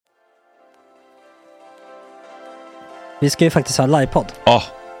Vi ska ju faktiskt ha livepodd. Ja,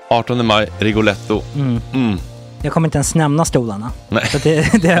 18 maj, Rigoletto. Jag kommer inte ens nämna stolarna. Nej. För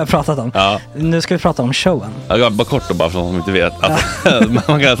det har jag pratat om. Ja. Nu ska vi prata om showen. Ja, bara kort då, bara för de som inte vet.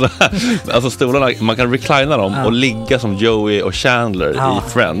 Man kan alltså stolarna, man kan reclina dem och ligga som Joey och Chandler i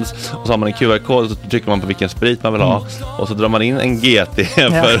Friends. Och så har man en QR-kod och så trycker man på vilken sprit man vill ha. Och så drar man in en GT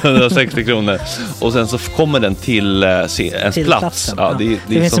för 160 kronor. Och sen så kommer den till ens plats. Ja, det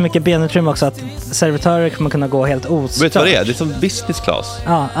finns så mycket benutrymme också att servitörer kommer kunna gå helt ostört. Vet du vad det är? Det är som business class.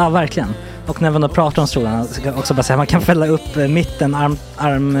 Ja, verkligen. Och när man då pratar om stolarna så kan också bara säga man kan fälla upp mitten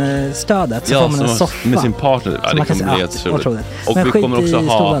armstödet så får man en soffa med sin partner. Ja, det kommer bli helt otroligt. Och men vi kommer också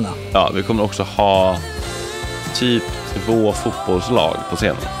stolarna. vi kommer också ha typ 2 fotbollslag på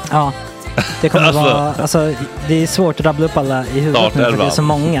scenen. Ja. Det kommer vara det är svårt att rabbla upp alla i huvudet nu för det är så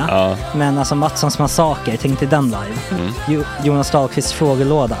många. Ja. Men alltså Matssons massaker, tänk till den live. Jonas Dahlqvists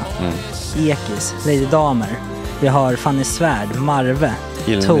frågelåda. Ekis, Lady Damer. Vi har Fanny Svärd, Marve,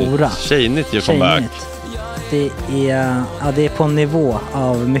 Tora. Tjejnytt gör comeback. Det är på en nivå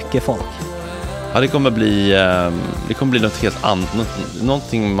av mycket folk. Ja, det kommer bli något helt annat.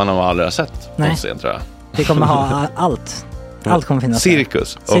 Någonting man har aldrig sett på scen, tror jag. Det kommer ha allt. Allt kommer finnas.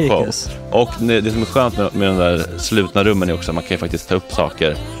 Cirkus. Och det som är skönt med de där slutna rummen är också att man kan ju faktiskt ta upp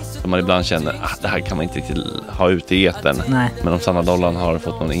saker som man ibland känner det här kan man inte riktigt ha ute i etern. Nej. Men om Sanna Dollan har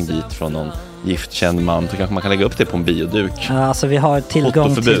fått någon invit från någon giftkänd man så kanske man kan lägga upp det på en bioduk. Ja, alltså vi har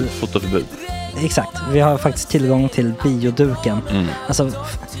tillgång till fotoförbud. Exakt, vi har faktiskt tillgång till bioduken. Alltså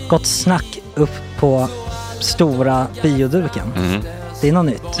gott snack upp på stora bioduken. Det är något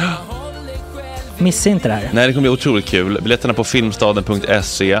nytt. Missa inte det här. Nej, det kommer bli otroligt kul. Biljetterna på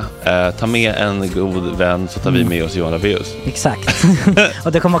filmstaden.se. Ta med en god vän så tar vi med oss Johan Rabaeus. Exakt.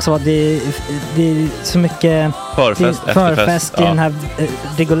 Och det kommer också vara det är så mycket förfest i den här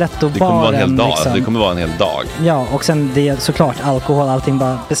Rigoletto-baren. Det kommer vara en hel dag. Liksom. Det kommer vara en hel dag. Ja, och sen det är såklart alkohol, allting.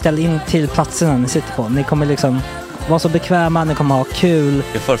 Bara beställ in till platserna ni sitter på. Ni kommer liksom vara så bekväma, ni kommer ha kul.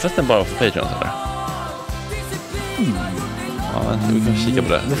 Är förfesten bara för Patreon eller? Ja, vi kan kika på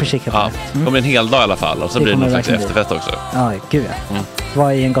det. Vi får kika på det. Det kommer en hel dag i alla fall. Och så blir det någon slags efterfest också. Ja, gud ja.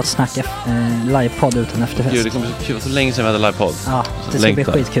 Vad är en gott snack livepodd utan efterfest? Gud, det kommer bli kul. Så länge sedan vi hade livepodd. Ja, det ska bli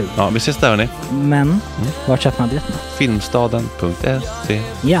skitkul. Ja, vi ses där hörni. Men, vart köper man biljetterna? Filmstaden.se.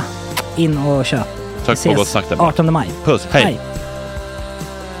 Ja, in och köp. Tack på gott snack där. 18 maj. Puss, hej.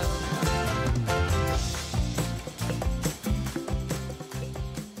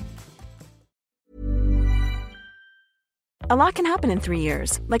 A lot can happen in 3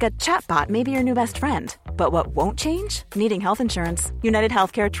 years, like a chatbot may be your new best friend. But what won't change? Needing health insurance. United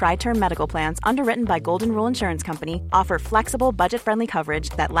Healthcare Tri-Term Medical Plans, underwritten by Golden Rule Insurance Company, offer flexible, budget-friendly coverage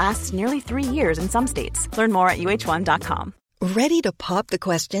that lasts nearly 3 years in some states. Learn more at uh1.com. Ready to pop the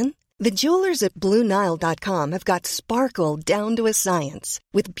question? The jewelers at BlueNile.com have got sparkle down to a science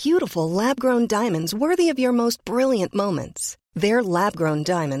with beautiful lab-grown diamonds worthy of your most brilliant moments. Their lab-grown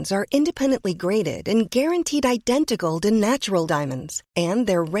diamonds are independently graded and guaranteed identical to natural diamonds. And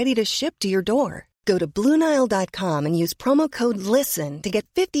they're ready to ship to your door. Go to BlueNile.com and use promo code LISTEN to get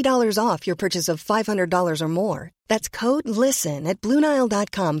 $50 off your purchase of $500 or more. That's code LISTEN at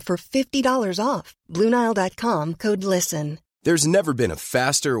BlueNile.com for $50 off. BlueNile.com, code LISTEN. There's never been a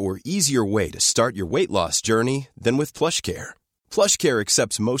faster or easier way to start your weight loss journey than with PlushCare. PlushCare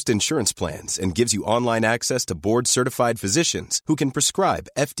accepts most insurance plans and gives you online access to board-certified physicians who can prescribe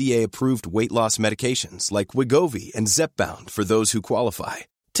FDA-approved weight loss medications like Wegovy and Zepbound for those who qualify.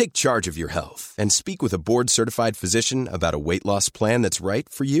 Take charge of your health and speak with a board-certified physician about a weight loss plan that's right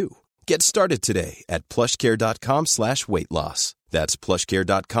for you. Get started today at plushcare.com/weightloss. That's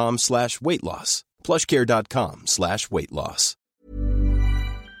plushcare.com/weightloss. plushcare.com/weightloss.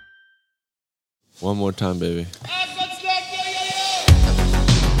 One more time, baby.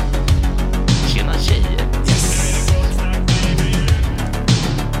 Tjena tjejer.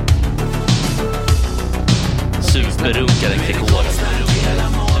 Superrunkaren Gregor.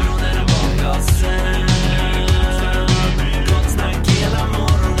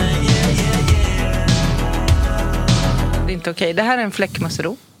 Det är inte okej. Det här är en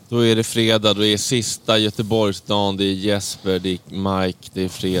fläckmussero. Då är det fredag, då är sista Göteborgsdagen, det är Jesper, det är Mike, det är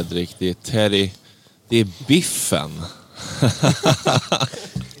Fredrik, det är Terry, det är Biffen.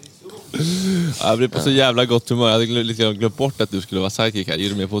 Jag blev på så jävla gott humör. Jag hade lite glömt bort att du skulle vara sidekick här. Jag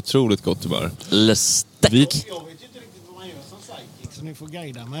gjorde mig på otroligt gott humör. Lustigt. Jag vet inte riktigt vad man gör som sidekick, så ni får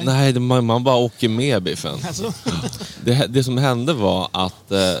guida mig. Nej, man bara åker med Biffen. Alltså. Det som hände var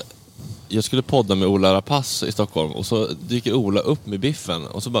att jag skulle podda med Ola Rapace i Stockholm. Och så dyker Ola upp med Biffen.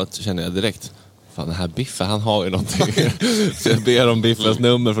 Och så bara känner jag direkt, fan, den här Biffen, han har ju någonting. Så jag ber om Biffens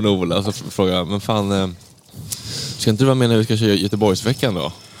nummer från Ola. Och så frågar jag, men fan, Ska inte du vara med när vi ska köra Göteborgsveckan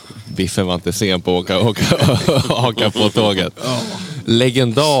då? Biffen var inte sen på att haka på tåget.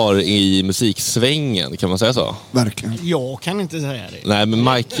 Legendar i musiksvängen, kan man säga så? Verkligen. Jag kan inte säga det. Nej, men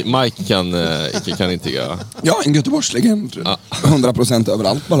Mike kan inte göra. Ja, en Göteborgslegend. 100%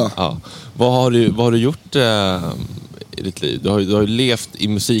 överallt bara. Ja. Vad har du gjort i ditt liv? Du har ju levt i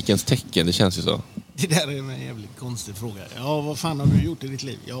musikens tecken, det känns ju så. Det där är en jävligt konstig fråga. Ja, vad fan har du gjort i ditt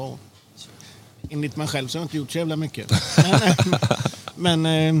liv? Ja, enligt mig själv så har jag inte gjort så jävla mycket. Men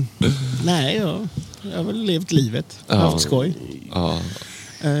nej, jag har väl levt livet. Haft skoj. Ja.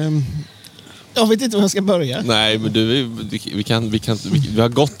 Jag vet inte var jag ska börja. Nej, men vi har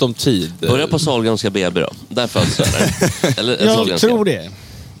gott om tid. Börja på Sahlgrenska BB då. Där föds det. Eller jag tror det.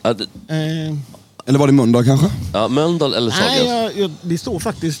 Eller var det Mölndal kanske? Ja, Mölndal eller Sahlgrenska. Nej, det står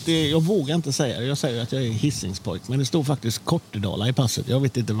faktiskt, jag vågar inte säga det. Jag säger att jag är Hisingspojk, men det står faktiskt Kortedala i passet. Jag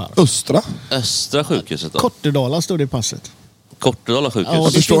vet inte varför. Östra sjukhuset då? Kortedala står det i passet. Kortedala sjukhus? Ja,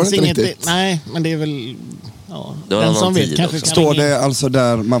 det förstår inte riktigt. Nej, men det är väl... Ja, den som vet kanske kan står det alltså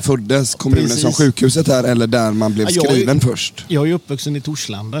där man föddes, kommunen precis. Som sjukhuset här, eller där man blev skriven först? Jag är uppvuxen i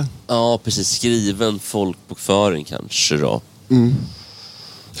Torslanda. Ja, precis. Skriven folkbokföring kanske då. Mm.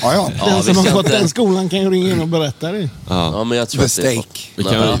 Ja. Den som har gått den skolan kan ju ringa in och berätta det. Ja, men jag tror att det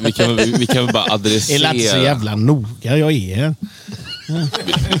är... Vi kan bara adressera... Det är så jävla noga, jag är här.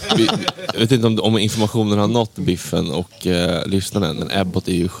 Jag vet inte om informationen har nått Biffen och lyssnaren, men Ebbot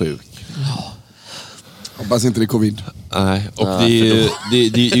är ju sjuk. Hoppas inte det är covid. Nej, och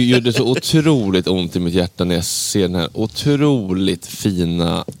det gjorde så otroligt ont i mitt hjärta när jag ser den här otroligt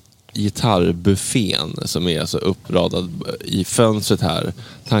fina gitarrbuffén som är alltså uppradad i fönstret här.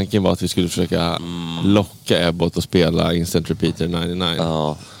 Tanken var att vi skulle försöka locka Ebbot och spela Instant Repeater 99.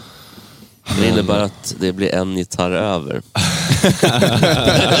 Ja. Det innebär att det blir en gitarr över.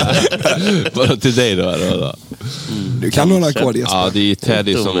 Bara till dig då? Eller? Du kan några ackord, Jesper. Ja, det är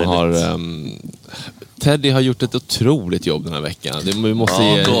Teddy som har... Teddy har gjort ett otroligt jobb den här veckan. Vi måste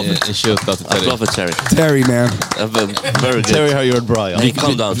ge en shoutout till Teddy. För Terry. Terry, man. Terry har gjort bra, ja.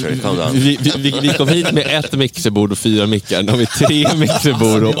 Calm down, Terry. Calm down. Vi kom hit med 1 mixerbord och 4 mickar. Nu har vi 3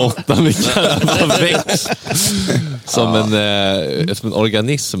 mixerbord och 8 mickar. Som en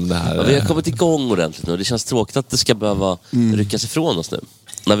organism det här. Ja, vi har kommit igång ordentligt nu. Det känns tråkigt att det ska behöva ryckas ifrån oss nu.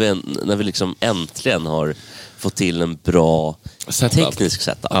 När vi liksom äntligen har fått till en bra teknisk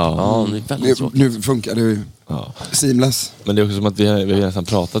setup. Ja, det är väldigt tråkigt. Nu funkar det ju seamless. Men det är också som att vi har nästan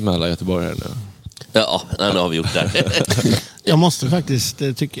pratat med alla göteborgare nu. Ja, nu har vi gjort det. Jag måste faktiskt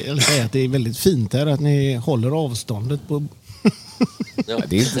säga att det är väldigt fint här att ni håller avståndet på... Ja,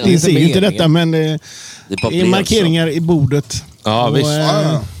 det ser ju inte detta, men det är markeringar i bordet. Ja, visst.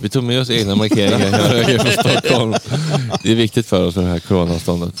 Vi tog med oss egna markeringar från Stockholm. Det är viktigt för oss med det här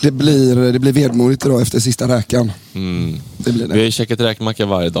coronaavståndet. Det blir vedmodigt idag efter sista räkan. Det blir det. Vi har ju checkat räkmacka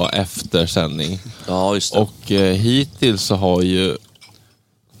varje dag efter sändning. Ja, just det. Och hittills så har ju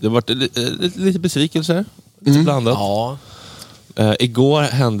det varit lite besvikelser. Lite blandat. Ja. Igår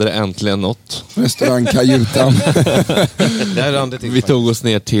hände det äntligen något. Restaurangkajutan. Vi tog oss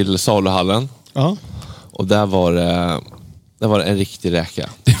ner till saluhallen. Ja. Och där var det en riktig räka.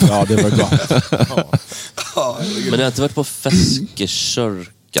 Ja, det var gott. Men det har inte varit på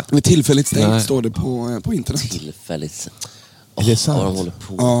Feskekörka. Men tillfälligt stängt står det på internet. Tillfälligt. Är det sant? De håller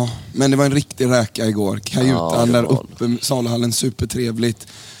på. Ja, men det var en riktig räka igår. Kajutan där uppe, saluhallen, supertrevligt.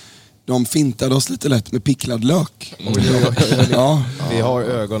 De fintade oss lite lätt med picklad lök. Ja. Vi har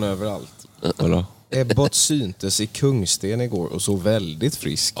ögon överallt. Vadå? Ebbot syntes i Kungsten igår och såg väldigt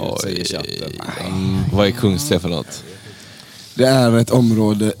frisk ut, säger chatten. Vad är Kungsten för något? Det är ett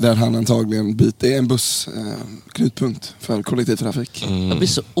område där han antagligen byter en bussknutpunkt för kollektivtrafik. Jag blir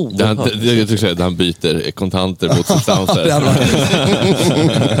så oerhört. Jag tycker att han byter kontanter mot substanser.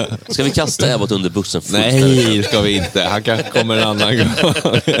 Ska vi kasta Ebbot under bussen? Nej, det ska vi inte. Han kanske kommer en annan gång.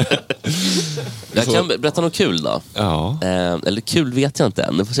 Jag kan berätta något kul då. Ja. Eller kul vet jag inte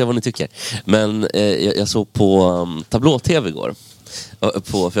än. Nu får se vad ni tycker. Men jag såg på Tablå-TV igår.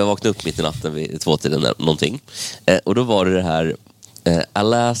 För jag vaknade upp mitt i natten vid 2-tiden någonting. Och då var det här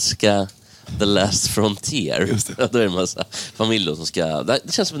Alaska The Last Frontier. Då är det en massa familjer som ska...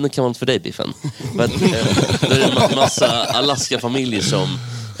 Det känns som att det kan vara för dig, Biffen. Men, då är det en massa Alaska-familjer som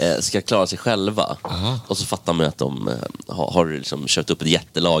ska klara sig själva. Aha. Och så fattar man att de har liksom kört upp ett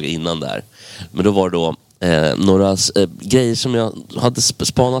jättelager innan där. Men då var det då några grejer som jag hade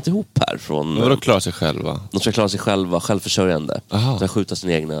spanat ihop här från... Men vadå klara sig själva? De ska klara sig själva, självförsörjande. De ska skjuta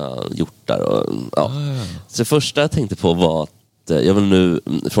sina egna hjortar och, ja. Så det första jag tänkte på var att jag vill nu,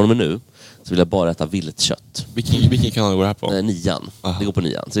 från och med nu så vill jag bara äta viltkött. Vilken kanal går det här på? 9:an. Det går på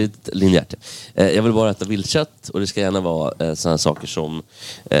 9:an. Så det är linjärt. Jag vill bara äta viltkött och det ska gärna vara sådana saker som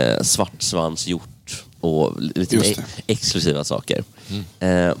svartsvanshjort och lite exklusiva saker.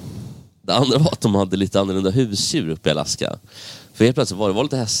 Det andra var att de hade lite annorlunda husdjur uppe i Alaska. För helt plötsligt var det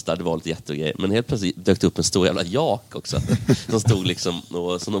lite hästar, det var lite jättegrejer. Men helt plötsligt dök det upp en stor jävla jak också. Som stod liksom,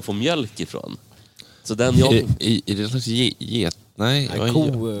 som de får mjölk ifrån. Så den är det en slags get? Nej, det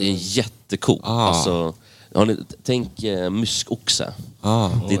är en jätteko. Alltså, tänk myskoxe.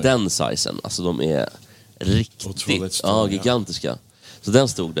 Det är den sizen. Alltså de är riktigt gigantiska. Så den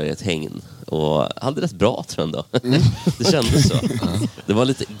stod där i ett hägn och hade rätt bra tror jag ändå. Det kändes så. Det var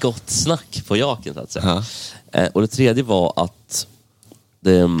lite gott snack på jaken så att säga. Och det tredje var att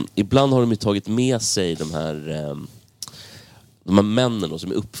ibland har de ju tagit med sig de här männen då,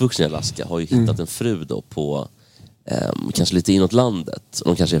 som är uppvuxna i Alaska har ju hittat en fru då på kanske lite inåt landet.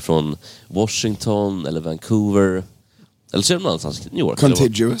 De kanske är från Washington eller Vancouver eller så är de någonstans New York.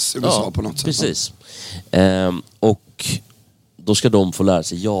 Contiguous USA på något sätt. Precis. Och då ska de få lära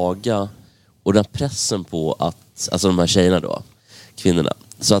sig jaga och den pressen på att, alltså de här tjejerna då, kvinnorna.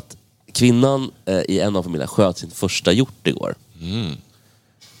 Så att kvinnan i en av familjerna sköt sin första hjort igår.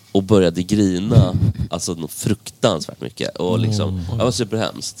 Och började grina alltså fruktansvärt mycket och liksom, det var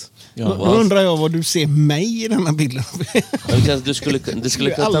superhemskt. Då undrar jag vad du ser mig i den här bilden. Du skulle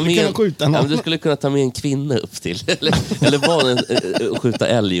kunna ta med en kvinna upp till eller bara skjuta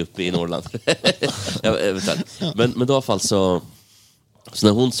älg uppe i Norrland. Men då i alla fall så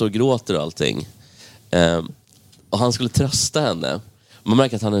när hon så gråter och allting och han skulle trösta henne. Man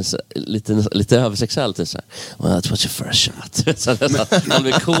märker att han är lite översexuell till sig. Well, that was your first shot. Så han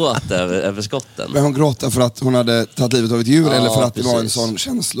blir kåt över skotten. Men hon gråter för att hon hade tagit livet av ett djur eller för att det var en sån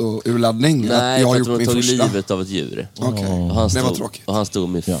känslourladdning? Nej, att för att hon tagit livet av ett djur. Det var tråkigt. Och han stod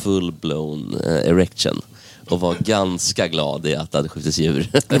med full-blown erection. Och var ganska glad i att det hade skjutits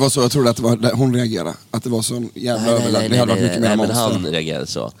djur. Det var så, jag trodde att det var hon reagerade. Att det var sån jävla överladdning. Det hade varit mycket mer men han reagerade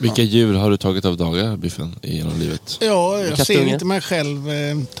så. Vilka djur har du tagit av dagar, Biffen, genom livet? Ja, jag ser inte mig själv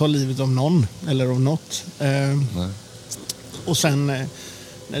ta livet av någon. Eller av något. Och sen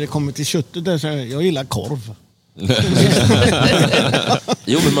när det kommer till köttet där så jag gillar korv.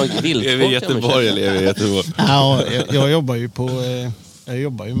 Jo, men man vill. Är vi i Göteborg eller är vi i Göteborg? Ja, jag jobbar ju på... Jag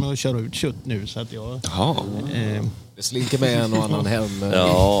jobbar ju med att köra ut kött nu så att jag... Det slinker med en och annan hem.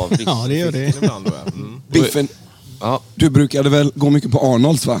 Ja, det gör det. Biffen, du brukade väl gå mycket på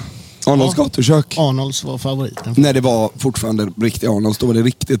Arnolds, va? Arnolds gatukök. Arnolds var favoriten. När det var fortfarande riktigt Arnolds, då var det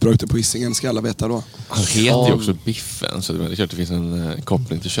riktigt bra ute på Hisingen, ska alla veta då. Han heter ju också Biffen, så det är klart det finns en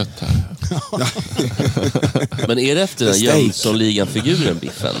koppling till kött här. Men är det efter den Jönssonligan-figuren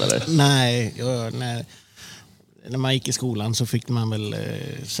Biffen, eller? Nej, när man gick i skolan så fick man väl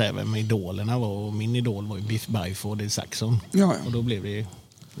säga vem idolerna var. Och min idol var ju Biff Byford i Saxon. Ja. Och då blev det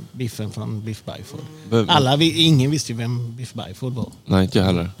Biffen från Biff Byford. Ingen visste ju vem Biff Byford var. Nej, inte jag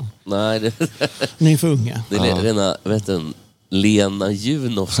heller. Nej, ni är för unga. Det är rena, Lena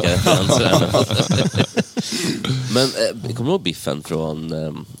Junovska referenser. Men kommer du ihåg Biffen från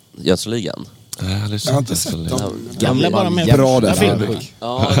Jönssonligan? Jag har inte sett dem. Gamla bara med bra där.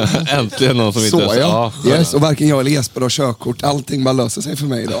 Äntligen någon som inte så yes, och varken jag eller Jesper har körkort. Allting bara löser sig för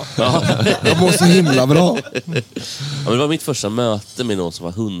mig idag. Jag mår så himla bra. Men det var mitt första möte med någon som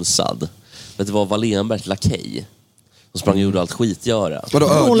var hunsad. Det var Wallenbergs lakej. Som sprang och gjorde allt skitgöra.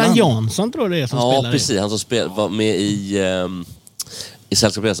 Roland Jansson tror jag det är som spelade. Ja, precis. Han som var med i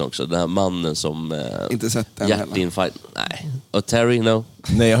Sällskapsresan också. Den här mannen som... inte sett den hjärtinfarkt. Nej. Och Terry, no?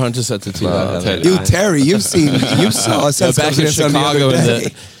 Nej, jag har inte sett det tyvärr. You Terry, you saw Sällskapsresan back in Chicago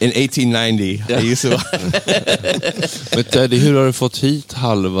in 1890. Men Teddy, hur har du fått hit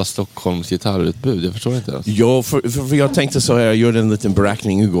halva Stockholms gitarrutbud? Jag förstår inte ens. Jo, för jag tänkte så här, jag gjorde en liten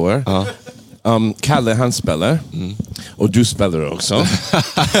beräkning igår. Kalle, han spelar. Och du spelar också.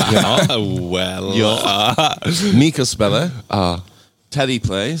 Mika spelar. Teddy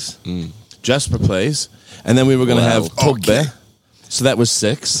plays. Jesper plays. And then we were going to have Tobbe. So that was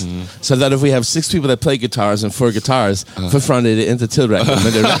 6. So that if we have 6 people that play guitars and 4 guitars, fortfarande är det inte tillräckligt.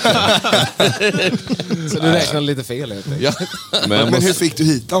 Men det räcker. Så du räknade lite fel helt enkelt. Men hur fick du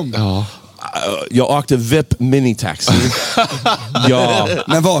hit dem? Jag åkte VIP minitaxi.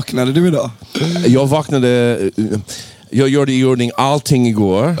 När vaknade du idag? Jag vaknade... Jag gjorde i ordning allting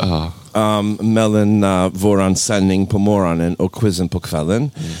igår. mellan våran sändning på morgonen och quizen på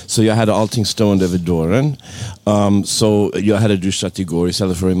kvällen. Så jag hade allting stående vid dörren. Så jag hade duschat igår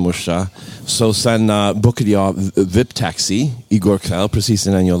istället för i morse. Så sen bokade jag VIP-taxi igår kväll precis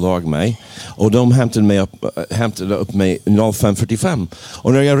innan jag lag mig. Och de hämtade upp mig 05:45.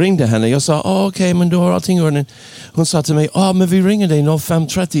 Och när jag ringde henne, jag sa okej, men du har allting i ordning. Hon sa till mig, men vi ringer dig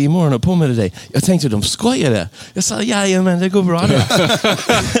 05:30 imorgon och påminner dig. Jag tänkte, de skojade. Jag sa, men det går bra det.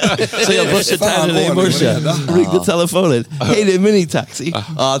 Så jag började dig i morse. Ringde telefonen. Hej, det är Minitaxi.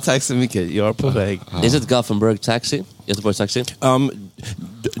 Tack så mycket. Jag är på väg. Is it Gothenburg Taxi? Göteborgs Taxi?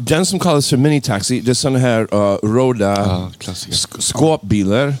 Den som kallas för Minitaxi, det är sådana här röda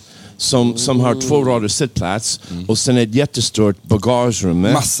skåpbilar. Som har 2 rader sittplats och sen ett jättestort bagagerum.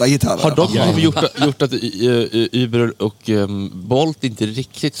 Massa gitarrer. Har de gjort att Uber och Bolt inte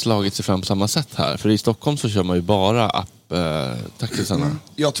riktigt slagit sig fram på samma sätt här? För i Stockholm så kör man ju bara app-taxisarna.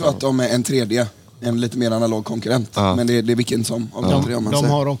 Jag tror att de är en tredje, en lite mer analog konkurrent. Men det är vilken som av de tre, om man säger.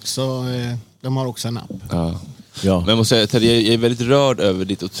 De har också en app. Ja. Men jag måste säga, Ted, jag är väldigt rörd över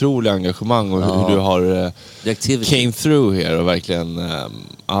ditt otroliga engagemang och hur du har came through här och verkligen, det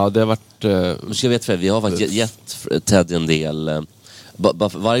har varit... Jag vet vi har faktiskt gett Ted en del...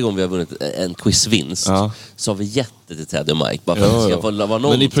 Varje gång vi har vunnit en quizvinst så har vi gett det till Ted och Mike. Bara för att det ska vara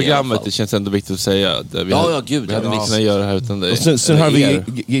någon. Men i programmet det känns ändå viktigt att säga. Vi hade inte kunnat göra det här utan det. Sen har vi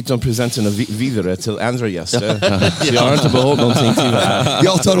gett de presenterna vidare till andra gäster. Så jag har inte behållit någonting till det här.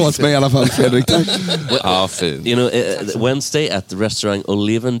 Jag tar åt mig i alla fall, Fredrik. Fint. You know, Wednesday at the restaurant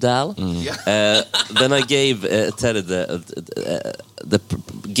Olivendal. Then I gave Ted the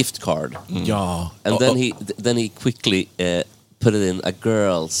gift card. And then he quickly... put it in a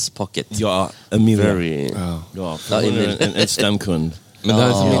girl's pocket. Ja, Emilia. Very... En stämkund. Men det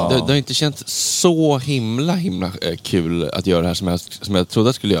har inte känts så himla kul att göra det här som jag trodde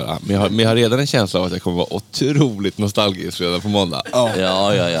jag skulle göra. Men jag har redan en känsla av att jag kommer vara otroligt nostalgisk redan på måndag. Ja.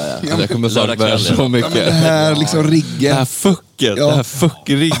 Jag kommer sakna så mycket. Det här liksom riggen. Det här fucket. Det här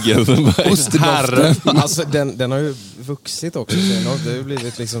fuckriggen. Alltså den har ju vuxit också. Det har ju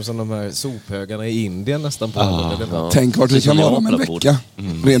blivit liksom som de här sophögarna i Indien nästan på. Tänk vart det kan vara om en vecka.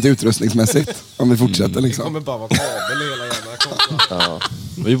 Rent utrustningsmässigt. Om vi fortsätter liksom. Det kommer bara vara kabel hela jävla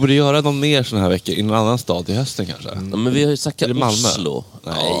Vi borde göra någon mer sån här vecka i någon annan stad i hösten kanske. Men vi har ju sagt Oslo.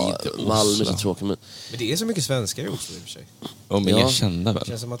 Nej, inte Oslo. Malmö är så tråkigt. Men det är så mycket svenskar i Oslo i och för sig. Och mer kända väl. Det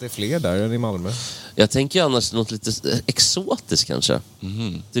känns som att det är fler där än i Malmö. Jag tänker annars något lite exotiskt kanske.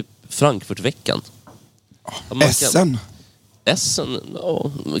 Typ Frankfurtveckan. Essen,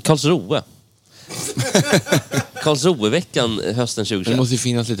 Karlsruhe. Karlsruheveckan hösten 2021. Det måste ju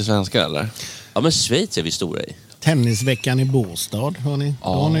finnas lite svenskar eller? Ja, men Schweiz är vi stora i. Tennisveckan i Båstad, hör ni? Då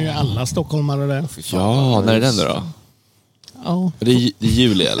har ni ju alla stockholmare där. Ja, när är den då? Ja. Det är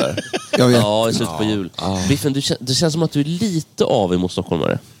juli eller? Ja, i slutet på jul. Biffen, det känns som att du är lite av emot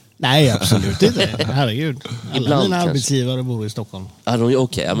stockholmare. Nej, absolut inte. Herregud. Alla mina arbetsgivare bor i Stockholm.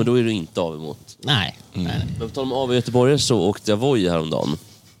 Okej, men då är du inte av emot. Nej. Men på tal om av i Göteborg så åkte jag Voi häromdagen.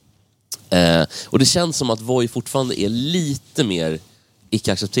 Och det känns som att Voi fortfarande är lite mer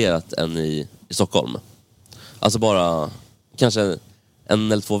icke-accepterat än i Stockholm. Alltså bara kanske 1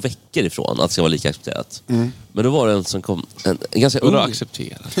 eller 2 veckor ifrån att det ska vara lika accepterat. Men då var det en som kom... En ganska ung...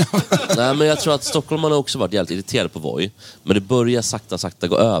 accepterat? Nej, men jag tror att stockholmarna också varit jävligt irriterade på Voi. Men det börjar sakta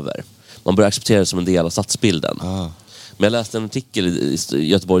gå över. Man börjar acceptera det som en del av stadsbilden. Men jag läste en artikel i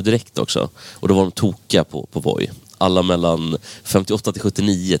Göteborg Direkt också. Och då var de tokiga på Voi. Alla mellan 58 till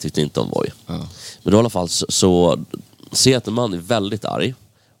 79 tyckte inte om Voi. Men då i alla fall så ser jag att en man är väldigt arg.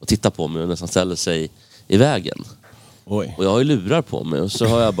 Och tittar på mig och nästan ställer sig i vägen. Oj. Och jag har ju lurar på mig och så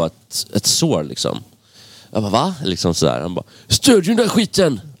har jag bara ett sår liksom. Jag bara, va? Liksom sådär. Han bara, stöd den där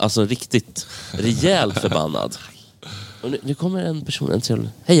skiten! Alltså riktigt rejält förbannad. Och nu kommer en person, en trevlig.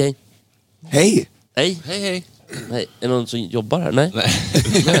 Hej. Hej. Nej, är det någon som jobbar här? Nej.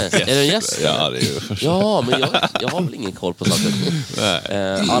 Är det en gäst? Ja, det är ju först. Ja, men jag har väl ingen koll på saker.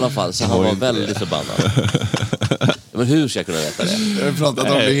 I alla fall, så han var väldigt förbannad. Men hur ska jag kunna veta det? Jag har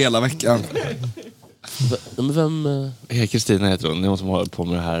pratat om det hela veckan. Men vem... Kristina heter hon. Det är hon som håller på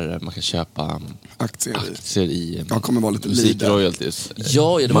med det här. Man kan köpa aktier i... Jag kommer vara lite musik royalties.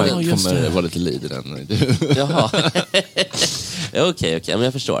 Ja, det var man kommer vara lite lead i den. Jaha. Okej, men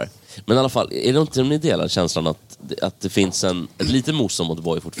jag förstår. Men i alla fall, är det inte ni delar känslan att det finns ett litet motstånd mot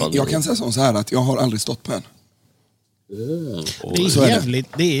Voi fortfarande? Jag kan säga så här att jag har aldrig stått på en. Det är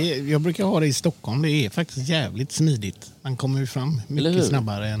jävligt. Jag brukar ha det i Stockholm. Det är faktiskt jävligt smidigt. Man kommer ju fram mycket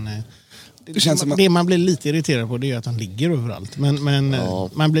snabbare än... Det känns som det man blir lite irriterad på det är att han ligger överallt. Men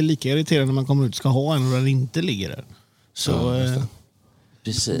man blir lika irriterad när man kommer ut och ska ha en och den inte ligger där. Så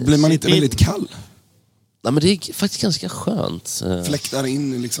Precis. Blir man inte väldigt kall? Nej, men det är faktiskt ganska skönt. Fläktar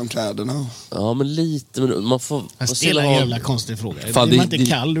in i liksom kläderna. Ja, men lite. Men man får... Det är en jävla konstig fråga. Fan, blir man inte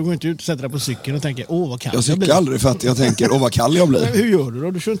kall, du går inte ut och sätter dig på cykeln och tänker, vad kall jag blir. Jag aldrig för att jag tänker, vad kall jag blir. Hur gör du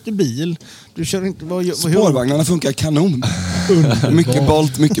då? Du kör inte bil. Du kör inte... Spårvagnarna funkar kanon. Mycket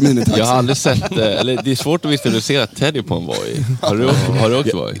Bolt, mycket minitaxi. Jag har aldrig sett, eller det är svårt att visualisera Teddy på en Voi. Har du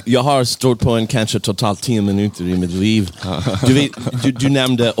åkt Voi? Jag har stått på en kanske totalt 10 minuter i mitt liv. Du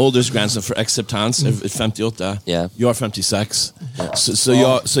nämnde åldersgränsen för acceptans, 58. Yeah. Jag är 56. Så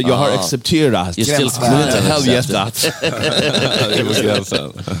jag har accepterat. Helgästat. Det var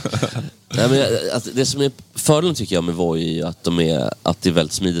gränsen. Nej, men alltså, det som är fördelen tycker jag med Voi är att det är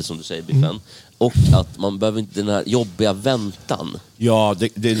väldigt smidigt som du säger, Biffen. Och att man behöver inte den här jobbiga väntan. Ja,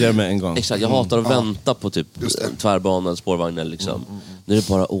 det är det med en gång. Exakt, jag hatar att vänta på typ tvärbana eller spårvagn liksom. Nu är det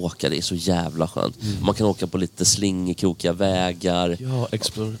bara att åka, det är så jävla skönt. Man kan åka på lite slingkrokiga vägar. Ja,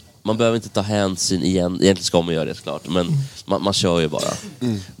 explore. Man behöver inte ta hänsyn igen. Egentligen ska man göra det såklart. Men man kör ju bara.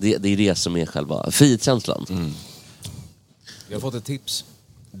 Det är det som är själva frihetskänslan. Jag har fått ett tips.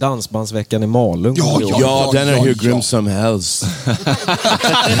 Dansbandsveckan i Malung. Ja, den är hur grym som helst.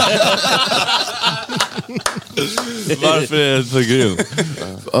 Varför är det så grym?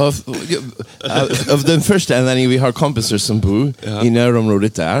 Av den första anledningen, vi har kompisar som bor i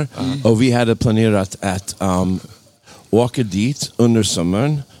närområdet där. Och vi hade planerat att åka dit under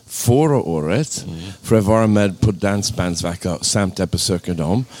sommaren förra året för att vara med på dansbandsvecka samt att besöka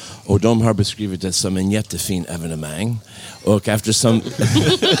dem. Och de har beskrivit det som en jättefin evenemang. Och eftersom...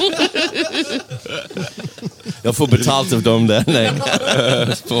 jag får betalt av dem där. Nej.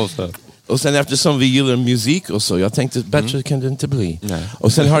 Och sen eftersom vi gillar musik och så, jag tänkte bättre kan det inte bli. Nej.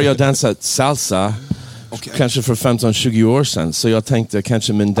 Och sen har jag dansat salsa kanske för 15-20 år sedan. Så jag tänkte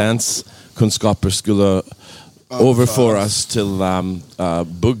kanske min danskunskaper skulle överföras till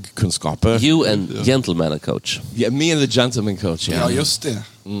buggkunskaper. You and gentleman coach. Yeah, me and the gentleman coach. Yeah. Ja, just det.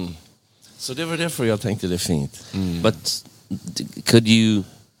 Så det var därför jag tänkte det är fint. But could you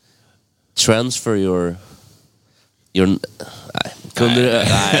transfer your nej. Kunde du...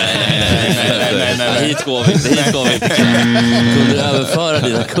 Nej. Hit går vi inte. Kunde du överföra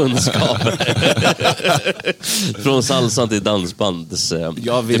dina kunskaper från salsan till dansbands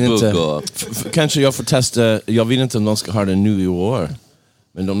jag vill inte. Kanske jag får testa. Jag vet inte om de ska ha det nu i år.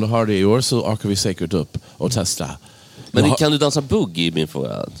 Men om de har det i år så åker vi säkert upp och testa. Men kan du dansa bugg, min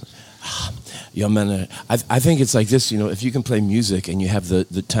fråga? Yeah, man. I think it's like this, you know, if you can play music and you have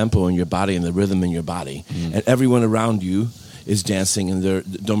the tempo in your body and the rhythm in your body, and everyone around you is dancing and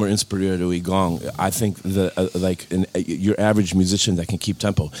de är inspirerade och igång. I think your average musician that can keep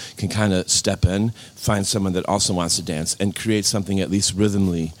tempo can kind of step in, find someone that also wants to dance and create something at least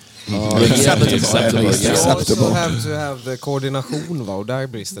rhythmically acceptable. You also have to have koordination, va? Och där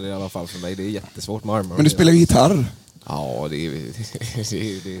brister det i alla fall för mig. Det är jättesvårt med armar. Men du spelar ju gitarr. Ja, det är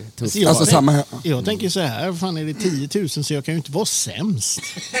tufft. Alltså, jag tänker så här, fan är det 10 000 så jag kan ju inte vara sämst.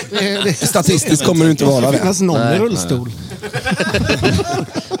 Statistiskt kommer du inte vara det. Det finns någon i rullstol.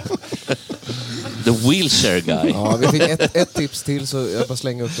 The wheelchair guy. Ja, vi fick ett tips till så jag bara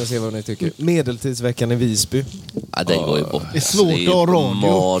slänger upp det och ser vad ni tycker. Medeltidsveckan i Visby. Ja, den går ju bort. Det är svårt att ha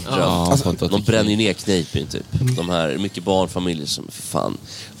radio. De bränner ju ner knipen typ. De här, mycket barnfamiljer som, fan.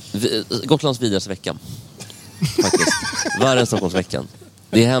 Gotlands vidare vecka. Faktiskt. Värre än Stockholmsveckan.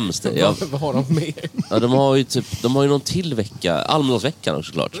 Det är hemskt. Vad har de mer? Ja, de har ju någon till vecka. Almedalsveckan också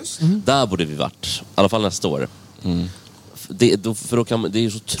såklart. Där borde vi varit. I alla fall nästa år. Det är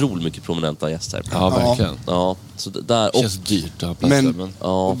ju så otroligt mycket prominenta gäster. Ja, verkligen. Ja, så där, det känns dyrt att ha platser. Men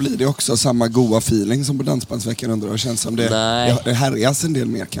och blir det också samma goa feeling som på Dansbandsveckan under? Det känns som det härjas en del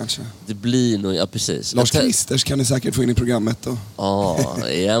mer kanske. Det blir nog, ja precis. Lars Kristers kan ni säkert få in i programmet då. Ja,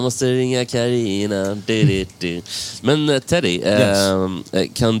 jag måste ringa Carina. Men Teddy,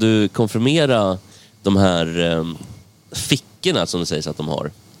 kan du konfirmera de här fickorna som det sägs att de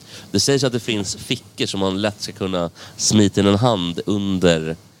har? Det sägs att det finns fickor som man lätt ska kunna smita in en hand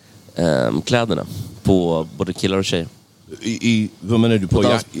under kläderna på både killar och tjejer. Vad menar du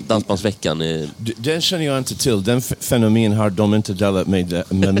på? Dansbandsveckan. Den känner jag inte till. Den fenomen har de inte delat med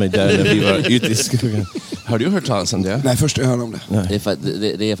mig där när vi var ute i skogen. Har du hört talas om det? Nej, först jag hör om det.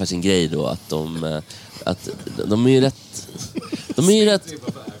 Det är faktiskt en grej då att de är ju rätt... De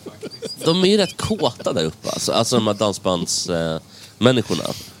är ju rätt kåta där uppe. Alltså de här dansbandsmänniskorna.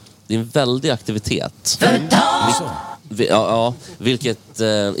 Det är en väldig aktivitet. Vilket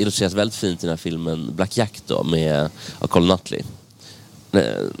illustreras väldigt fint i den här filmen Black Jack då, med Colin Nutley.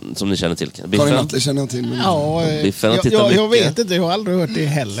 som ni känner till. Karin Atle känner jag till. Men... Ja, jag vet inte, jag har aldrig hört det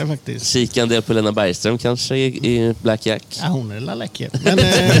heller faktiskt. Kika en del på Lena Bergström kanske i Black Jack. Ja, hon är la läcker.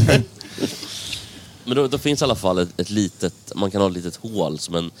 Men då finns i alla fall ett litet, man kan ha ett litet hål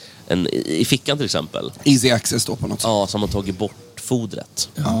som en i fickan till exempel. Easy access då på något sätt. Ja, som har tagit bort fodret.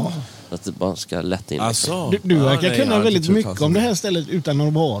 Ja. Så att det bara ska lätt in. Alltså. Du verkar kunna väldigt mycket om det här stället utan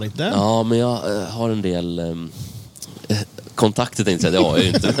att ha varit där. Ja, men jag har en del kontakter, tänkte jag. Det har jag ju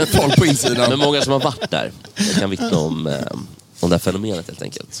inte. Folk på insidan. Men många som har varit där. Jag kan vittna om det här fenomenet helt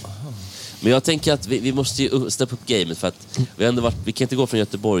enkelt. Men jag tänker att vi måste ju steppa upp gamet för att vi kan inte gå från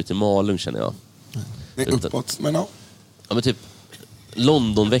Göteborg till Malung, känner jag. Det är uppåt, men ja. Ja, men typ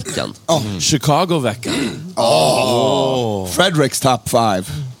Londonveckan. Chicago-veckan. Fredericks top 5.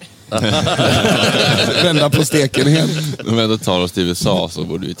 Vända på steken helt. Om vi ändå tar oss till USA så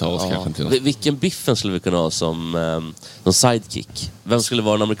borde vi ta oss kanske till något. Vilken biffen skulle vi kunna ha som sidekick? Vem skulle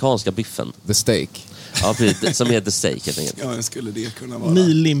vara den amerikanska biffen? The Steak. Ja, precis. Som heter Steak helt enkelt. Ja, skulle det kunna vara.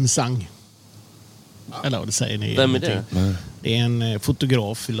 Neil Lim Sang. Eller vad det säger ni. Vem är det? Det är en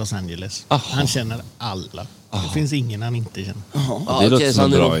fotograf i Los Angeles. Aha. Han känner alla. Det finns ingen han inte känner. Det låter som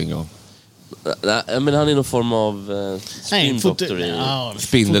en bra ingång. Nej, men han är någon form av spindoktor i...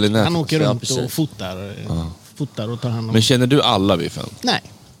 Spindel i nätet. Han åker runt och fotar och tar hand om... Men känner du alla biffen? Nej.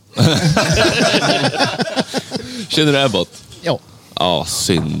 Känner du Abbott? Ja. Ja,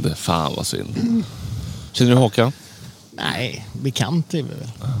 synd. Fan vad synd. Känner du Håkan? Nej, bekant är vi väl.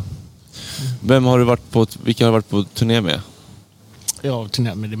 Vilka har du varit på turné med? Jag har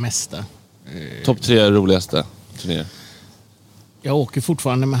turnerat med det mesta. Topp 3 roligaste turnéer? Jag åker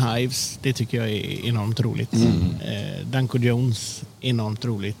fortfarande med Hives. Det tycker jag är enormt roligt. Danko Jones, enormt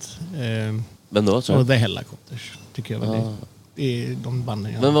roligt. Men då, och The Helicopters tycker jag väl det är de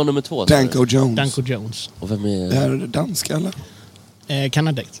banden jag... Vem var nummer 2? Danko Jones. Danko Jones. Och vem är... Det här är det danska eller?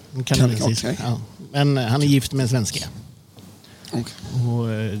 Kanadesisk. Okay. Ja. Men han är gift med en svenska. Okay.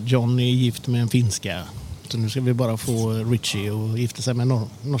 Och John är gift med en finska. Så nu ska vi bara få Richie och gifta sig med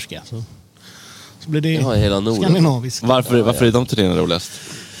norska. Så blir det hela skandinaviskt. Varför är de turnéerna roligast?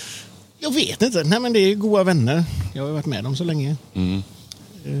 Jag vet inte. Nej, men det är goda vänner. Jag har varit med dem så länge.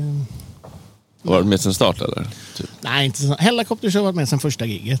 Var du med sen start eller? Typ. Nej, inte så. Helicopters har varit med sen första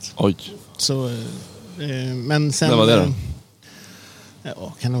giget. Oj. Så, men sen... När var det då?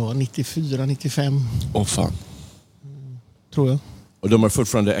 Ja, kan det vara 94, 95. Fan. Tror jag. Och de är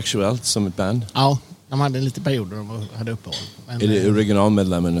fortfarande aktuellt som ett band? Ja, de hade lite perioder de hade uppehåll. Men, är det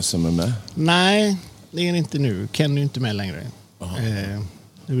originalmedlemmarna som är med? Nej, det är det inte nu. Ken är ju inte med längre.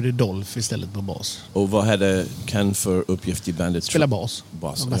 Nu är det Dolph istället på bas. Och vad hade Ken för uppgift i bandet? Spela bas.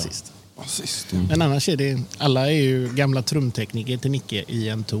 Basist. Men annars är det... Alla är ju gamla trumtekniker till Nicke i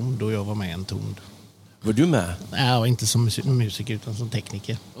en ton då jag var med i en ton. Var du med? Nej, inte som musiker utan som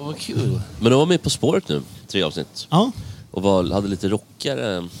tekniker. Vad kul. Men du var med På spåret nu, 3 avsnitt. Ja. Och hade lite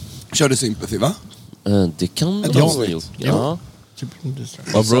rockare... Körde Sympathy, va? Det kan du ha gjort. Ja.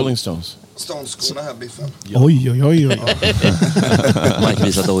 Av Rolling Stones. Stones-skorna här, biffen. Oj. Mike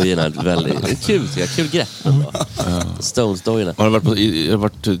visat dojorna väldigt kul grepp. Stones-dojorna. Har du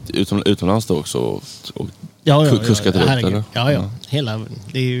varit utomlands då också och kuskat runt eller? Ja.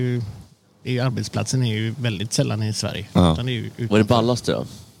 Det är ju arbetsplatsen är ju väldigt sällan i Sverige. Ja. Utan det är ju vad är det ballaste då?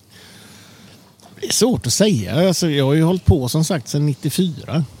 Det är svårt att säga. Alltså, jag har ju hållit på som sagt sedan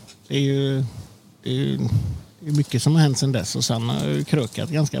 94. Det är ju mycket som har hänt sedan dess. Och sen har jag ju krökat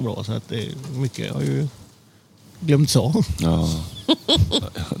ganska bra. Så att mycket har ju glömts av. Ja,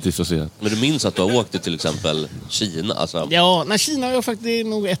 dissocierat. Men du minns att du har åkt till exempel Kina? Alltså... Ja, Kina är faktiskt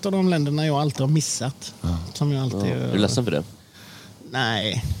nog ett av de länderna jag alltid har missat. Som jag alltid... Är du ledsen för det?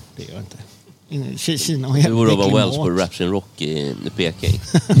 Nej, det gör jag inte. Kina har du borde vara Wells på Rapture Rock i Peking.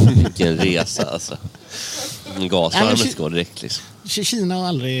 Vilken resa alltså. Gasvarmet går direkt liksom. Kina har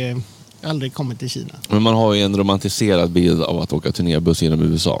aldrig kommit till Kina. Men man har ju en romantiserad bild av att åka turnébuss genom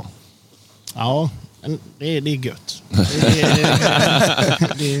USA. Ja, men det är gött.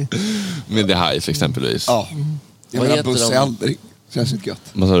 Med The Hives exempelvis. Ja. Jag menar, buss är aldrig särskilt gött.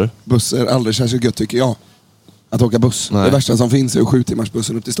 Vad sa du? Buss är aldrig särskilt gött tycker jag. Att åka buss. Nej. Det värsta som finns är 7 timmars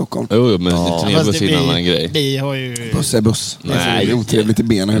bussen upp till Stockholm. Jo, men turnébuss är en annan grej. Vi har ju... Buss är buss. Nej, det är otrevligt i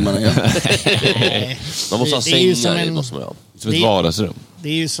benen hur man är. Man måste ha sängar i måste man ha. Som ett vardagsrum. Det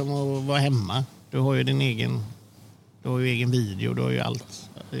är ju som att vara hemma. Du har ju din egen... Du har ju egen video, du har ju allt.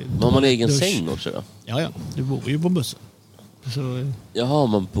 Har man egen säng också då? Ja. Du bor ju på bussen. Så... Jaha,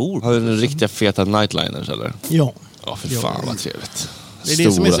 man bor. Har du en riktiga feta nightliners eller? Ja. Ja, för fan vad trevligt. Det är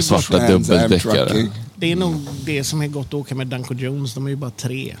det som är så svarta dubbeldäckare. Det är nog det som är gott att åka med Danko Jones. De är ju bara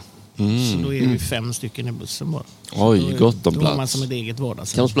 3. Så då är vi 5 stycken i bussen bara. Oj, gott om plats. Då har man plats. som ett eget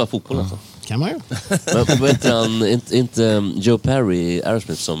vardagsrum. Kan man spela fotboll alltså? Kan man ju. Men vad heter han, inte Joe Perry i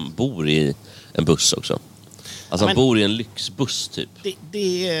Aerosmith som bor i en buss också? Alltså han bor i en lyxbuss typ.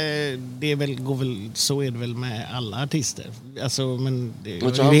 Det är väl, så är det väl med alla artister. Alltså, men det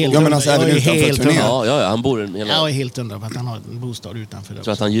är helt turnén. Ja, han bor en jag är helt undra på att han har en bostad utanför. Jag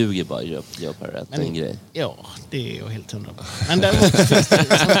tror att han ljuger bara, Joe Perry, att det är en grej. Ja, det är jag helt undra på. Men däremot finns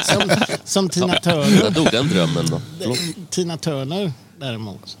det som Tina Turner. Jag dog den drömmen då. Tina Turner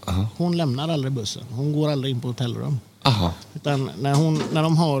däremot, hon lämnar aldrig bussen. Hon går aldrig in på hotellrum. Utan när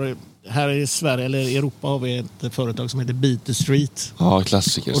de har, här i Sverige eller i Europa har vi ett företag som heter Beat the Street. Ja,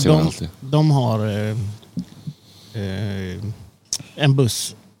 klassiker. Och de har en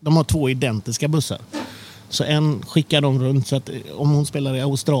buss. De har 2 identiska bussar. Så en skickar de runt, så att om hon spelar i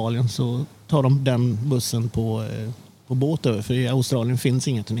Australien så tar de den bussen på båt över. För i Australien finns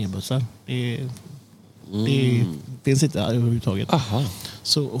inga turnébussar. Det finns inte överhuvudtaget.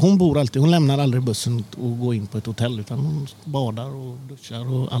 Så hon lämnar aldrig bussen och går in på ett hotell, utan hon badar och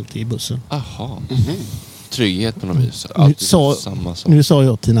duschar och allt i bussen. Trygghet på något vis. Nu sa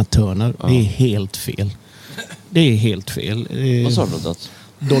jag Tina Turner. Det är helt fel. Det är helt fel. Vad sa du då?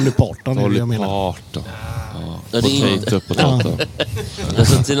 Dolly Parton. Dolly jag menar. Parton. Ja, det är inte potato.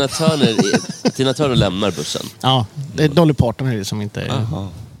 Alltså Tina Turner lämnar bussen. Ja, det är Dolly Parton är det som inte är...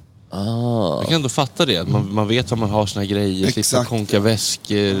 Jag kan ändå fatta det. Man vet vad man har sina grejer. Slippa konka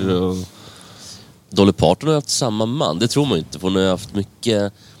väskor och... Dolly Parton har haft samma man. Det tror man inte, för hon har haft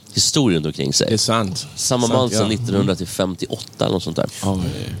mycket historien omkring sig. Det är sant. Samma man sedan 1958 eller något sånt där.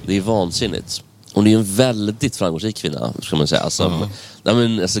 Det är vansinnigt. Hon är ju en väldigt framgångsrik kvinna, ska man säga. Alltså,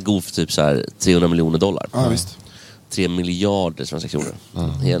 god för typ så här $300 miljoner. Ja, visst. 3 miljarder svenska kronor.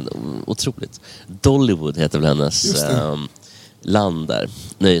 Helt otroligt. Dollywood heter väl hennes land där.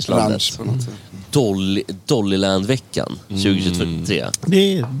 Nöjeslandet. Dollyland-veckan 2023.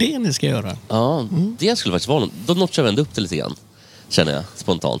 Det är det ni ska göra. Ja, det skulle faktiskt vara något. Då notchar vi ändå upp det lite grann. Känner jag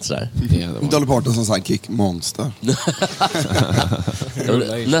spontant sådär. Dolly Parton som sidekick, monster.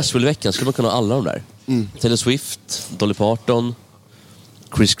 Nashville-veckan skulle man kunna ha alla de där. Taylor Swift, Dolly Parton,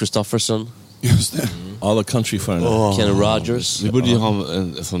 Chris Christopherson. Just det. All the country for Kenny Rogers. Vi borde ju ha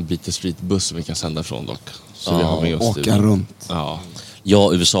en sån Beat the Street-buss som vi kan sända från dock. Så vi har med oss åka runt.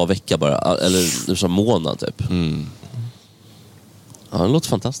 Ja, USA-vecka bara. Eller USA-månad typ. Ja, det låter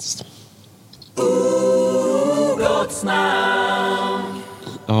fantastiskt.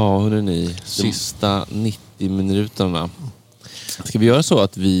 Ja, hörrni. Sista 90 minuterna. Ska vi göra så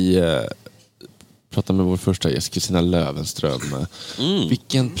att vi pratar med vår första gäst, Kristina Löwenström.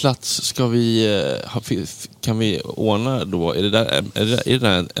 Vilken plats ska vi kan vi ordna då? Är det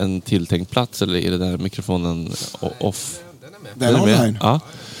där en tilltänkt plats eller är det där mikrofonen off? Den är online. Ja.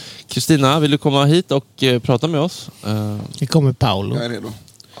 Kristina, vill du komma hit och prata med oss? Det kommer Paolo. Jag är redo.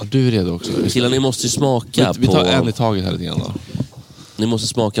 Ja, du är redo också. Killar, ni måste ju smaka vi tar en i taget här lite grann då. Ni måste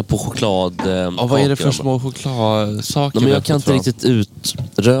smaka på choklad. Vad är det för små chokladsaker? Men jag kan inte riktigt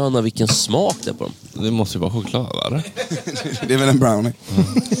utröna vilken smak det är på dem. Det måste ju vara choklad, va? Det är väl en brownie?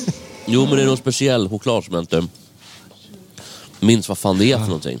 Jo, men det är någon speciell choklad som jag inte minns vad fan det är för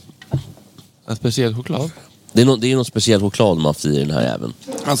någonting. En speciell choklad? Det är någon speciell choklad man haft i den här även.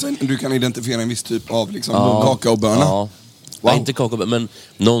 Alltså du kan identifiera en viss typ av liksom, kakaobönor? Ja. Wow. Nej, inte kakao, men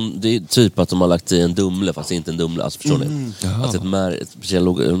det är typ att de har lagt i en Dumle, fast inte en Dumle, alltså förstår ni? Alltså ett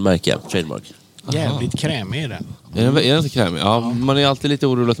speciellt märke, trademark. Jävligt krämig är den. Är den inte krämig? Ja, man är alltid lite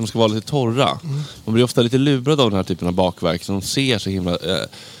orolig att de ska vara lite torra. Man blir ofta lite lurad av den här typen av bakverk som ser så himla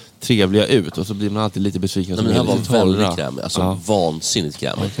trevliga ut, och så blir man alltid lite besviken. Men den här var väldigt krämig, alltså vansinnigt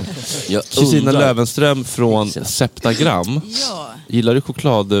krämig. Kristina Löwenström från Septagram. Ja. Gillar du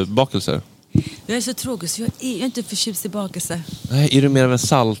chokladbakelser? Jag är så tråkig så jag är inte förtjust i bakelser. Nej, är du mer av en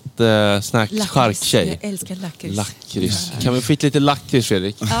salt snack charktjej? Jag älskar lakrits. Lakrits. Kan vi få lite lakrits,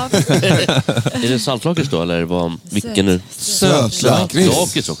 Fredrik? Ja. Är det saltlakrits då, eller vad? Vilken är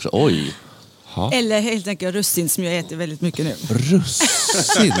sötlakrits också? Oj. Ha. Eller helt enkelt russin som jag äter väldigt mycket nu.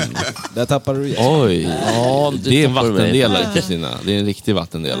 Russin? Där tappar du igen. Oj. Ja, det är en vattendelare, Kristina. Det är en riktig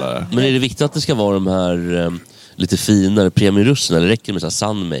vattendelare. Men är det viktigt att det ska vara de här lite finare premiumrussin, eller räcker det med så här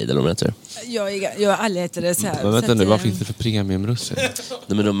Sunmade eller vad det heter? Jag har aldrig ätit det så här. Men vänta nu, vad finns det för premiumrussin?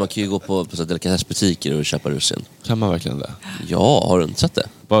 Nej, men man kan ju gå på delikatessbutiker och köpa russin. Kan man verkligen det? Ja, har du inte sett det?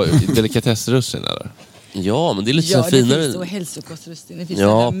 Delikatessrussin eller? Ja, men det är lite så finare. finare. Det finns då hälsokostrustin. Det finns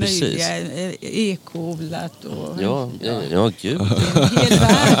alla möjliga ekoodlat och... Ja, gud. Hel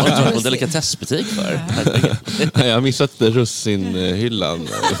värld. Och delikatessbutik för. Ja. Jag har missat russinhyllan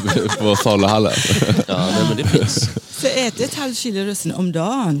på Saluhallen. Ja, nej, men det finns. Så äter 1,5 kilo russin om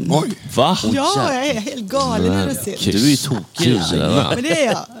dagen. Oj. Va? Ja, jag är helt galen i russin. Du är ju tokig. Men det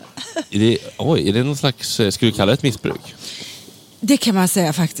är jag. Är det någon slags, skulle du kalla det ett missbruk? Det kan man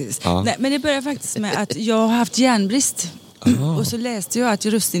säga faktiskt. Ja. Nej, men det börjar faktiskt med att jag har haft järnbrist. Och så läste jag att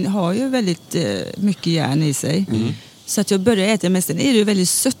russin har ju väldigt mycket järn i sig. Så att jag började äta, men sen är det ju väldigt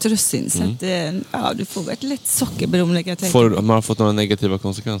sött russin. Så att du får ett lätt sockerberoende, kan jag tänka. Man har fått några negativa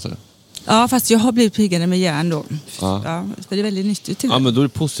konsekvenser? Ja, fast jag har blivit piggare med järn då. Ja. Ja, för det är väldigt nyttigt till. Ja, men då är det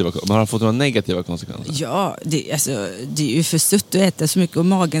positiva. Man har fått några negativa konsekvenser? Ja, det är ju för sött att äta så mycket och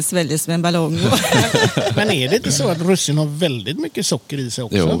magen sväller som en ballong. Men är det inte så att russin har väldigt mycket socker i sig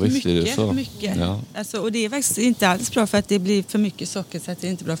också? Jo, visst är det så. Mycket. Ja. Alltså, och det är faktiskt inte alls bra för att det blir för mycket socker så att det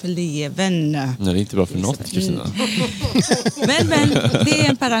är inte bra för levern. Nej, det är inte bra för något, Kristina. Men det är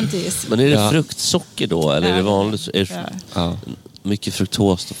en parentes. Men är det fruktsocker då? Eller är det vanligt? Ja. Mycket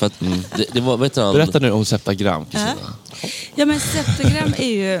fruktos. För att det var, vet du, berätta nu om Septagram, Kristina. Ja, men Septagram är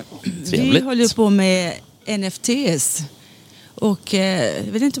ju... Vi håller på med NFTs. Och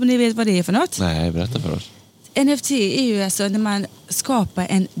jag vet inte om ni vet vad det är för något? Nej, berätta för oss. NFT är ju alltså när man skapar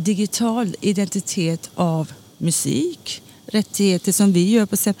en digital identitet av musik. Rättigheter som vi gör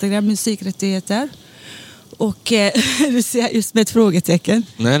på Septagram, musikrättigheter. Och du ser just med ett frågetecken.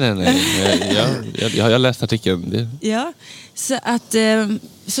 Nej. Jag har läst artikeln. Ja, så att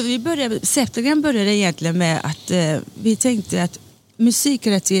Septagram började egentligen med att vi tänkte att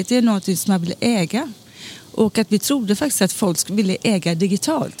musikrättigheter är något som man vill äga. Och att vi trodde faktiskt att folk ville äga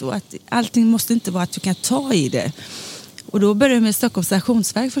digitalt. Och att allting måste inte vara att du kan ta i det. Och då började vi med Stockholms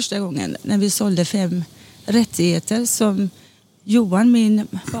Auktionsverk första gången. När vi sålde 5 rättigheter som Johan, min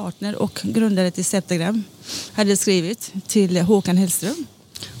partner och grundare till Septagram, hade skrivit till Håkan Hellström.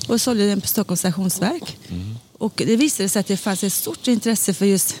 Och sålde den på Stockholms Auktionsverk. Och det visade sig att det fanns ett stort intresse för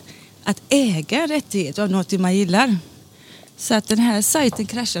just att äga rättigheter av något man gillar. Så att den här sajten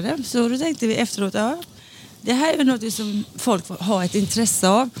kraschade. Så då tänkte vi efteråt, det här är något som folk har ett intresse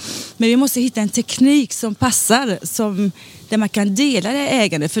av. Men vi måste hitta en teknik som passar, där man kan dela det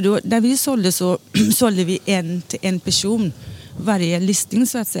ägandet. För då, när vi sålde så sålde vi 1 till 1 person varje listning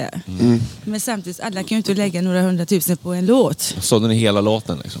så att säga. Men samtidigt, alla kan ju inte lägga några 100 000 på en låt. Sålde ni hela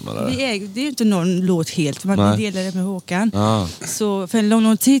låten liksom? Eller? Det är ju inte någon låt helt, man delar det med Håkan. Ah. Så för en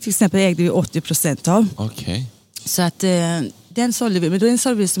lång tid till exempel ägde vi 80% av. Okej. Så att den sålde vi, men då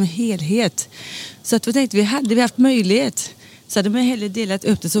sålde vi som en helhet. Så att vi tänkte, hade vi haft möjlighet så hade man hellre delat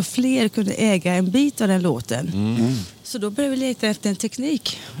upp det så fler kunde äga en bit av den låten. Så då började vi leta efter en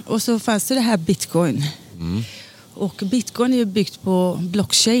teknik. Och så fanns det här Bitcoin. Och Bitcoin är ju byggt på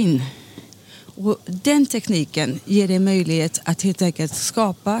blockchain. Och den tekniken ger dig möjlighet att helt enkelt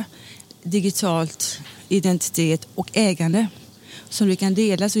skapa digitalt identitet och ägande som du kan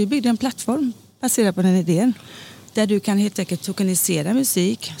dela. Så vi byggde en plattform baserad på den idén. Där du kan helt enkelt tokenisera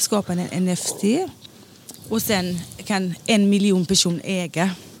musik, skapa en NFT och sen kan 1 miljon personer äga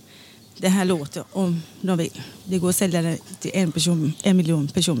den här låten om de vill. Det går att sälja den till 1 miljon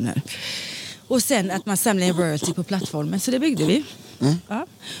personer. Och sen att man samlar en royalty på plattformen. Så det byggde vi. Ja.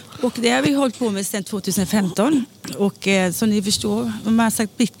 Och det har vi hållit på med sedan 2015. Och som ni förstår, om man har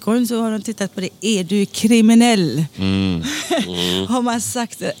sagt Bitcoin så har de tittat på det. Är du kriminell? Har man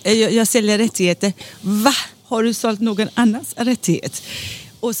sagt, jag säljer rättigheter. Va? Har du sålt någon annans rättighet?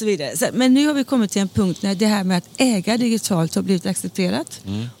 Och så vidare. Men nu har vi kommit till en punkt när det här med att äga digitalt har blivit accepterat.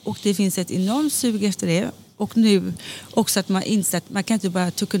 Och det finns ett enormt sug efter det. Och nu också att man inser att man kan inte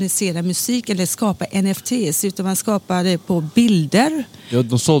bara tokenisera musik eller skapa NFTs utan man skapar det på bilder. Ja,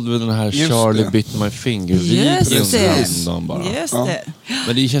 de sålde väl den här Charlie Bit My Finger Just det. Just det.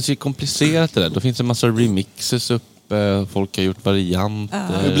 Men det känns ju komplicerat det där. Då finns det en massa remixes uppe, folk har gjort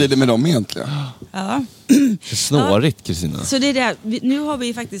varianter. Hur blir det med dem egentligen? Ja. Det är snårigt, Kristina. Så det är där. Nu har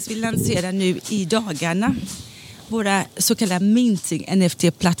vi lanserar nu i dagarna våra så kallade minting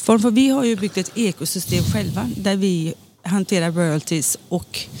NFT-plattform. För vi har ju byggt ett ekosystem själva där vi hanterar royalties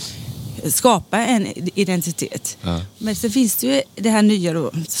och skapar en identitet. Ja. Men så finns det ju det här nya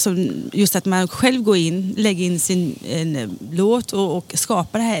då, som just att man själv går in, lägger in en låt och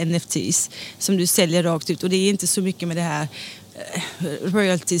skapar det här NFTs som du säljer rakt ut. Och det är inte så mycket med det här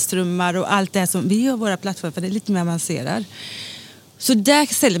royalty-strömmar och allt det här som vi har våra plattformar för det är lite mer avancerad. Så där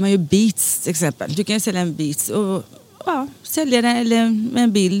säljer man ju beats till exempel. Du kan ju sälja en beats och sälja den eller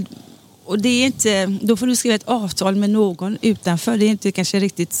en bild. Och det är inte, då får du skriva ett avtal med någon utanför. Det är inte kanske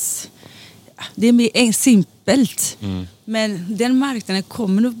riktigt det är mer simpelt. Men den marknaden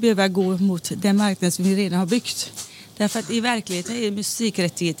kommer nog behöva gå mot den marknaden som vi redan har byggt. Därför att i verkligheten är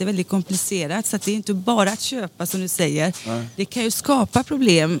musikrättigheter väldigt komplicerat. Så att det är inte bara att köpa som du säger. Det kan ju skapa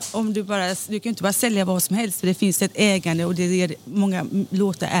problem om du kan inte bara sälja vad som helst. För det finns ett ägande och många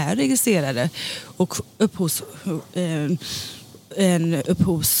låtar är registrerade. Och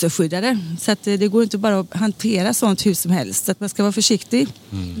upphovsskyddade. Så att det går inte bara att hantera sånt hur som helst. Så att man ska vara försiktig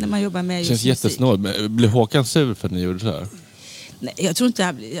när man jobbar med just musik. Känns jättesnål. Blir Håkan sur för att ni gjorde så här? Nej, jag tror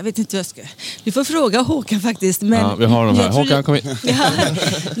inte jag vet inte vad jag ska. Du får fråga Håkan faktiskt. Men ja, vi har de här. Håkan, kom in.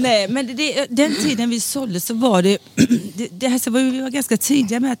 Nej, men den tiden vi sålde så var det här så vi var ganska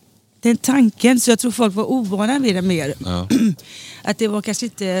tidiga med den tanken. Så jag tror folk var ovana vid det mer. Ja. Att det var kanske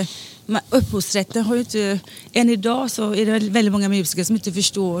inte... Upphovsrätten har ju inte... Än idag så är det väldigt många musiker som inte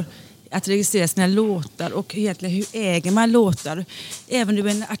förstår att registrera sina låtar och egentligen hur äger man låtar. Även om du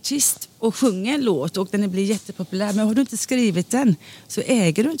är en artist och sjunger en låt och den blir jättepopulär, men har du inte skrivit den så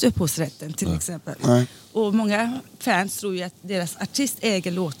äger du inte upphovsrätten till exempel. Nej. Och många fans tror ju att deras artist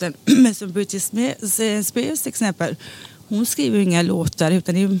äger låten, men som Britney Spears till exempel, hon skriver ju inga låtar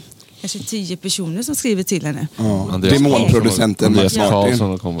utan det är kanske 10 personer som skriver till henne. Demonproducenten Max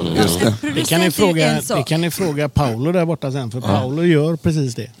Martin. Det kan ni fråga Paolo där borta sen. För Paolo gör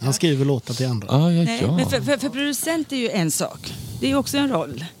precis det. Han skriver låtar till andra. Men för producent är ju en sak. Det är också en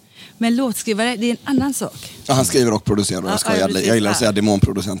roll. Men låtskrivare, det är en annan sak. Ja, han skriver och producerar. Jag gillar att säga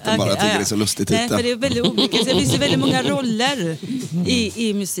demonproducenten bara. Jag tycker det är så lustigt. Nej, för det är väldigt olika. Det finns ju väldigt många roller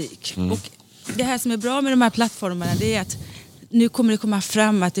i musik. Och det här som är bra med de här plattformarna, det är att nu kommer det komma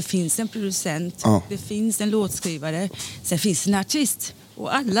fram att det finns en producent, det finns en låtskrivare, sen finns en artist.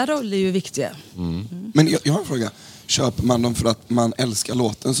 Och alla roller är ju viktiga. Men jag har en fråga. Köper man dem för att man älskar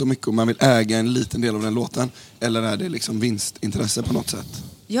låten så mycket och man vill äga en liten del av den låten? Eller är det liksom vinstintresse på något sätt?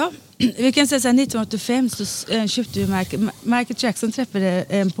 Ja, vi kan säga så här, 1985 så köpte ju Michael Jackson träffade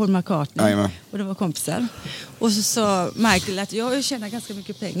Paul McCartney. Amen. Och de var kompisar. Och så sa Michael att jag tjänar ganska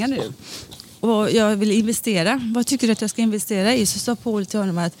mycket pengar nu. Och jag vill investera. Vad tycker du att jag ska investera i? Så sa Paul till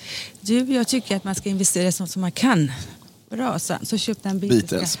honom att jag tycker att man ska investera i sånt som man kan. Bra, så köpte han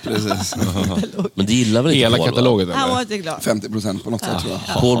Beatles, precis. Men det gillar väl inte hela katalogen? Han var inte glad. 50% på något sätt tror jag.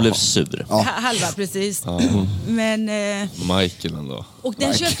 Paul blev sur. Ja. Halva, precis. Men... Michael ändå. Och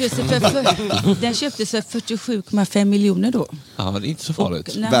den köptes för 47,5 miljoner då. Ja, det är inte så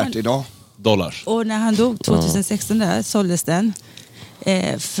farligt. Värt idag. Dollars. Och när han dog 2016 där såldes den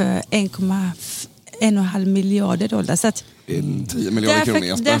för 1,5 miljarder dollar. Så att 10 miljarder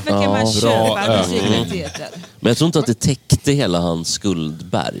kronor. Därför kan man köpa musikrättigheter. Men jag tror inte att det täckte hela hans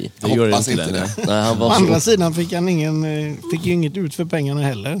skuldberg. Jag hoppas inte det. Nej, han var å andra sidan fick ju inget ut för pengarna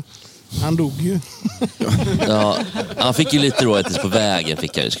heller. Han dog ju. Ja, han fick ju lite royalties på vägen,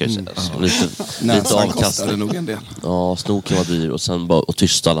 fick jag ju, ska jag säga. Lite avkastning. Nog en del. Ja, snoken var dyr och sen bara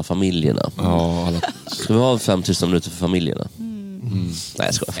tysta alla familjerna. Ska vi ha 5000 minuter för familjerna? Nej,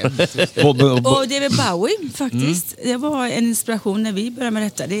 jag skojar. Och David Bowie faktiskt. Det var en inspiration när vi började med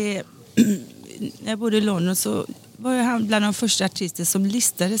detta. När jag bodde i London så var han bland de första artister som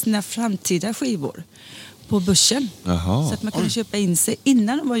listade sina framtida skivor på börsen. Aha. Så att man kunde köpa in sig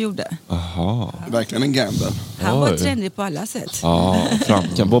innan de var gjorda. Verkligen en gamble. Han var trendig på alla sätt. Ja,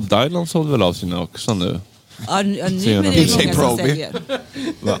 kan Bob Dylan sålde väl av sina också nu? Ja, nu är det många som säljer.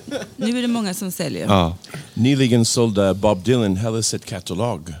 Nu är det många som säljer. Ja. Nyligen sålde Bob Dylan hela sitt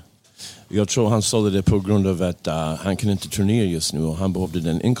katalog. Jag tror han sålde det på grund av att han kan inte turnera just nu och han behövde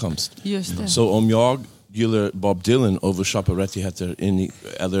den inkomst. Just det. Så om jag gillar Bob Dylan och vill köpa rättigheter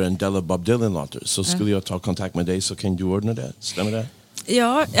eller en del av Bob Dylan-låtar så skulle jag ta kontakt med dig så kan du ordna det. Stämmer det?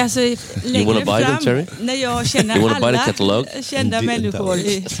 Ja, alltså längre fram när jag känner alla kända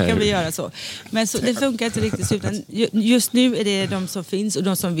människor kan vi göra så. Men så, det funkar inte riktigt så, utan just nu är det de som finns och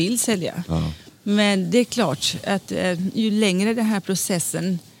de som vill sälja. Men det är klart att ju längre den här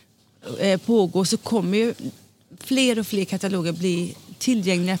processen pågår så kommer ju fler och fler kataloger bli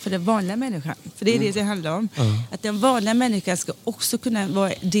tillgängliga för den vanliga människan. För det är det handlar om. Att den vanliga människan ska också kunna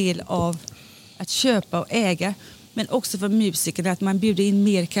vara del av att köpa och äga. Men också för musikerna att man bjuder in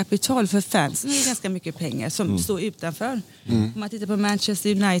mer kapital för fans. Det är ganska mycket pengar som står utanför. Om man tittar på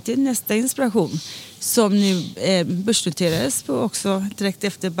Manchester United, nästa inspiration. Som nu börsnoterades på också direkt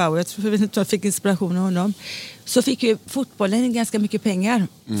efter Bauer. Jag vet inte om jag fick inspiration av honom. Så fick ju fotbollen ganska mycket pengar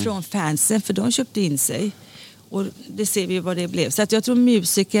från fansen. För de köpte in sig. Och det ser vi vad det blev. Så att jag tror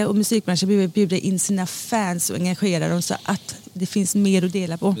musiker och musikbranschen behöver bjuda in sina fans och engagera dem så att det finns mer att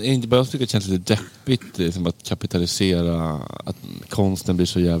dela på. Det är inte bara att det känns lite deppigt liksom att kapitalisera, att konsten blir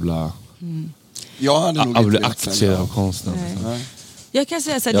så jävla... Jag hade nog inte aktier av konsten. Jag kan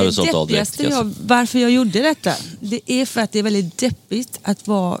säga så här, det deppigaste varför jag gjorde detta, det är för att det är väldigt deppigt att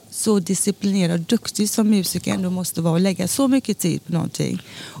vara så disciplinerad och duktig som musiker ändå måste vara och lägga så mycket tid på någonting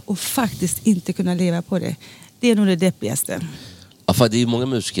och faktiskt inte kunna leva på det. Det är nog det deppigaste. Ja, för det är ju många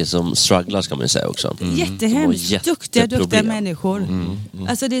musiker som strugglar, ska man säga också. Jättehemskt. Duktiga människor.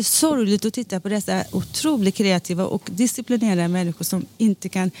 Alltså det är sorgligt att titta på dessa otroligt kreativa och disciplinerade människor som inte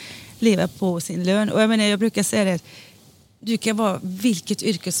kan leva på sin lön. Och jag brukar säga det, du kan vara vilket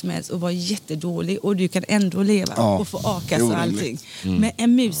yrke som helst och vara jättedålig och du kan ändå leva och få a-kassa och allting. Men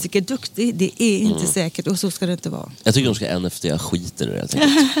en musiker duktig, det är inte säkert och så ska det inte vara. Jag tycker de ska NFT skiten ur det helt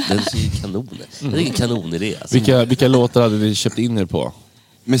enkelt. Det är kanon. Det är en kanonidé. Alltså. Vilka låtar hade ni köpt in er på?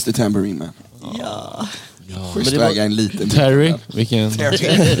 Mr. Tambourine Man. Ja. Schysst väga en liten Terry?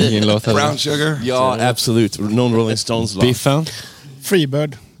 Vilken låt hade Brown Sugar? Ja, absolut. Non Rolling Stones låt. Biffen?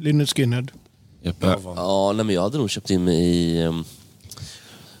 Freebird, Lynyrd Skynyrd. Ja, men jag hade nog köpt in mig i...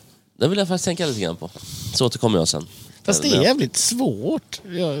 Den vill jag faktiskt tänka lite grann på. Så återkommer jag sen. Fast det är jävligt svårt.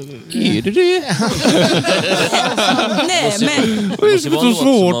 Är det? Nej, men... Det är så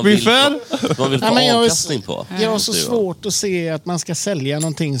svårt, Biffen. Man vill få avkastning på. Jag har så svårt att se att man ska sälja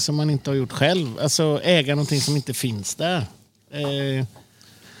någonting som man inte har gjort själv. Alltså äga någonting som inte finns där.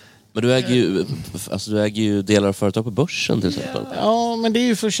 Men du äger ju delar av företag på börsen till exempel. Ja, men det är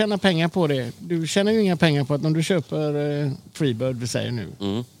ju för att tjäna pengar på det. Du tjänar ju inga pengar på att om du köper Freebird, vi säger nu.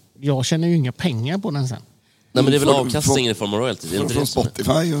 Jag tjänar ju inga pengar på den sen. Nej, men det är väl avkastningen i form av royalty. Från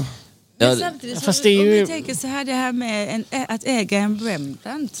Spotify och... Men samtidigt, fast det är ju... om vi tänker så här, det här med att äga en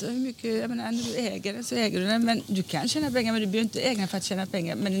Rembrandt, hur mycket, jag menar, när du äger den så äger du den, men du kan tjäna pengar, men du behöver inte äga den för att tjäna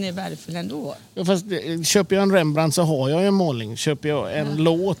pengar, men den är värdefull ändå. Ja, fast köper jag en Rembrandt så har jag en målning. Köper jag en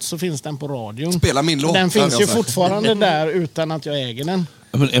låt så finns den på radion. Spela min låt. Den finns ju fortfarande där utan att jag äger den.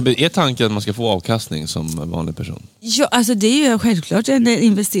 Men är tanken att man ska få avkastning som vanlig person? Ja, alltså det är ju självklart en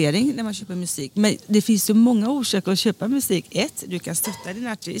investering när man köper musik. Men det finns ju många orsaker att köpa musik. 1, du kan stötta din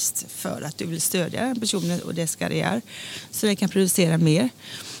artist för att du vill stödja den personen och dess karriär. Så den kan producera mer.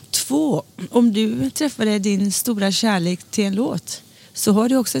 2, om du träffade din stora kärlek till en låt så har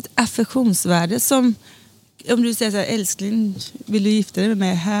du också ett affektionsvärde som... Om du säger så här, älskling, vill du gifta dig med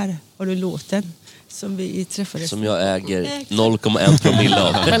mig? Här har du låten. Som vi träffades. Som jag äger 0,1 promille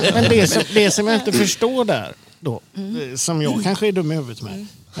av. Men det som jag inte förstår där då, som jag kanske är dum i huvudet med.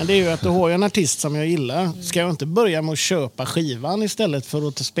 Men det är ju att du har en artist som jag gillar. Ska jag inte börja med att köpa skivan istället för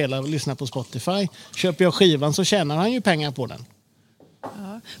att spela och lyssna på Spotify? Köper jag skivan så tjänar han ju pengar på den.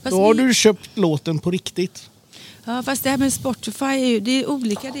 Ja, då har du köpt låten på riktigt. Ja, fast det här med Spotify det är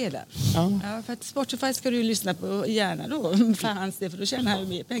olika delar. Ja, för att Spotify ska du lyssna på gärna då, för hans del, för då tjänar han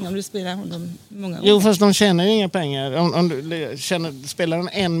mer pengar om du spelar honom många gånger. Jo, fast de tjänar ju inga pengar. Om du spelar den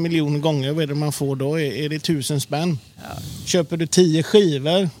 1 miljon gånger, vad är det man får då? Är det 1000 spänn? Ja. Köper du 10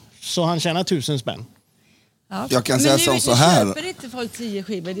 skivor så han tjänar 1000 spänn. Ja. Jag kan säga som så här. Men nu köper inte folk 10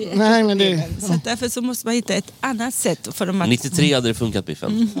 skivor. Det är nej, men det... Så därför så måste man hitta ett annat sätt för dem att... 93 hade det funkat,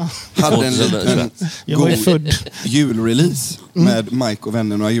 Biffen. Hade en liten god julrelease med Mike och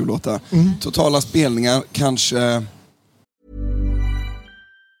vänner, några jullåtar. Totala spelningar kanske...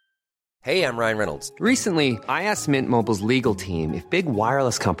 Hey, I'm Ryan Reynolds. Recently, I asked Mint Mobile's legal team if big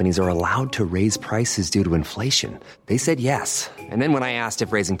wireless companies are allowed to raise prices due to inflation. They said yes. And then when I asked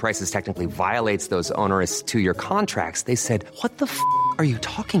if raising prices technically violates those onerous 2-year contracts, they said, "What the f*** are you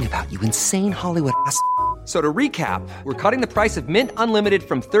talking about, you insane Hollywood ass?" So to recap, we're cutting the price of Mint Unlimited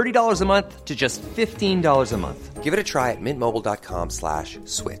from $30 a month to just $15 a month. Give it a try at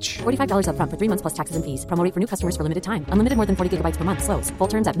mintmobile.com/switch. $45 up front for 3 months plus taxes and fees. Promo rate for new customers for limited time. Unlimited more than 40 gigabytes per month. Slows full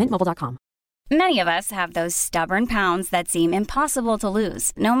terms at mintmobile.com. Many of us have those stubborn pounds that seem impossible to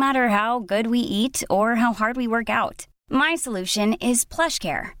lose, no matter how good we eat or how hard we work out. My solution is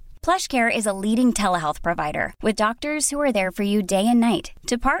PlushCare. PlushCare is a leading telehealth provider with doctors who are there for you day and night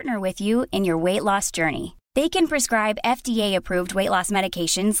to partner with you in your weight loss journey. They can prescribe FDA-approved weight loss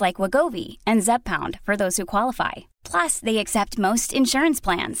medications like Wegovy and Zepbound for those who qualify. Plus, they accept most insurance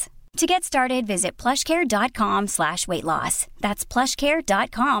plans. To get started, visit plushcare.com/weightloss. That's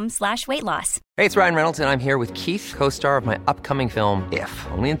plushcare.com/weightloss. Hey, it's Ryan Reynolds, and I'm here with Keith, co-star of my upcoming film, If,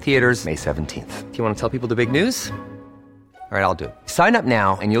 only in theaters May 17th. Do you want to tell people the big news? All right, I'll do it. Sign up now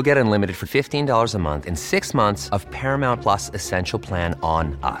and you'll get unlimited for $15 a month and 6 months of Paramount Plus Essential Plan on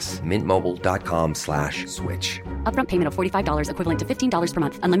us. mintmobile.com/switch. Upfront payment of $45 equivalent to $15 per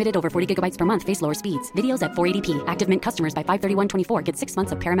month. Unlimited over 40 gigabytes per month. Face lower speeds. Videos at 480p. Active Mint customers by 531.24 get 6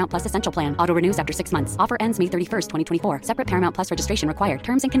 months of Paramount Plus Essential Plan. Auto renews after 6 months. Offer ends May 31st, 2024. Separate Paramount Plus registration required.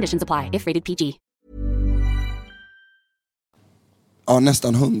 Terms and conditions apply if rated PG. Ja,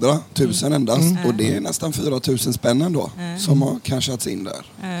 nästan 100 000 endast. Och det är nästan 4 000 spänn ändå som har cashats in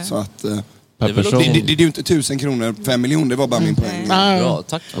där. Så att... det är ju inte 1000 kronor, 5 miljoner, det var bara min poäng. Bra,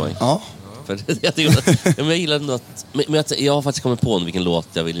 tack Mike. Ja. Jag gillar ändå att... Men jag har faktiskt kommit på vilken låt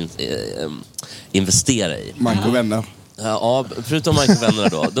jag vill investera i. Mike och vänner. Ja, förutom Mike och vänner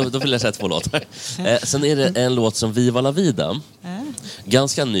då vill jag säga 2 låtar. Sen är det en låt som Viva la vida.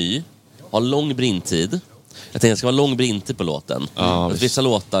 Ganska ny, har lång brintid. Jag tänkte det ska vara lång brintid på låten. Vissa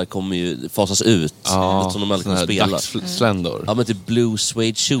låtar kommer ju fasas ut som de aldrig kommer spela. Dagsländor. Ja, men typ Blue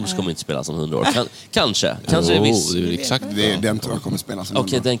Suede Shoes kommer inte spelas om 100 år. Kanske det är viss. Det är exakt den tror jag kommer spelas om 100 år.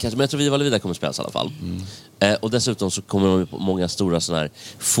 Okej, den kanske, men jag tror Viva la vida kommer spelas i alla fall. Och dessutom så kommer de på många stora sådana här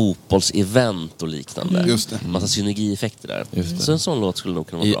fotbollsevent och liknande. Just det. Massa synergieffekter där. Så en sån låt skulle nog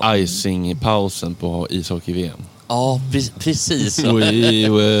kunna vara bra. I icing-pausen på ishockey-VM. Ja, precis. We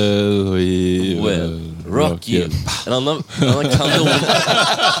will rock you. En annan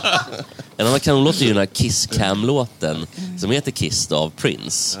kanonlåt är ju den här Kiss Cam-låten som heter Kiss av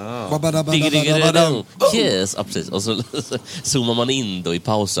Prince. Kiss, ja, precis. Och så zoomar man in då i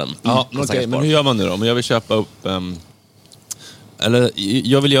pausen. Ja, okej, men hur gör man nu då? Om jag vill köpa upp... Eller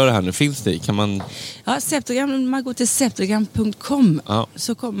jag vill göra det här nu. Finns det? Kan man... Ja, Septogram, om man går till septogram.com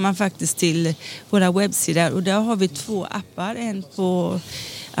så kommer man faktiskt till våra webbsidor. Och där har vi 2 appar. En på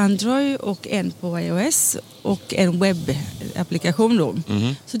Android och en på iOS. Och en webbapplikation då.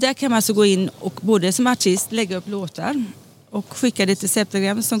 Så där kan man alltså gå in och både som artist lägga upp låtar. Och skicka det till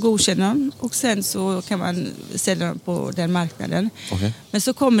Septogram som godkänner dem. Och sen så kan man sälja dem på den marknaden. Okay. Men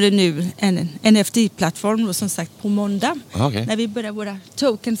så kommer det nu en NFT-plattform då, som sagt på måndag. Okay. När vi börjar våra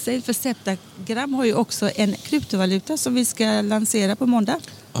token sale för Septogram har ju också en kryptovaluta som vi ska lansera på måndag.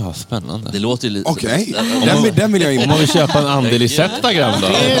 Spännande. Det låter ju lite... Okej, den vill jag in. Om man vill köpa en andel i Septogram då?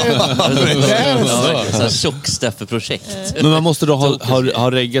 Tjockstäffe-projekt. Men man måste då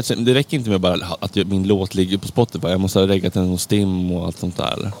ha reggat sig. Det räcker inte med bara att min låt ligger på Spotify. Jag måste ha reggat den hos Stim och allt sånt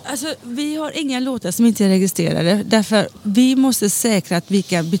där. Alltså, vi har inga låtar som inte är registrerade. Därför vi måste säkra att vi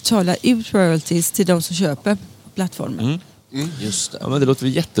kan betala ut royalties till de som köper plattformen. Just det. Ja, men det låter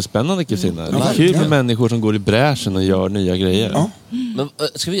jättespännande, Kristina. Det är kul med människor som går i bräschen och gör nya grejer. Ja. Men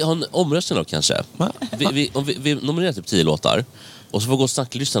ska vi ha en omröstning då kanske? Vi nominerar typ 10 låtar. Och så får gå och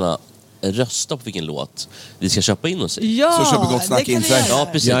snacklyssnarna rösta på vilken låt vi ska köpa in oss i. Ja, så köper Gott Snack in sig. Ja,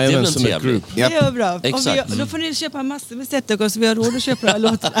 precis. Det är väl en trevlig. Det är bra. Exakt. Då får ni köpa massor med Septogram så vi har råd att köpa de här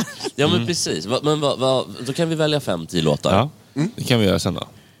låtarna. Ja, men precis. Men då kan vi välja 5-10 låtar. Ja, det kan vi göra sen då.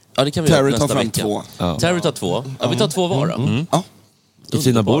 Ja, det kan vi Terry tar fram 2. Terry tar 2. Ja, vi tar 2 var då. Ja.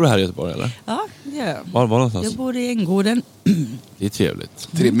 Kristina, bor du här i Göteborg eller? Ja, det gör jag. Var någonstans? Jag bor i Änggården. Det är trevligt.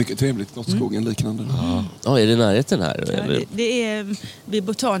 Mycket trevligt. Gottskogen liknande. Ja, är det närheten här? Ja, det är vid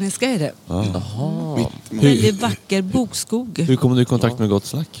Botaniska är det. Jaha. Väldigt vacker bokskog. Hur kommer du i kontakt med Gott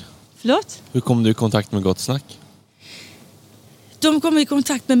Snack? Förlåt? Hur kommer du i kontakt med Gott Snack? De kommer i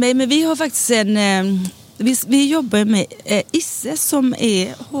kontakt med mig, men vi har faktiskt vi jobbar med Isse som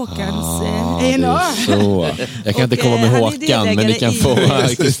är Håkans A&R. Jag kan inte komma med Håkan, men ni kan få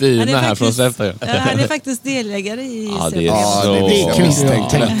Kristina här från Septogram. Han är faktiskt delägare i det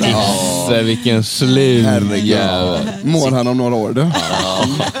är så. Vilken slug. Mår han om några år då?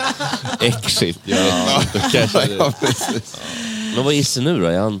 Exit. Men vad är Isse nu då?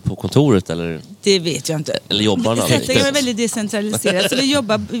 Är han på kontoret eller? Det vet jag inte. Eller jobbar han? Septogram är väldigt decentraliserat. Så vi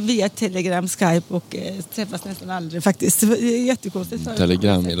jobbar via Telegram, Skype och träffas nästan aldrig faktiskt. Det är jättekonstigt.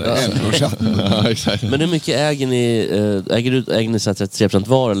 Telegram är det. Men hur mycket äger ni så 33%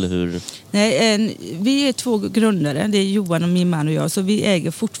 var eller hur? Nej, vi är 2 grundare. Det är Johan och min man och jag. Så vi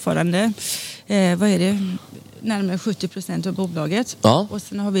äger fortfarande, närmare 70% av bolaget. Ja. Och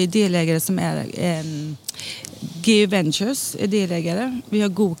sen har vi delägare som är GU Ventures är delägare. Vi har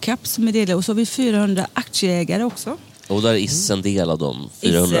GoCap som är delägare. Och så har vi 400 aktieägare också. Och där är Isse en del av dem,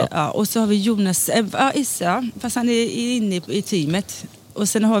 400. Isse, ja. Och så har vi Jonas, Isse, fast han är inne i teamet. Och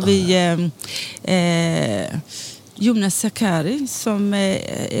sen har vi Jonas Sakari som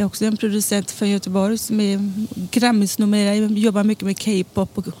är också en producent från Göteborg som är Grammis-nominerad, jobbar mycket med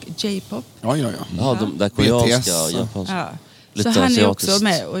K-pop och J-pop. Ja. Ja, de där koreanska och japanska. Ja. Så han är också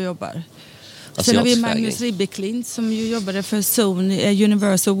med och jobbar. Sen har vi Magnus Ribbeklint som ju jobbade för Sony,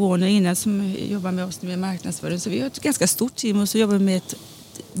 Universal Warner innan, som jobbar med oss med marknadsföring. Så vi har ett ganska stort team och så jobbar vi med ett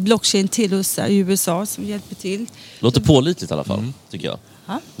blockchain till i USA som hjälper till. Låter pålitligt i alla fall, tycker jag.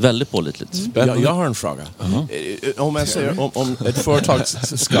 Väldigt pålitligt. Jag har en fråga. Om man säger om ett företag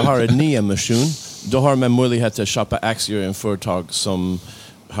ska ha en nyemission, då har man möjlighet att köpa aktier i en företag som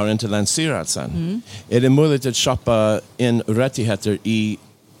har inte lanserat sen. Är det möjligt att köpa in rättigheter i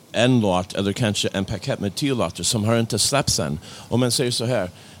en låt eller kanske en paket med 10 låtar som har inte släppts än. Om man säger så här,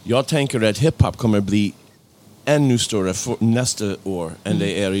 jag tänker att hiphop kommer bli ännu större för nästa år än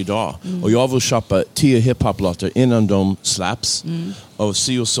det är idag. Och jag vill köpa 10 hiphop-låtar innan de släpps av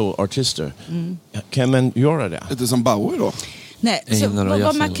så artister. Kan man göra det? Lite som Bauer då? Nej, så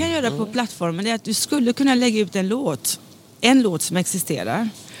vad man kan göra på plattformen är att du skulle kunna lägga ut en låt som existerar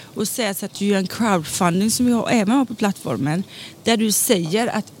och säga så att du gör en crowdfunding som vi även har på plattformen där du säger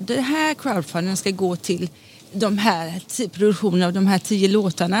att den här crowdfundingen ska gå till de här produktionerna av de här 10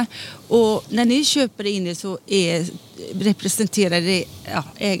 låtarna. Och när ni köper in det så representerar det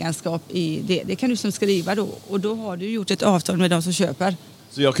ägarskap i det. Det kan du som skriva då. Och då har du gjort ett avtal med de som köper.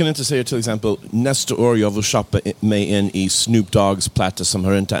 Så jag kan inte säga till exempel nästa år jag vill köpa mig in i Snoop Dogg's platta som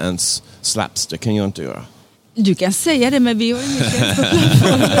har inte ens släppts. Det kan jag inte göra. Du kan säga det, men vi har ingen tjänst på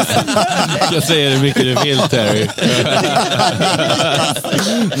plattformen. Jag säger det mycket du vill, Terry.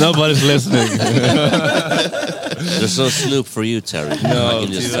 Nobody's listening. There's so Snoop for you, Terry. No,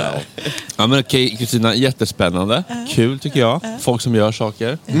 ja, men okej, Kristina, jättespännande. Kul tycker jag. Folk som gör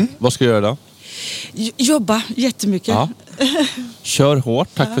saker. Vad ska du göra då? Jobba jättemycket. Ja. Kör hårt,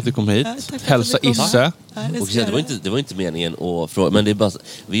 tack för att du kom hit. Hälsa Isse. Och det var inte meningen att fråga, men det är bara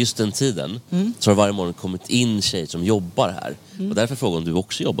vid just den tiden så har varje morgon kommit in tjejer som jobbar här. Och därför frågar om du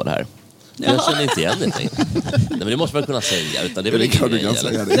också jobbar här. Jag känner inte igen det. Nej, men det måste man kunna säga. Utan det är väl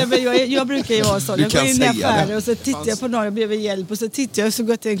Nej, men jag brukar ju vara så. Jag går in i affärer och så tittar jag på någon och behöver hjälp. Och så tittar jag och så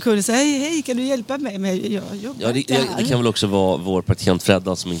går jag till en kund och säger hej, kan du hjälpa mig? Men jag jobbar det kan väl också vara vår praktikant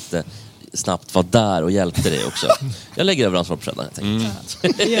Fredda som inte snabbt var där och hjälpte dig också. Jag lägger över ansvar på Fredda.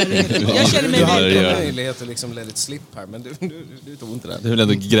 Jag känner mig väldigt bra. Möjlighet att liksom let it slip här, men du tog inte det. Du vill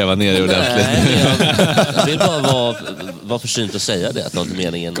ändå gräva ner dig ordentligt. Jag vill bara vara försynt och säga det, att det var inte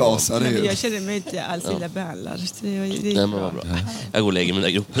meningen. Jag känner mig inte alls illa behandlad. Nej, men vad bra. Jag går och lägger mina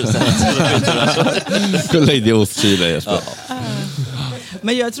grupper istället. Gå och lägg dig i ostkyla, Jesper.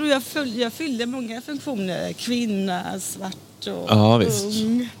 Men jag tror jag fyllde många funktioner. Kvinna, svart och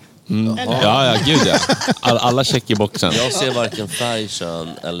ung. Ja, gud ja. Alla check i boxen. Jag ser varken färg, kön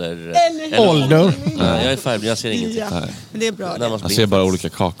eller ålder. Nej, jag är färg, men jag ser ingenting. Ja, men det är bra. Jag ser bara olika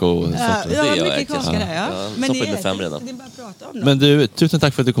kakor. Det är mycket kakor där, ja. Men det är 5 redan. Det är bara att prata om det. Men du, tusen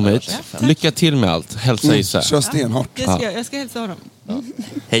tack för att du kom hit. Lycka till med allt. Hälsa Isse. Kör stenhårt. Jag ska hälsa honom.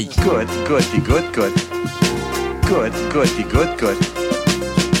 Hej. Good.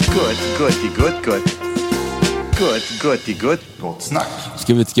 Gott snack.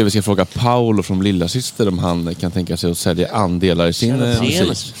 Ska vi fråga Paolo från Lillasyster om han kan tänka sig att sälja andelar i sin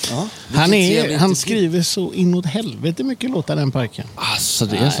musik. Ja. Han skriver så inåt helvete mycket låtar den parken. Alltså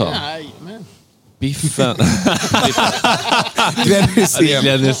det är så. Nej. Biffen.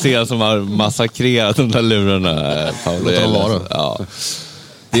 Glenn Hysén som har massakrerat de där lurarna, Paolo. Ja.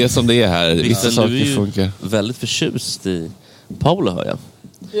 Det är som det är här. Vissa saker funkar. Väldigt förtjust i Paolo, hör jag.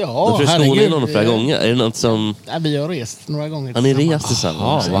 Ja, du förstår honom flera gånger. Är det något som... Ja, vi har rest några gånger. Han är rest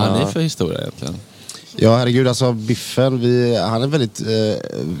tillsammans. Vad är det för historia egentligen? Ja, herregud, alltså Biffen, han är en väldigt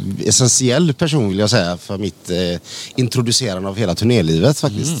essentiell person vill jag säga för mitt introducerande av hela turnélivet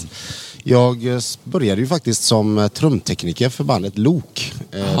faktiskt. Jag började ju faktiskt som trumtekniker för bandet Lok.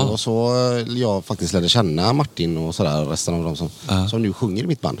 Och så jag faktiskt lärde känna Martin och sådär, resten av dem som nu sjunger i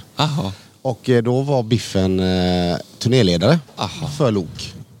mitt band. Aha. Och då var Biffen turnéledare för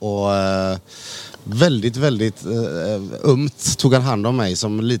Lok. Och väldigt, väldigt ömt tog han hand om mig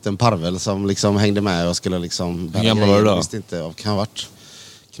som en liten parvel som liksom hängde med och skulle liksom... Hur gammal var du då? Visste inte, kan ha varit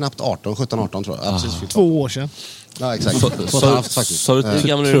knappt 17-18 tror jag. Precis 2 år sedan. Ja, exakt. Så hur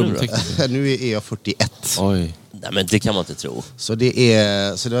gammal är du nu? Nu är jag 41. Oj. Nej, men det kan man inte tro. Så det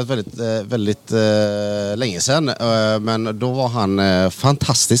var väldigt länge sedan. Men då var han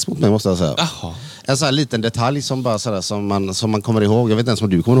fantastisk mot mig, måste jag säga. Aha. En sån här liten detalj som bara sådär, som man kommer ihåg. Jag vet inte ens om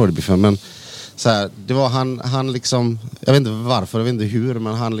du kommer ihåg det, Biffen, men så här, det var han liksom, jag vet inte varför, jag vet inte hur,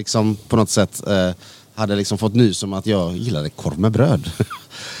 men han liksom på något sätt hade liksom fått nys om att jag gillade korv med bröd.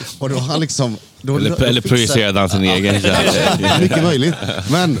 Och då han liksom... Eller projicerade han sin egen. Mycket möjligt.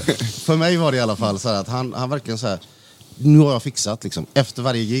 Men för mig var det i alla fall så här att han verkligen så här, nu har jag fixat liksom. Efter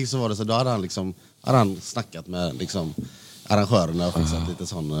varje gig så var det så, då hade han snackat med liksom arrangörerna och fixat lite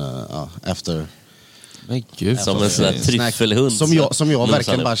sån efter. Men gud, som en sån där tryffelhund som jag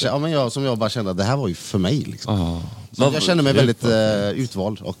verkligen bara som jag bara kände att det här var ju för mig liksom. Så jag kände mig väldigt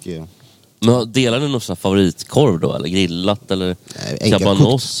utvald och men delar du någon favoritkorv då? Eller grillat? Eller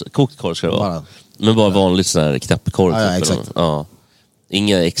cabanos? Kokt korv ska det vara. Men bara vanligt sån här knäppkorv. Ja, exakt. Ja.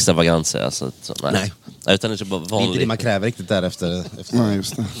 Inga extravaganser alltså. Nej. Utan det är bara vanlig. Inte det man kräver riktigt där efter. Nej,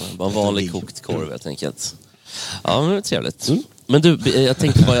 just det. Bara vanlig kokt korv helt enkelt. Ja, men det är trevligt. Men du, jag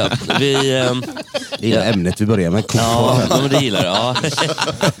tänkte bara... Det är ämnet vi börjar med. Ja, men det gillar jag.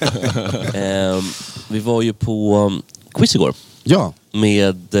 Ja. Vi var ju på quiz igår. Ja.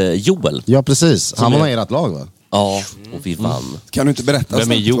 Med Joel. Ja, precis. Han var med i ert lag, va? Ja, och vi vann. Kan du inte berätta vad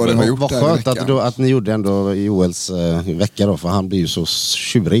du har gjort? Vad skönt att ni gjorde ändå Joels vecka då, för han blir ju så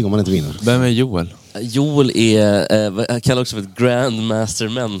tjurig om man inte vinner. Vem är Joel? Joel är, kallar också för ett Grandmaster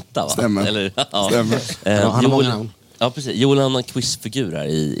Menta, va? Stämmer. Eller, ja. Stämmer. Han har många namn. Ja, precis. Joel är en quizfigur här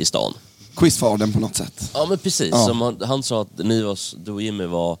i stan. Quizfadern på något sätt. Ja, men precis. Ja. Som han sa att du och Jimmy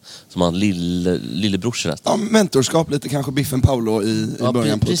var som han lillebrorsan. Ja, mentorskap lite kanske Biffen Paolo i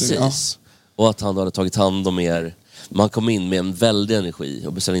början på precis. tiden. Ja. Och att han hade tagit hand om er. Man kom in med en väldig energi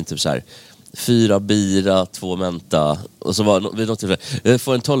och beställde in typ så här 4 bira, 2 menta. Och så var vi något tillfälle, jag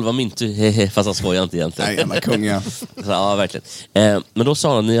får en 12 mint, hehe, fast han skojar inte egentligen. Nej, jävla kung, ja. Så, ja, verkligen. Men då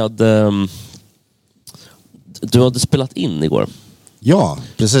sa han, du hade spelat in igår. Ja,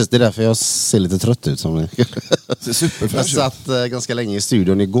 precis. Det är därför jag ser lite trött ut. Som jag satt ganska länge i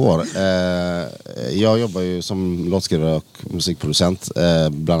studion igår. Jag jobbar ju som låtskrivare och musikproducent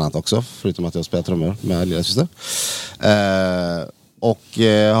bland annat också. Förutom att jag spelar trummor med lilla syster. Och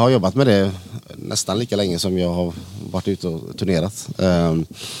har jobbat med det nästan lika länge som jag har varit ute och turnerat.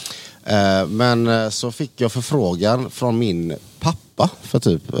 Men så fick jag förfrågan från min pappa för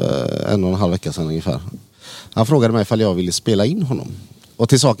typ 1,5 vecka sedan ungefär. Han frågade mig ifall jag ville spela in honom. Och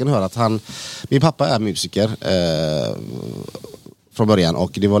till saken hör att min pappa är musiker från början.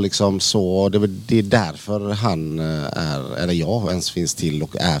 Och det var liksom så, det är därför han eller jag ens finns till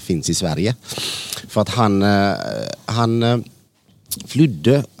och finns i Sverige. För att han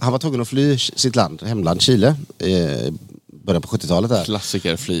flydde, han var tvungen att fly sitt hemland Chile. Början på 70-talet där.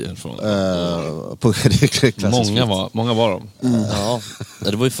 Klassiker flyr från. Många var de. Ja,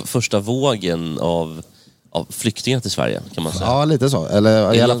 det var ju första vågen av flyktingar till Sverige, kan man säga. Ja, lite så.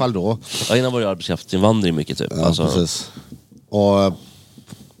 Eller i alla fall då. Ja, innan var det arbetskraftsinvandring mycket typ. Ja, precis. Och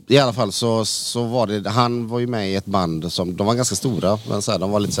i alla fall så var det, han var ju med i ett band som, de var ganska stora, men så här,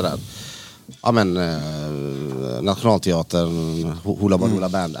 de var lite sådär, ja men Nationalteatern, Hula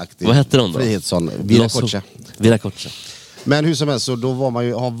Band-aktig. Vad hette de då? Frihetsson, Viracocha. Men hur som helst, så då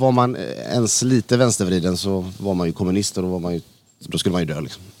var man ens lite vänstervriden så var man ju kommunist och då skulle man ju dö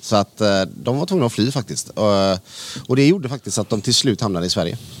liksom. Så att de var tvungna att fly faktiskt. Och det gjorde faktiskt att de till slut hamnade i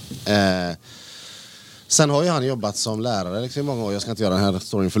Sverige. Sen har ju han jobbat som lärare liksom i många år. Jag ska inte göra den här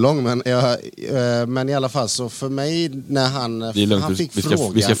storyn för lång, men i alla fall så för mig när han fick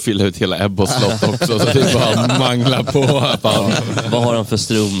frågan. Vi ska fylla ut hela Ebbos slott också, så det bara mangla på. Vad har han för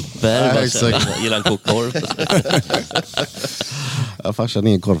strumpor? Gillar han kokkorv? Ja, farsan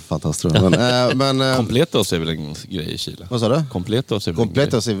är en korvfantast tror jag. Men Completos är väl en grej i Chile? Vad sa du? Completos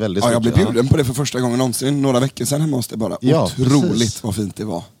är väldigt stort. Jag blev bjuden på det för första gången någonsin. Några veckor sedan hemma hos det bara. Ja, otroligt precis. vad fint det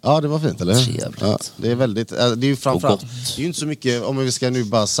var. Ja, det var fint, eller hur? Ja, det är väldigt, det är ju framförallt, det är ju inte så mycket, om vi ska nu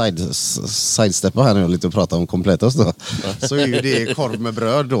bara sidesteppa här nu lite och prata om Completos då. Så är ju det korv med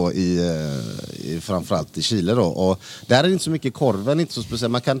bröd då i framförallt i Chile då. Och där är det inte så mycket korven, inte så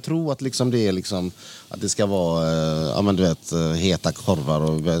speciellt. Man kan tro att liksom det är liksom, att det ska vara, ja men du vet, heta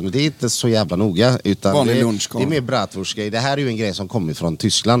korvar. Men det är inte så jävla noga. Utan det är mer bratwurstgrej. Det här är ju en grej som kommer från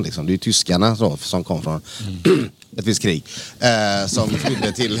Tyskland liksom. Det är ju tyskarna så, som kom från ett visst krig. Som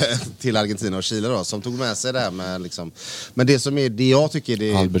flydde till Argentina och Chile då. Som tog med sig det här med liksom. Men det som är, det jag tycker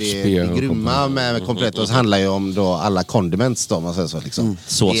det grymma med Completos handlar ju om då alla condiments då, man säger så liksom.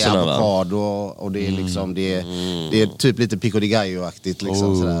 Såserna, det är avokado och det är liksom det är typ lite pico de gallo-aktigt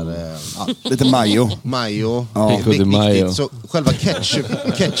liksom sådär. Lite mayo. Ja. Pico de mayo. Så själva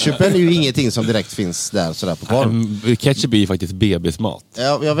ketchupen är ju ingenting som direkt finns där sådär på korv. Ketchup är ju faktiskt bebismat.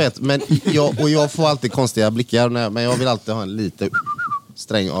 Ja, jag vet, men jag får alltid konstiga blickar men jag vill alltid ha en lite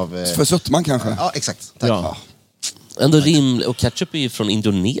sträng av... För sötman kanske? Ja, exakt. Tack. Ja. Ändå rimligt. Och ketchup är ju från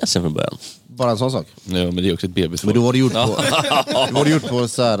Indonesien från början. Bara en sån sak. Ja, men det är också ett bebismat. Men då var det gjort på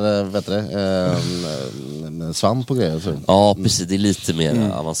så här, vet du, svamp och grejer. Så. Ja, precis. Det är lite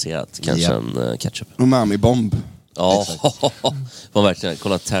mer avancerat kanske än ketchup. Umami-bomb. Ja, man verkligen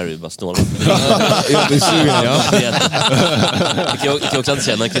kolla Terry bara snåla. Ja, det är sugen, ja. Jag kan också inte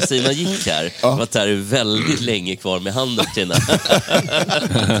känna, när Kristina gick här var Terry väldigt länge kvar med handen på Tina.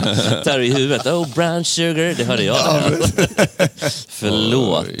 Terry i huvudet, brown sugar, det hörde jag.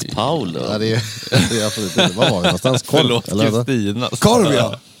 Förlåt, Paolo. Ja, det är absolut inte. Vad var det någonstans? Förlåt, Kristina. Korv,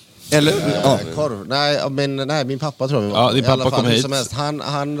 ja. Eller korv. Nej, min pappa tror jag. Ja, din pappa kom hit.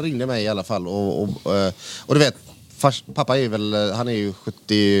 Han ringde mig i alla fall och du vet, pappa är väl, han är ju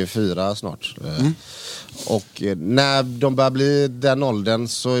 74 snart. Och när de börjar bli den åldern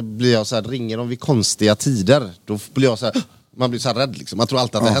så blir jag så här, ringer de vid konstiga tider, då blir jag så här, Man blir så här rädd liksom. Man tror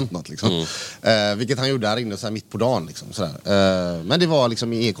alltid att det har hänt något liksom. Vilket han gjorde här inne så här mitt på dagen liksom, sådär. Men det var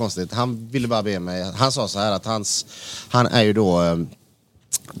liksom inget konstigt. Han ville bara be mig. Han sa så här att han är ju då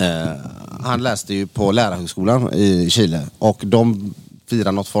han läste ju på lärarhögskolan i Chile och de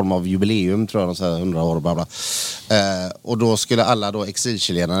firar något form av jubileum, tror jag, de säger 100 år och bla bla. Och då skulle alla då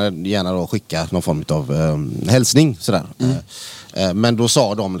exilchilenare gärna då skicka någon form av hälsning sådär. Men då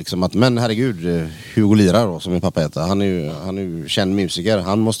sa de liksom att, men herregud, Hugo Lira då, som min pappa heter, han är ju känd musiker,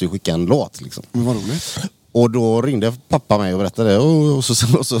 han måste ju skicka en låt liksom. Men vad roligt. Och då ringde pappa mig och berättade och så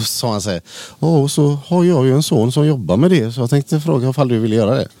sa han så här, så har jag ju en son som jobbar med det, så jag tänkte fråga ifall du ville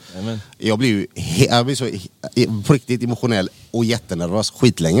göra det. Amen. Jag blir så på riktigt emotionell och jättenervös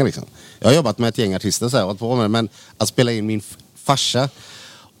skitlänge liksom. Jag har jobbat med ett gäng artister så här, på med, men att spela in min farsa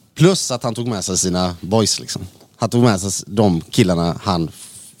plus att han tog med sig sina boys liksom. Han tog med sig de killarna han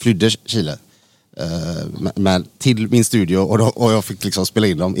flydde Chile till min studio och jag fick liksom spela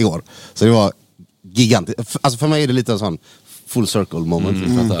in dem igår. Så det var gigantiskt. Alltså för mig är det lite en sån full circle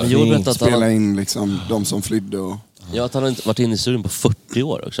moment. Spela in liksom de som flydde och... Ja, att han har inte varit inne i studion på 40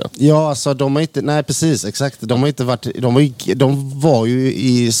 år också. Ja, alltså de har inte, nej precis, exakt. De har inte varit, de var ju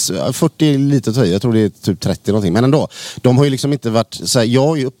i 40 lite till, jag tror det är typ 30 någonting. Men ändå, de har ju liksom inte varit, så här,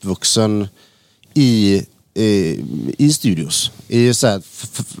 jag är ju uppvuxen i studios. Så här,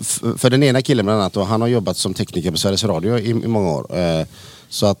 för den ena killen bland annat, och han har jobbat som tekniker på Sveriges Radio i många år.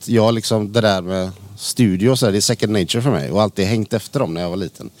 Så att jag liksom, det där med studio, så här, det är second nature för mig. Och alltid hängt efter dem när jag var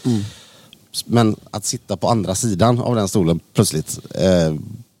liten. Men att sitta på andra sidan av den stolen plötsligt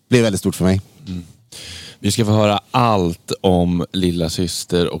blev väldigt stort för mig. Vi ska få höra allt om Lilla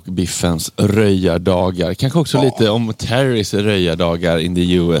Syster och Biffens röjardagar. Kanske också lite om Terrys röjardagar in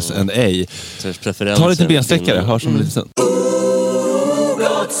the US and A. Ta lite bensträckare, hörs om lite sen.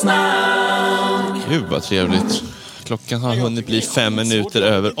 Gud vad trevligt. Klockan har hunnit bli 5 minuter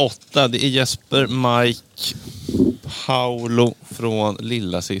över 8. Det är Jesper, Mike, Paolo från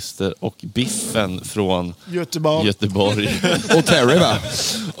Lilla Syster och Biffen från Göteborg. Och Terry, va?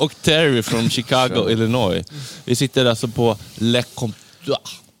 Och Terry från Chicago, Illinois. Vi sitter alltså på Le Comptoir.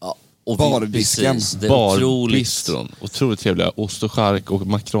 Och bardisken. Barbistron. Otroligt trevliga. Ost och chark och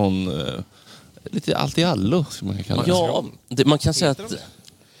Macron. Lite allt i allo, som man kan kalla det. Ja, man kan säga att...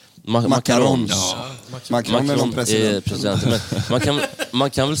 Macarons. Macron är presidenten. Man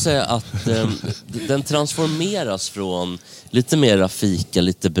kan väl säga att den transformeras från lite mera fika,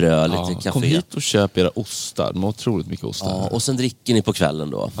 lite bröd, lite kaffe. Kom hit och köp era ostar. De har otroligt mycket ostar. Ja, och sen dricker ni på kvällen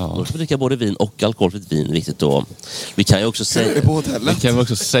då. Då ska vi dricka både vin och alkoholfritt vin, viktigt då. Vi kan ju också säga... Vi kan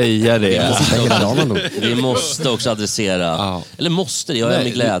också säga det. Vi måste också adressera... Eller måste det, jag är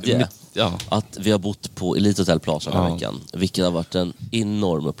med glädje. Att vi har bott på Elite Hotel Plaza den här veckan. Vilket har varit en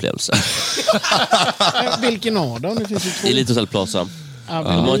enorm upplevelse. Vilken av dem? Det finns ju 2. Elite Hotel Plaza.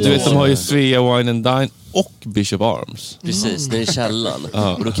 Du vet, de har ju Svea Wine and Dine och Bishop Arms. Precis, nere i källaren.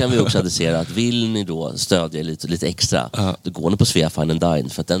 Och då kan vi också adressera att vill ni då stödja lite extra, då går ni på Svea Wine and Dine,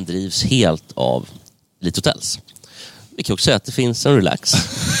 för att den drivs helt av Elite Hotels. Vi kan också säga att det finns en relax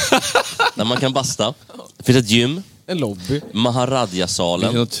där man kan basta. Det finns ett gym. En lobby.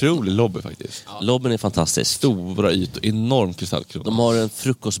 Maharadja-salen. Det är en otrolig lobby faktiskt. Lobbyn är fantastisk. Stora ytor, enorm kristallkrona. De har en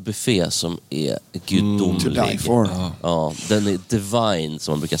frukostbuffé som är gudomlig. To die for. Ja, den är divine,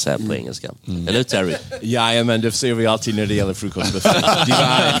 som man brukar säga på engelska. Eller hur, Terry? Ja, men det ser vi alltid när det gäller frukostbuffé.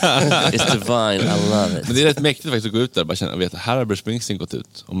 Divine. It's divine, I love it. Men det är rätt mäktigt faktiskt att gå ut där och bara känna, vet, här har Bruce Springsteen gått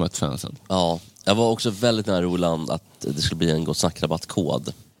ut och mött fansen. Ja, jag var också väldigt nära Roland att det skulle bli en Gott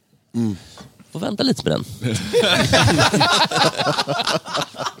Snack-rabattkod. Får vänta lite med den.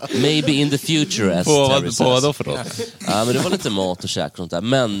 Maybe in the future, as Terry says. På vad då för något? Ja, men det var lite mat och käk och sånt där.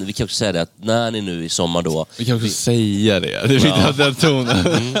 Men vi kan också säga det att när ni nu i sommar då... Vi kan också säga det. Det är inte den tonen.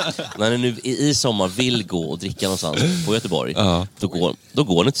 När ni nu i sommar vill gå och dricka någonstans på Göteborg, då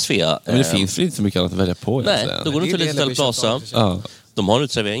går ni till Svea. Men det finns väl inte så mycket annat att välja på. Nej, då går ni till Little Plaza. De har en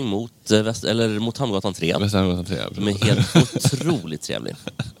utservering mot Hamngatan 3. Hamngatan 3. Men helt otroligt trevlig.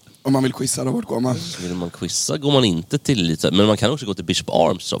 Om man vill quizza då, vart går man? Vill man quizza går man inte till lite, men man kan också gå till Bishop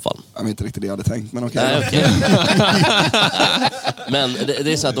Arms i så fall. Jag vet inte riktigt det jag hade tänkt, men okej. Nej, okay. Men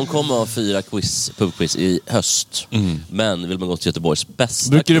det är så att de kommer ha 4 pubquiz i höst. Men vill man gå till Göteborgs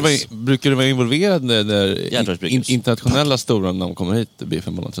bästa brukar du vara involverad när internationella stora namn kommer hit,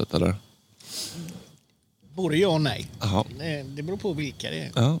 Biffen, på något sätt, eller? Både ja och nej. Aha. Det beror på vilka det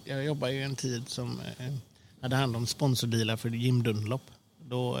är. Ja. Jag jobbar ju en tid som hade hand om sponsordealar för Jim Dunlop.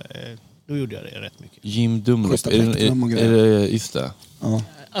 Då gjorde jag det rätt mycket. Jim Dunlop, är det just det? Ja.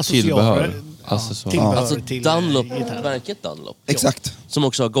 Tillbehör. Alltså Dunlop, verket Dunlop. Exakt. Som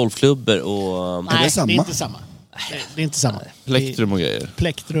också har golfklubbor och... Nej, det är inte samma. Det är inte samma. Plektrum och grejer.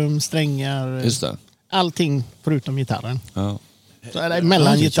 Plektrum, strängar, just det. Allting förutom gitarren. Ja. Så är det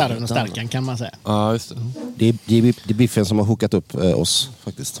mellan gitarren och stärkan kan man säga. Ja, just det. Det är Biffen som har hookat upp oss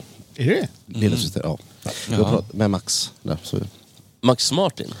faktiskt. Är det? Lillasyster, ja. Jag har pratat med Max där, så. Max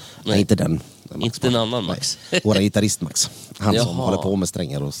Martin? Nej, inte den. Inte en annan Max. Våra gitarrist Max. Han som Jaha. håller på med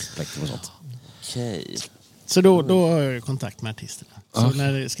strängar och plektrum och sånt. Okej. Så då har jag kontakt med artisterna. Så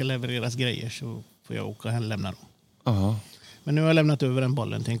när det ska levereras grejer så får jag åka och lämna dem. Aha. Men nu har jag lämnat över den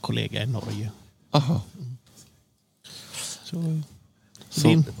bollen till en kollega i Norge. Aha. Så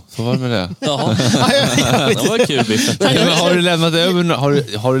var det med det. Ja, det var kul.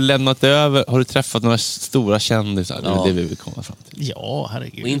 Har du lämnat över, har du träffat några stora kändisar? Det är det vi vill komma fram till. Ja,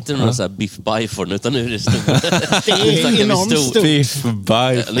 herregud. Och inte några så här Biff Byford, utan nu är det stort. Det är enormt stort. Biff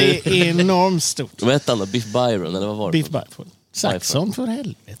Byford. Det är enormt stort. Vad hette han då? Biff Byron, eller vad var det? Biff Byford. Saxon för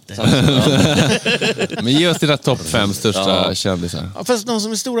helvete. Men ge oss dina topp 5 största kändisar. Ja, fast de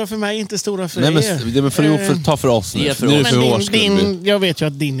som är stora för mig är inte stora för er. Nej, men ta för oss nu. Jag vet ju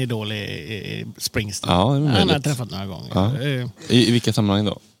att din idol är Springsteen. Ja, han har jag träffat några gånger. Ja. I vilka sammanhang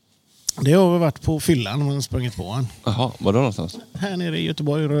då? Det har varit på fyllan när man sprungit på han. Jaha, var då någonstans? Här nere i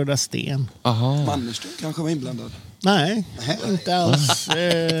Göteborg, Röda Sten. Mannerström kanske var inblandad. Nej, inte alls.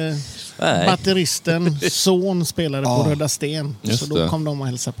 Batteristen son spelade på Röda Sten. Just så då kom de och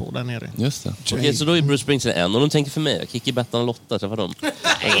hälsade på där nere. Just det. Okej, så då är Bruce Springsteen en. Och de tänker för mig, Kikki, Bettan och Lotta, träffar dem.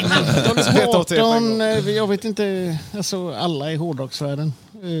 Nej, men jag vet inte. Alltså, alla i hårdrocksvärlden.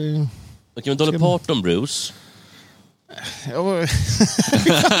 Okej, men Dolly Parton, Bruce.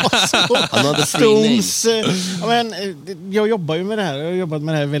 Han hade Stones. Jag jobbar ju med det här. Jag har jobbat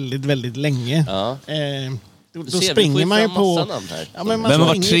med det här väldigt, väldigt länge. Ja. Då springer man ju på... Ja, men vem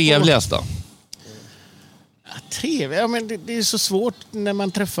var trevligast då? Trevlig? Ja, men det är så svårt när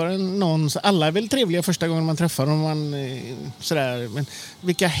man träffar någon. Alla är väl trevliga första gången man träffar dem. Man, sådär. Men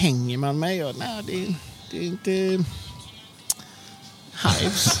vilka hänger man med? Ja, nej, det är inte...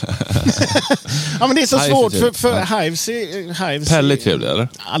 Hives. Ja, men det är så svårt för Hives. Pelle är trevlig, eller?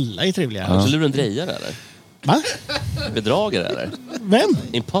 Alla är trevliga. Ja. Så lurar en drejare, eller? Va? Bedragare, eller? Vem?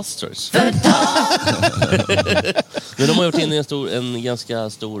 Imposters. Men de har gjort in en ganska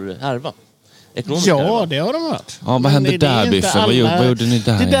stor härva. Ja, det har de varit. Ja, vad hände där, Biffen? Vad gjorde ni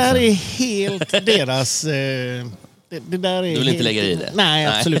där? Det där är helt deras... Det där är du vill inte lägga i det? Nej,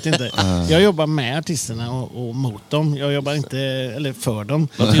 absolut inte. Jag jobbar med artisterna och mot dem. Jag jobbar inte för dem.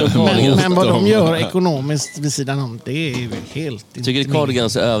 Men vad de gör ekonomiskt vid sidan om, det är ju helt... Tycker du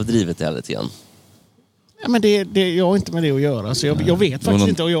Cardigans är överdrivet det här lite grann? Ja, men jag har inte med det att göra, så jag vet faktiskt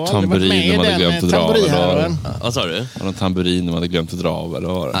inte. Och jag har aldrig varit med i den tamburinhärvan. Vad sa du? Någon tamburin de hade glömt att dra av, eller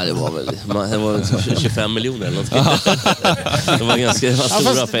vad? Nej, det var 25 miljoner eller något. Det var ganska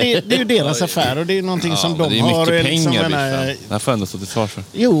stora pengar. Det är ju deras affär och det är någonting som de har. Det är mycket pengar, det här får ändå stå till svar för.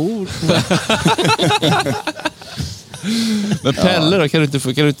 Jo. Men Pelle då? Kan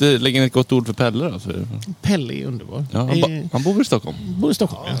du inte lägga in ett gott ord för Pelle då? Pelle är underbar. Ja, han bor i Stockholm.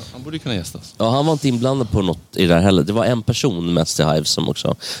 Ja. Han borde kunna gästas. Ja, han var inte inblandad på något i det här heller. Det var en person mest i Hives som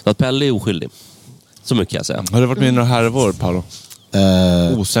också. Så att Pelle är oskyldig. Så mycket jag säger. Har du varit med i några härvor, Paolo?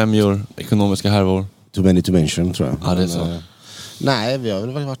 Osämjor, ekonomiska härvor? Too many to mention, tror jag. Ja, det är så. Nej, vi har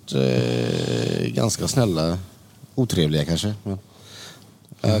väl varit ganska snälla. Otrevliga kanske. Men...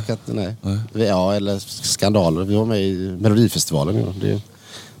 nej. Ja, eller skandaler. Vi var med i Melodifestivalen. Ja. Det är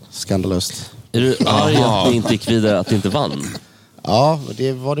skandalöst. Är du arg att ni inte gick vidare, att ni inte vann? Ja,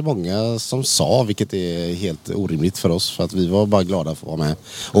 det var det många som sa, vilket är helt orimligt för oss. För att vi var bara glada för att vara med.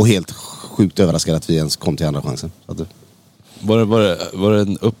 Och helt sjukt överraskade att vi ens kom till andra chansen. Var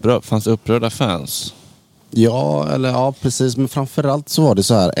det fanns det upprörda fans? Ja, precis. Men framförallt så var det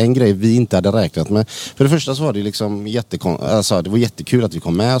så här, en grej vi inte hade räknat med. För det första så var det liksom det var jättekul att vi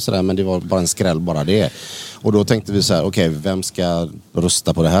kom med och sådär, men det var bara en skräll bara det. Och då tänkte vi så här, okej, vem ska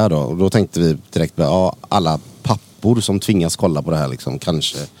rösta på det här då? Och då tänkte vi direkt på, alla pappor som tvingas kolla på det här liksom,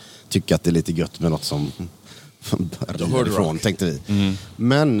 kanske tycker att det är lite gött med något som ifrån, tänkte vi.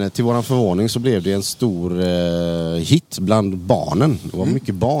 Men till våran förvåning så blev det en stor hit bland barnen. Det var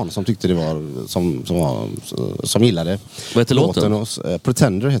mycket barn som tyckte det var som gillade. Vad heter låten?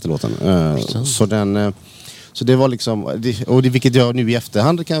 Pretender heter låten. Så det var liksom, vilket jag nu i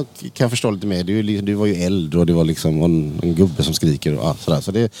efterhand kan förstå lite mer. Det var ju eld och det var liksom en gubbe som skriker och sådär.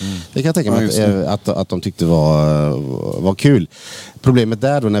 Så det kan jag tänka mig att de tyckte var kul. Problemet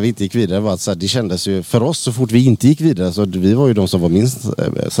där då när vi inte gick vidare var att så här, det kändes ju för oss så fort vi inte gick vidare, så vi var ju de som var minst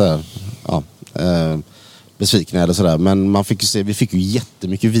besvikna eller sådär. Men vi fick ju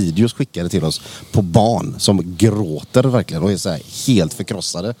jättemycket videos skickade till oss på barn som gråter verkligen och är så här helt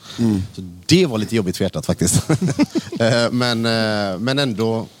förkrossade. Så det var lite jobbigt för hjärtat faktiskt. men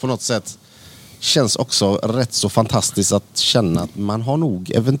ändå på något sätt känns också rätt så fantastiskt att känna att man har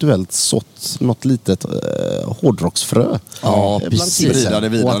nog eventuellt sått något litet hårdrocksfrö. Ja, precis.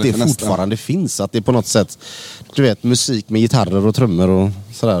 Och att det fortfarande finns. Att det på något sätt, du vet, musik med gitarrer och trummor och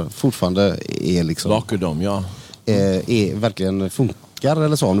sådär fortfarande är liksom... Rockerdom, ja. Är verkligen funkar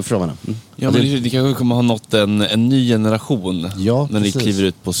eller så, om du förstår vad jag menar. Ja, men det kanske kommer ha nått en ny generation när precis. ni kliver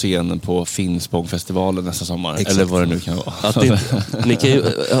ut på scenen på Finspångfestivalen nästa sommar. Exakt. Eller vad det nu kan vara. Ni kan ju,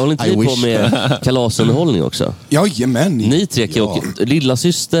 håller inte ni på med kalasunderhållning också? Jajamän. Ni tre kan åka, lilla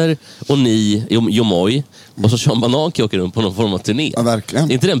syster och ni, Jomoj, och så Sean Banan kan åka runt på någon form av turné. Ja, verkligen.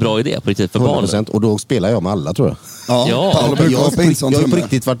 Är inte det en bra idé på riktigt för barnen? Och då spelar jag med alla, tror jag. Ja. Jag har på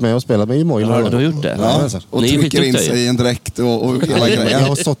riktigt varit med och spelat med Jomoj. Ja, du har gjort det. Ja. Och trycker in sig i en dräkt och hela grejen. Jag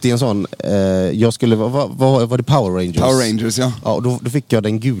har stått i en sån, jag skulle, var det Power Rangers? Power Rangers, ja. Ja, och då fick jag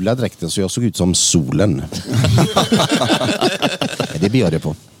den gula dräkten så jag såg ut som solen. Det bjöd jag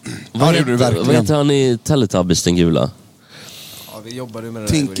på. Vad heter han i Teletubbies, den gula? Vi jobbade med det.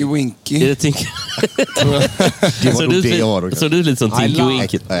 Tinky Winky. Är det Tinky? Det var nog det jag var. Så du är lite som Tinky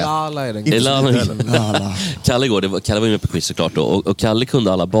Winky. Lala är den. Kalle var ju med på quiz såklart då. Och Kalle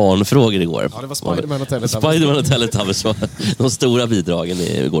kunde alla barnfrågor igår. Ja, det var Spider-Man och Teletubbies. Spider-Man och Teletubbies var de stora bidragen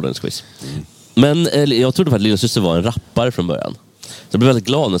i gårdagens quiz. Men jag trodde att lillasyster var en rappare från början. Så jag blev väldigt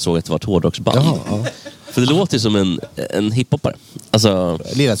glad när jag såg att det var ett hårdrocksband. Ja. För det låter ju som en hiphopare. Alltså...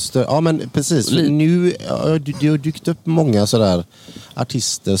 Lillasyster, ja men precis. Nu det har dykt upp många sådär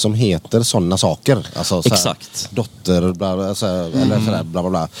artister som heter sådana saker. Alltså, såhär, exakt. Dotter, bla, bla, såhär, eller sådär, bla bla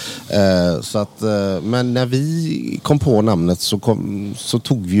bla. Så att, men när vi kom på namnet så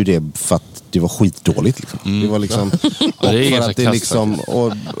tog vi ju det för att det var skitdåligt. Liksom. Det var liksom... och för att det liksom...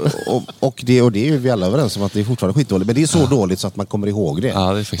 Och det är ju vi alla överens om att det är fortfarande skitdåligt. Men det är så dåligt så att man kommer ihåg det.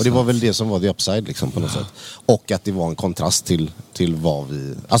 Ja, och det var väl det som var the upside liksom, på något sätt. Och att det var en kontrast till vad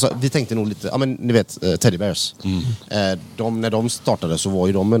vi... Alltså vi tänkte nog lite... Ja men ni vet, Teddy Bears. När de startade så var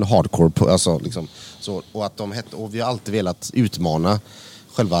ju de en hardcore... Alltså, liksom, så, och att de hette... Och vi har alltid velat utmana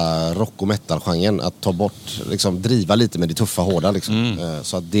själva rock- och metal-genren. Att ta bort, liksom, driva lite med det tuffa, hårda liksom.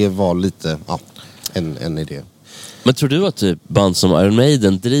 Så att det var lite, en idé. Men tror du att typ band som Iron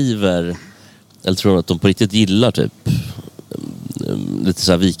Maiden driver, eller tror du att de på riktigt gillar typ lite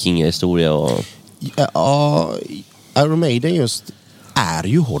så här vikingahistoria och... Ja, Iron Maiden just är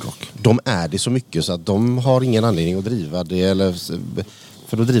ju hårdrock. De är det så mycket så att de har ingen anledning att driva det, eller...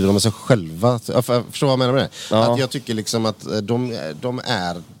 För då driver de med sig själva. Jag förstår vad jag menar med det. Ja. Att jag tycker liksom att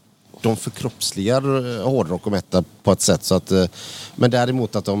de förkroppsligar hårdrock och metal på ett sätt så att, men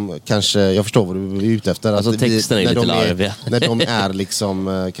däremot att de kanske, jag förstår vad du är ute efter, alltså texten är lite larviga. När de är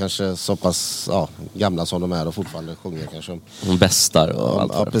liksom kanske så pass gamla som de är och fortfarande sjunger kanske. De bästar och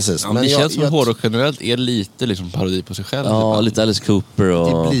allt. Ja, precis. Men det känns som att hårdrock generellt är lite liksom parodi på sig själv. Ja, typ. Lite Alice Cooper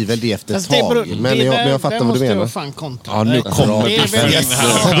och... Det blir väl det efter ett tag. Men jag fattar vad du menar. Ja, nu kommer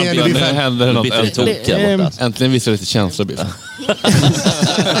det. Nu händer något. Äntligen visar lite känslor.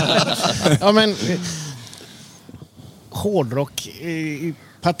 Ja, men hårdrock är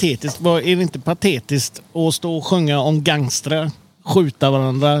patetiskt. Är det inte patetiskt att stå och sjunga om gangstrar, skjuta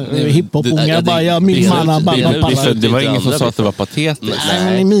varandra, hiphop-unga, bara min manna, det var ingen som sa att det var patetiskt.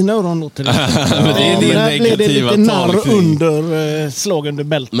 Nej, i mina öron låter det. Där blev det lite narr under slag under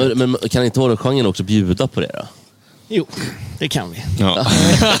bältet. Men kan inte hårdrockgenren också bjuda på det då? Jo, det kan vi. Ja.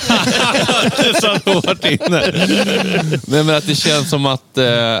 Det satt hårt inne. Nej, men att det känns som att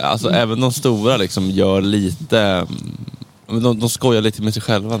alltså, även de stora liksom gör lite... De skojar lite med sig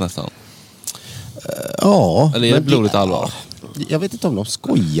själva nästan. Ja. Eller är det blodigt allvar? Jag vet inte om de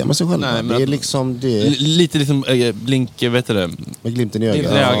skojar med sig själva. Nej, men det är liksom det... Lite liksom blink, vet du det? Med glimten i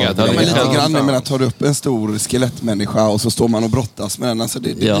ögat. Ja, men lite grann, jag menar, tar du upp en stor skelettmänniska och så står man och brottas med den. Alltså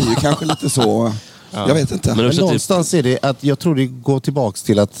det blir ju kanske lite så... Ja. Jag vet inte. Men någonstans är det att jag tror det går tillbaks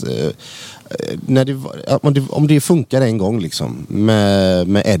till att om det funkar en gång liksom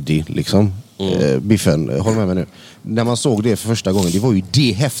med Eddie liksom, Biffen, håll med mig nu. När man såg det för första gången, det var ju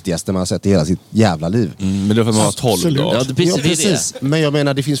det häftigaste man sett i hela sitt jävla liv. Men det var för man var 12 då. Ja, precis. Men jag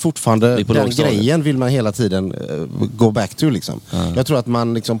menar, det finns fortfarande den grejen vill man hela tiden go back to liksom. Jag tror att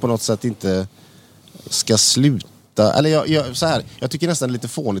man liksom på något sätt inte ska sluta. Eller jag tycker nästan lite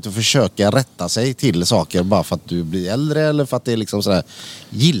fånigt att försöka rätta sig till saker bara för att du blir äldre eller för att det är liksom sådär.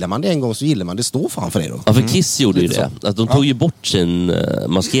 Gillar man det en gång så gillar man det, står fan för det då. Ja, för Kiss gjorde ju det. Att de tog ju bort sin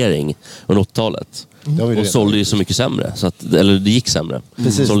maskering under 80-talet. Och sålde ju så mycket sämre. Så att, eller det gick sämre.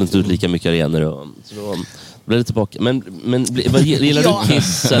 Sålde inte ut lika mycket arenor. Så Blev tillbaka. Men gillar du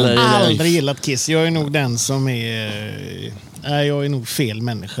Kiss? Eller? Jag har aldrig gillat Kiss. Jag är nog den som är... jag är nog fel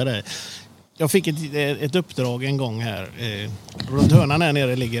människa där. Jag fick ett uppdrag en gång här. Runt hörnan här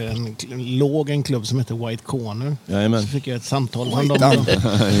nere ligger en klubb som heter White Corner. Jajamän. Så fick jag ett samtal från dem.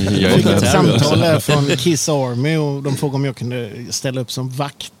 Jag fick ett samtal där från Kiss Army och de frågade om jag kunde ställa upp som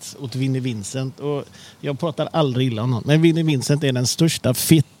vakt åt Vinnie Vincent. Och jag pratar aldrig illa om någon. Men Vinnie Vincent är den största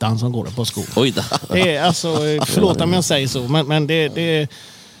fittan som går på skor. Oj då. Det är, alltså, förlåt om jag säger så, men det är...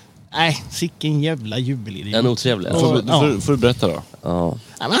 Nej, sicken jävla jubel. En otrevlig. Får du berätta då? Ja.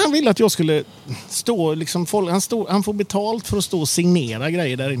 Men han ville att jag skulle stå, liksom, han får betalt för att stå och signera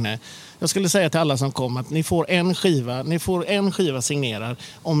grejer där inne. Jag skulle säga till alla som kom att ni får en skiva signerad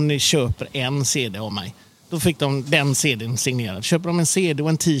om ni köper en CD av mig. Då fick de den CDn signerad. Köper de en CD och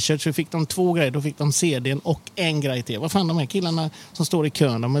en t-shirt så fick de 2 grejer. Då fick de CDn och en grej till. Vad fan, de här killarna som står i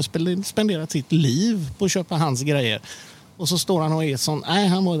kön, de har spenderat sitt liv på att köpa hans grejer. Och så står han och är sån... Nej,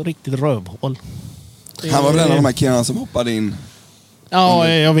 han var ett riktigt rövhål. Han var väl en av de här killarna som hoppade in... Ja,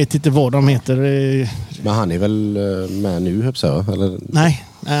 jag vet inte vad de heter. Men han är väl med nu, eller? Nej,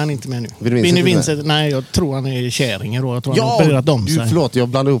 han är inte med nu. Vinnie Vincent, nej, jag tror han är Käringer då. Jag tror han har opererat om sig. Förlåt, jag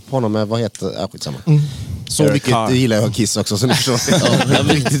blandade upp honom med, vad heter... skitsamma. Så Eric mycket Carr. gillar jag Kiss också, så ni förstår. Det är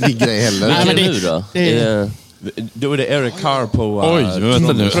riktigt min grej heller. Nej, men nu då? Då är det Eric Carr på... Oj,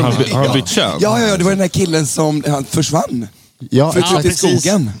 vänta nu. Han bytt kön. Ja, det var den där killen som han försvann. Ja, flyttade till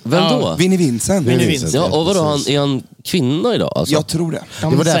skogen. Vem då? Vinnie Vincent. Ja, och vadå, är han kvinna idag? Alltså? Jag tror det.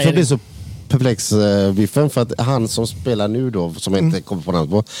 Det var därför jag blev så perplex, Biffen, för att han som spelar nu då, som jag inte kommer på namn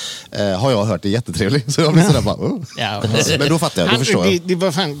på, har jag hört är jättetrevlig. Så jag blir sådär bara... Ja, men då fattar jag, då förstår jag. Det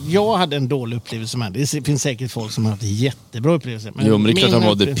var fan, jag hade en dålig upplevelse med det. Det finns säkert folk som har haft jättebra upplevelser. Men det är klart han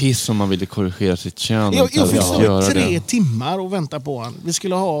mådde piss om man ville korrigera sitt kön. Jag fick stå 3 timmar och vänta på han. Vi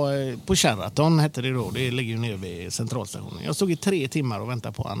skulle ha på Sheraton, hette det då. Det ligger ju nere vid centralstationen. Jag stod i 3 timmar och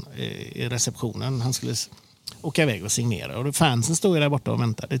väntade på han i receptionen. Han skulle åka iväg och signera. Och fansen stod där borta och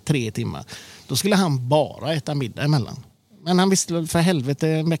väntade 3 timmar. Då skulle han bara äta middag emellan. Men han visste väl för helvete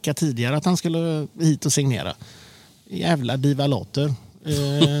en vecka tidigare att han skulle hit och signera. Jävla divalater.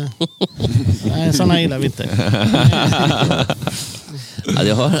 Nej, sådana gillar vi inte. Ja,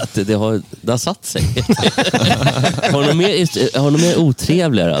 jag hör att det har satt sig. Har de mer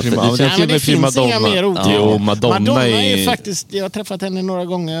otrevligare? Det finns inga mer otrevliga. Jo, Madonna är faktiskt... Jag har träffat henne några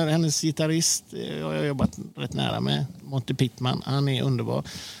gånger. Hennes gitarrist jag har jobbat rätt nära med. Monty Pittman. Han är underbar.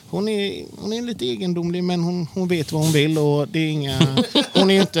 Hon är lite egendomlig, men hon vet vad hon vill. Och det är inga...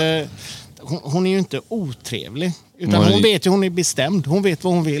 Hon är ju inte otrevlig. Utan hon vet ju, hon är bestämd. Hon vet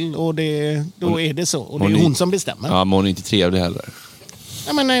vad hon vill och då är det så. Och det är hon som bestämmer. Ja, men hon är inte trevlig heller.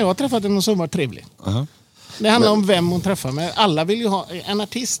 Ja, men när jag har träffat henne så var det trevlig. Det handlar om vem hon träffar med. Alla vill ju ha en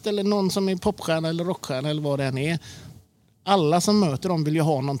artist eller någon som är popstjärna eller rockstjärna eller vad det än är. Alla som möter dem vill ju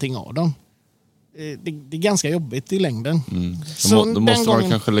ha någonting av dem. Det är ganska jobbigt i längden. Så då måste man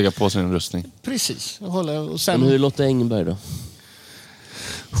kanske lägga på sig en rustning. Precis. Och sen... Men hur är Lotta Engberg då?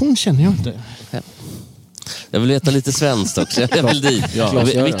 Hon känner jag inte. Jag vill veta lite svenskt också. Jag vill dit.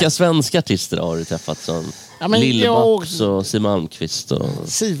 Vilka svenska artister har du träffat som Lill-Babs och Siw Malmkvist?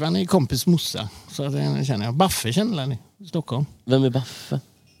 Sivan är kompis morsa. Så det känner jag. Baffe känner ni i Stockholm. Vem är Baffe?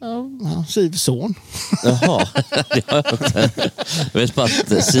 Ja, Sivs son. Jaha, det har jag inte. Jag vet bara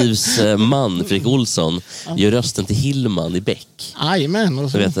att Sivs man, Fredrik Olsson, gör rösten till Hillman i Beck. Jajamän.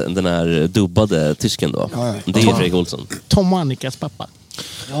 Du vet den här dubbade tysken då. Det är Fredrik Olsson. Tom och Annikas pappa.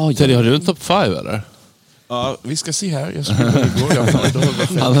 Teddy, har du en top 5 eller? Ja, vi ska se här. Jag skulle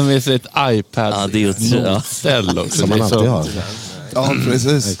igår. Han har med sig ett iPad-notställ också. Som man alltid har. Ja,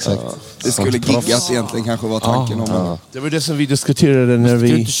 precis. Exakt. Det skulle giggas egentligen kanske var tanken om. Det var det som vi diskuterade när vi...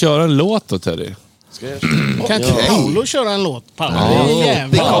 Ska du inte köra en låt då, Teddy? Kan Paolo köra en låt?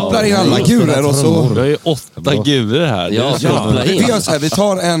 Vi kopplar in alla gurer och så... Vi har ju 8 gurer här. Vi gör så här, vi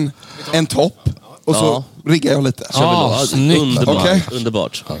tar en topp och så riggar jag lite. Snyggt.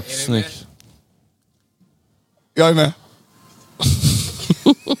 Underbart. Snyggt. Jag är med.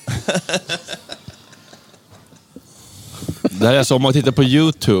 Det här är alltså, om man tittar på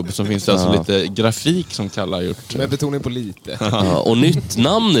YouTube så finns det alltså lite grafik som Kalle har gjort. Med betoning på lite. Och nytt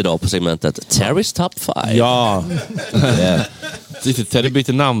namn idag på segmentet. Terry's Top 5. Ja. Teddy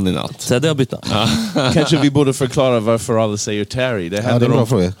bytte namn i natt. Teddy har bytt namn. Kanske vi borde förklara varför alla säger Terry. Det är en bra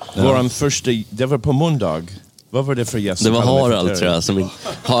fråga. Våran första... Det var på måndag. Vad var det för gäst? Det var Harald tror jag som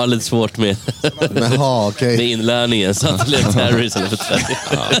har lite svårt med med inlärningen så att det blev Terry istället för Terry.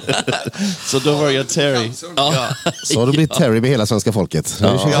 Så då var jag Terry. Så har du blivit Terry med hela svenska folket.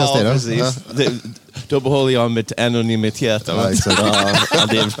 Ja, precis. Då behåller jag mitt anonymitet. Det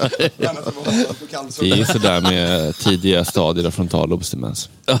är sådär med tidiga stadier av frontalobsdemens.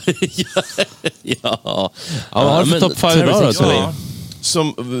 Ja. Vad har du för topp 5 idag då?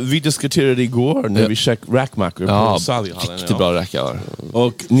 Som vi diskuterade igår när vi checkade Rackmacker på Sallyhallen. Riktigt bra rackar.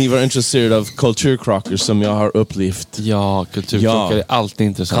 Och ni var intresserade av kulturkrockar som jag har upplevt. Ja, kulturkrockar är alltid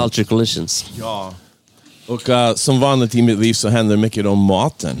intressant. Culture collisions. Ja. Och som vanligt i mitt liv så händer mycket om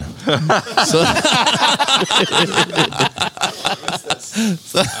maten. Ja,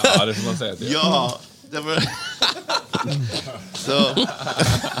 det får man säga till. Ja, det var... så...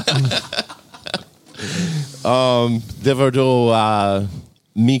 det var då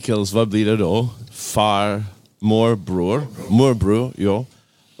Mikaels, vad blir det då? Morbror, ja.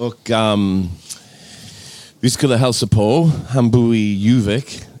 Och vi skulle hälsa på. Han bor i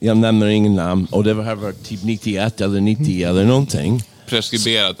Juvik. Jag nämner ingen namn. Och det var typ 91 eller 90 eller någonting.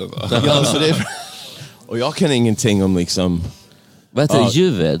 Preskriberat då. Ja, så det, och jag kan ingenting om liksom... Vad heter det?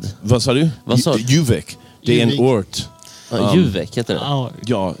 Juved? Vad sa du? Vad sa du? Juvik. Det är en ort. Juvik heter det?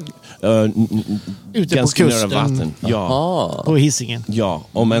 Ja. Ute ganska på nära kusten. vatten. Ja. På Hisingen. Ja,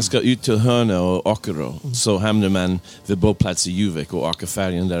 om man ska ut till Hörne och Åkerå så hamnar man vid båtplats i Juvik och åker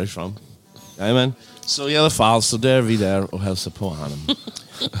färjan därifrån. Jajamän. Så i alla fall så där är vi där och hälsar på honom.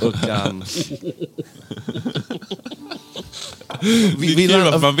 Och det är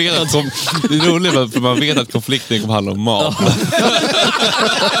roligt för man vet att konflikten kommer handla om mat.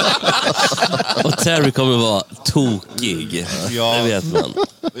 Och Terry kommer vara tokig. Ja. Det vet man.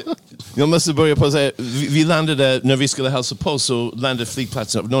 Jag måste börja på att säga, vi landade, när vi skulle hälsa på så landade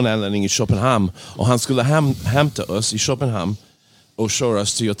flygplatsen av någon anledning i Köpenhamn. Och han skulle hämta oss i Köpenhamn och köra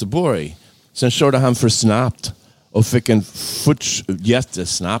oss till Göteborg. Sen körde han för snabbt och fick en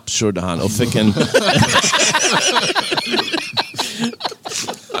jättesnabbt körde han och fick en...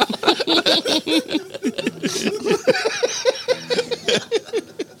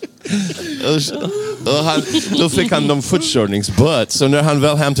 Då fick han de fortkörningsböt. Så när han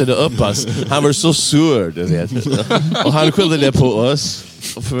väl hämtade upp oss, han var så sur, du vet. Och han skyllde det på oss.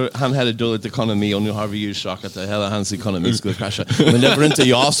 För han hade dåligt ekonomi och nu har vi ju chokat att hela hans ekonomi skulle krascha. Men det var inte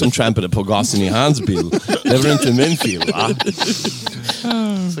jag som trampade på gasen i hans bil. Det var inte min fel, va?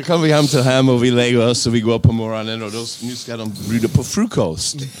 Så kom vi hem till hem och vi lägger oss och vi går på morgonen och då, nu ska de bjuda på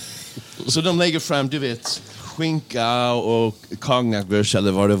frukost. Så de lägger fram, du vet, skinka och kognakbörs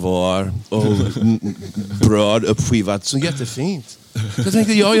eller vad det var och bröd uppskivat, så jättefint. Jag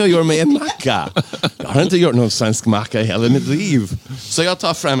tänkte, jag gör mig en macka. Jag har inte gjort någon svensk macka i hela mitt liv. Så jag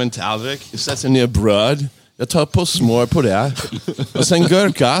tar fram en tallrik, jag sätter ner bröd, jag tar på smör på det och sen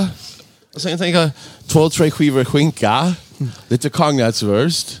gurka. Och sen tänker jag 2-3 skivor skinka, lite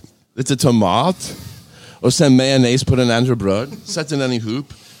kognaksvurst, lite tomat och sen majonnäs på den andra bröd. Sätter den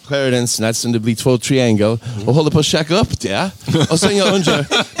ihop, skär den snett så det blir 2 triangel och håller på att käka upp det. Och sen jag undrar,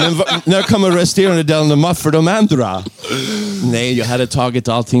 men när kommer resterande delen av mat för de andra? Nej, jag hade tagit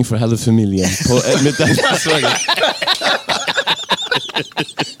allting för hela familjen på mitt enda svåg.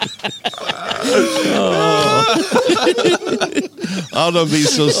 Ja, de blir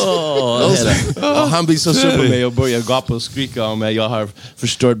så... han blir så sur på mig och börjar gapa och skrika om mig. Jag har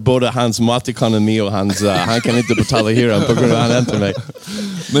förstört både hans matekonomi och hans... han kan inte betala hyran på grund av att han hämtar mig.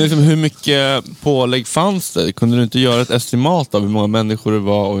 Men liksom, hur mycket pålägg fanns det? Kunde du inte göra ett estimat av hur många människor det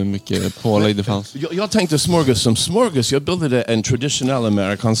var och hur mycket pålägg det fanns? Jag tänkte smörgås som smörgås. Jag bildade en traditionell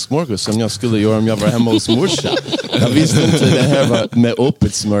amerikansk smörgås som jag skulle göra om jag var hemma hos morsa. Jag visste inte det här var med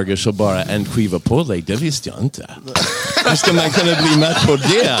öppet smörgås och bara en skiva pålägg. Det visste jag inte. Hur ska man kunna bli mätt på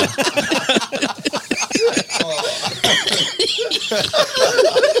det?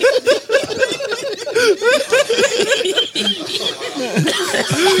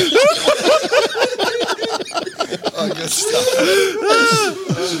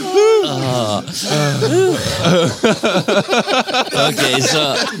 Okay,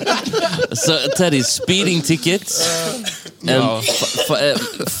 so Teddy, speeding tickets and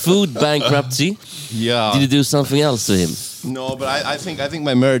food bankruptcy. Yeah. Did you do something else to him? No, but I think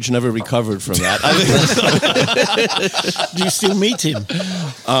my marriage never recovered from that. Do you still meet him?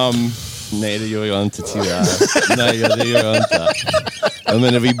 Nej, det gör jag inte tyvärr. Nej, det gör jag inte. Jag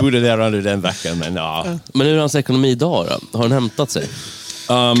menar, vi bodde där under den veckan, men ja. Men hur är hans ekonomi idag då? Har han hämtat sig?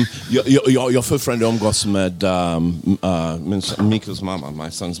 Jag fortfarande umgås med Mikaels mamma, my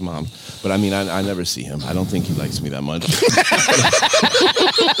son's mom. But I mean, I never see him. I don't think he likes me that much.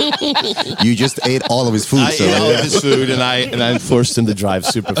 You just ate all of his food. I ate all of his food, and I'm forced him to drive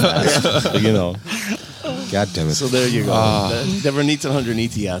super fast. You know. God damn it. So there you go. Det var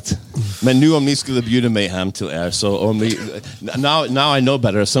 1991. Men nu om ni skulle bjuda mig hem till er så om ni, now I know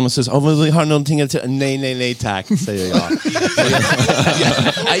better. Someone says, vill du ha någonting till? Nej tack, säger jag.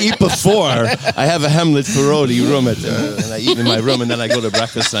 I eat before. I have a hemligt förråd i rummet. And I eat in my room and then I go to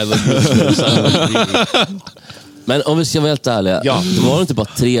breakfast and I look. Men om vi ska vara helt ärliga, det var inte bara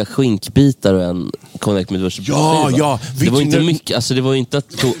 3 skinkbitar och en konjak med dusch. Ja. Det var inte mycket, alltså det var inte att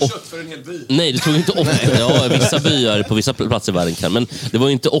det tog 8. Nej, det tog inte 8. Ja, vissa byar på vissa platser i världen kan, men det var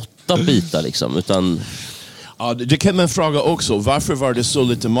inte 8 bitar liksom, utan... Ja, det kan man fråga också. Varför var det så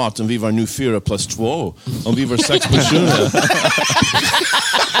lite mat om vi var nu 4 plus 2? Om vi var 6 personer?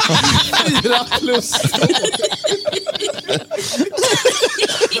 4 plus 2.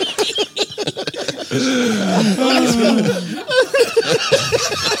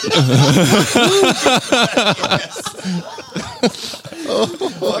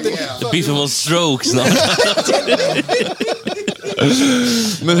 Det blir som en stroke snart.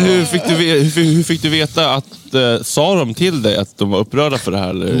 Men hur fick du veta att sa de till dig att de var upprörda för det här?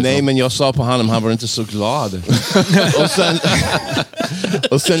 Eller? Nej, men jag sa på honom, han var inte så glad.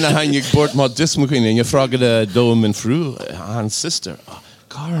 och sen när han gick bort mot diskmaskinen, jag frågade då min fru, hans syster,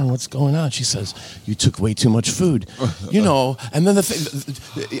 Karen, what's going on? She says, you took way too much food. You know, and then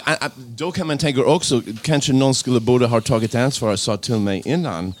då kan man tänka också, kanske någon skulle borde ha tagit ansvar och sa till mig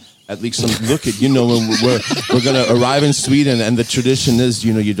innan, at least look at, when we're going to arrive in Sweden and the tradition is,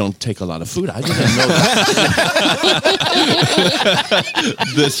 you don't take a lot of food. I didn't know that.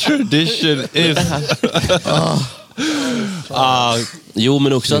 The tradition is... Jo,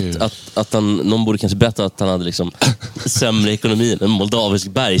 men också att någon borde kanske berätta att han hade liksom sämre ekonomi än en moldavisk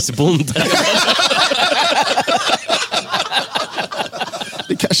bergsbonde.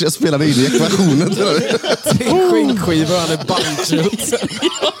 Det kanske jag spelade in i ekvationen. 3 skinkskivor, han är bankrutt.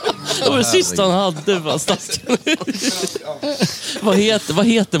 Det var det sista han hade. Vad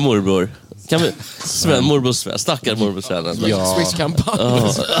heter morbror? Kan vi... Morbror Sven, stackar morbror Sven. Ja. Swish-kampanj.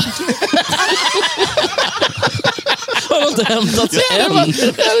 Har inte hämtat sig än.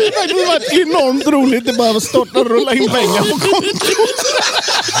 Det hade varit enormt roligt. Det bara starta och rulla in pengar på kontot.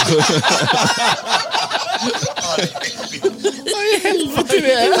 Vad i helvete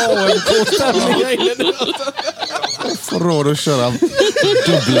det är? Jag får råd att köra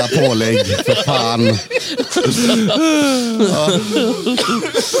dubbla pålägg, för fan.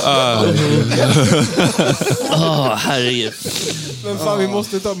 Herregud. Men fan, vi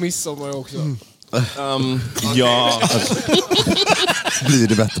måste ta midsommar också. Ja. Blir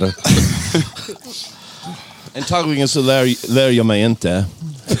det bättre? Antagligen så lär jag mig inte.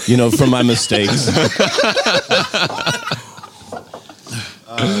 From my mistakes.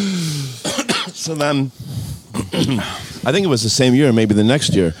 So then, I think it was the same year, maybe the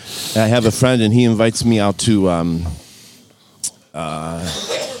next year. I have a friend and he invites me out to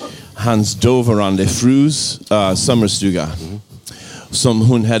Hans Doverande frus sommarstuga. Som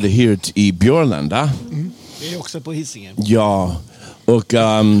hon hade hyrt i Björlanda. Det är också på Hisingen. Ja, och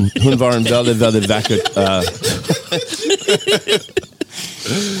hon var en väldigt, väldigt vacker...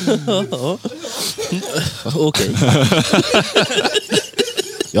 Okej.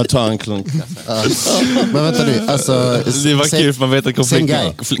 Jag tar en klunk. Men vänta nu, alltså... Det var kul för man vet att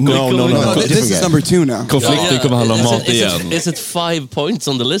konflikten... No. This is number 2 now. Konflikten kommer handla om mat igen. Is it 5 points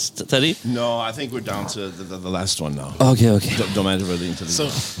on the list, Teddy? No, I think we're down to the last one now. Okay. De är really into the...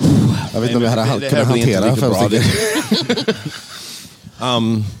 Jag vet inte om jag hade kunnat hantera 5 stycken.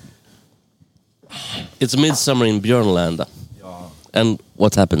 It's midsummer in Björnlanda. And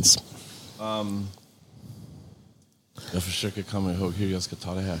what happens? Jag försöker komma ihåg hur jag ska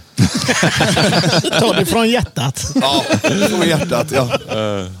ta det här. Ta det från hjärtat. Ja, från hjärtat, ja.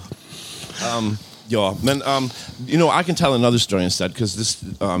 Yeah, men I can tell another story instead, because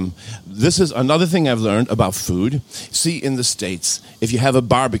this is another thing I've learned about food. See, in the States, if you have a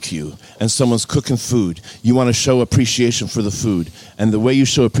barbecue and someone's cooking food, you want to show appreciation for the food. And the way you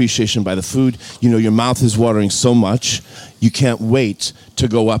show appreciation by the food, your mouth is watering so much, you can't wait to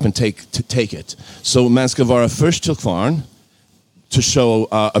go up and take it. So man ska vara först till kvarn to show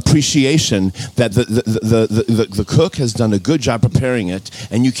appreciation that the cook has done a good job preparing it,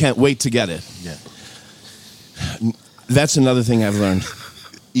 and you can't wait to get it. Yeah. That's another thing I've learned.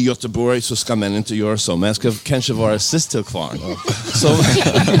 I Göteborg så ska man inte göra så. Man ska kanske vara sist till kvarn. So,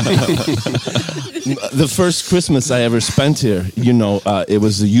 the first Christmas I ever spent here, it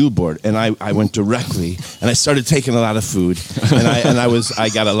was the U-board, and I went directly, and I started taking a lot of food, and I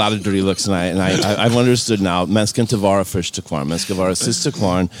got a lot of dirty looks, and I've understood now. Man ska inte vara först till kvarn, man ska vara sist till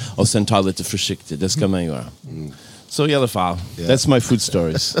kvarn, och sen ta lite försiktigt. Det ska man göra. So i alla fall, that's my food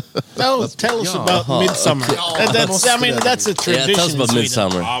stories. Tell us about Midsummer. That's a tradition. Yeah, tell us about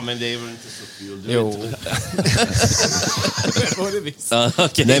Midsummer. Ja, men det är väl inte så kul. Jo.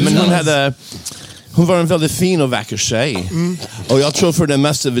 Okay. Nej, men hon var en väldigt fin och vacker tjej. Och jag tror för det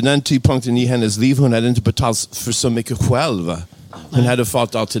mesta vid den tidpunkten i hennes liv, hon hade inte betalt för så mycket själv. Hon hade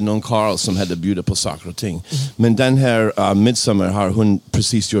fått alltid någon karl som hade bjudit på saker och ting. Men den här Midsummer har hon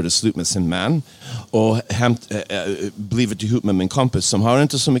precis gjort slut med sin man. Och blivit ihop med min kompis som har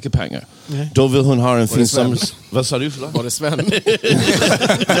inte så mycket pengar. Då vill hon ha en fin sommar... Vad sa du? Var det Sven?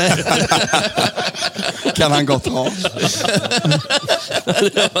 Kan han gott ha.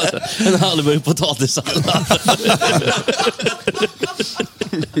 En halvburk potatissallad.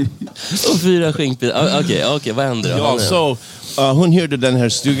 Och 4 skinkbitar. Okej, vad händer då? Ja, så hon hyrde den här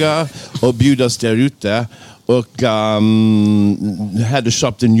stugan och bjöd oss där ute. Och hade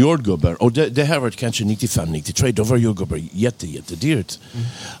köpt en jordgubbe. Och det här var kanske 95-93. Då var jordgubbar jättedyrt.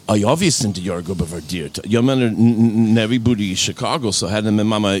 Och jag visste inte jordgubbar var dyrt. Jag menar, när vi bodde i Chicago så hade min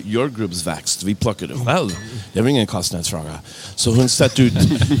mamma jordgubbsväxt. Vi plockade själv. Det var ingen kostnadsfråga. Så hon satt ut...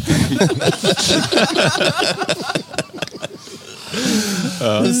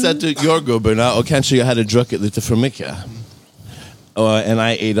 Hon satt ut jordgubbarna och kanske jag hade druckit lite för mycket. And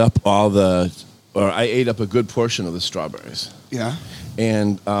I ate up I ate up a good portion of the strawberries. Yeah.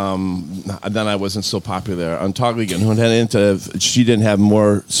 And then I wasn't so popular. Antagligen, she didn't have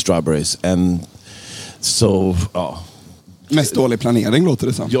more strawberries. And so, Mest dålig planering låter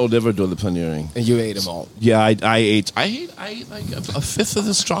det som. Jo, det var dålig planering. And you ate them all. Yeah, I ate like a fifth of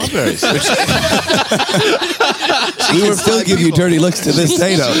the strawberries. We will still give you dirty looks to this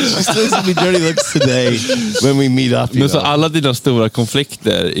day though. We still give me dirty looks today when we meet up. Men så alla dina stora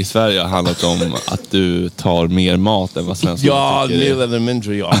konflikter i Sverige har handlat om att du tar mer mat än vad svenskarna ja, tycker. Mer eller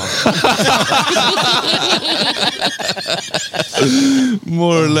mindre, ja.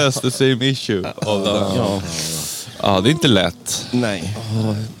 More or less the same issue. Ja, det är inte lätt. Nej.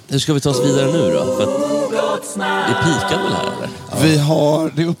 Hur ska vi ta oss vidare nu då? För att det pikar väl här eller? Vi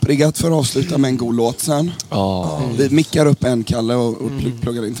har det uppriggat för att avsluta med en god låt sen. Vi mickar upp en, Kalle, och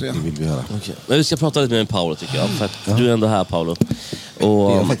pluggar in 3. Det vill vi göra. Okay. Men vi ska prata lite med Paolo tycker jag. För att du är ändå här, Paolo. Och,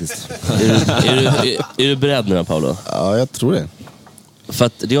 det är jag faktiskt. Är du beredd nu, Paolo? Ja, jag tror det. För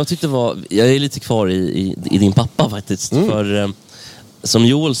att det jag tyckte var... Jag är lite kvar i din pappa faktiskt. För... Som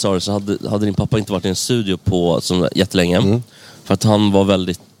Joel sa så hade din pappa inte varit i en studio på jättelänge. För att han var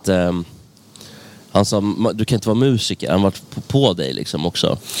väldigt... han sa, du kan inte vara musiker. Han var på dig liksom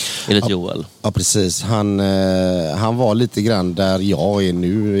också. Enligt Joel. Ja, precis. Han var lite grann där jag är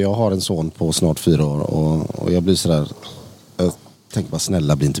nu. Jag har en son på snart 4 år. Och jag blir sådär... Jag tänker bara,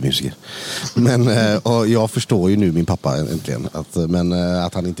 snälla, bli inte musiker. Men och jag förstår ju nu min pappa äntligen.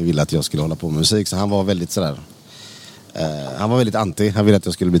 Att han inte ville att jag skulle hålla på med musik. Så han var väldigt sådär... han var väldigt anti. Han ville att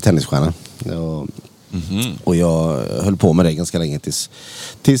jag skulle bli tennisstjärna. Och jag höll på med det ganska länge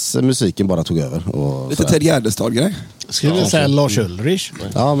tills musiken bara tog över. Lite Ted Gärdestad-grej. Skulle du säga Lars Ulrich?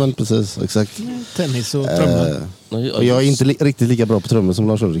 Ja, men precis. Exakt. Tennis och trummor. Och jag är inte riktigt lika bra på trummor som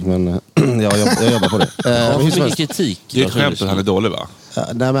Lars Ulrich, men jag jobbar på det. Hur mycket kritik? Det är ett skämt att han är dålig, va?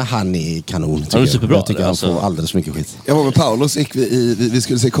 Nej, men han är kanon. Han är superbra. Jag tycker han får alldeles mycket skit. Jag var med Paolo, så gick vi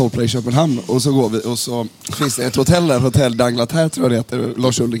skulle se Coldplay i Köpenhamn. Och så går vi, och så finns det ett hotell där, Hotell Danglater tror jag det heter.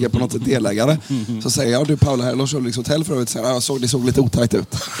 Lars Ulrich är på något sätt delägare. Så säger jag, du Paolo, här är Lars Ulrichs hotell för övrigt. Det såg lite otajt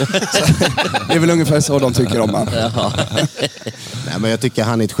ut. Det är väl ungefär så de tycker om han. Nej, men jag tycker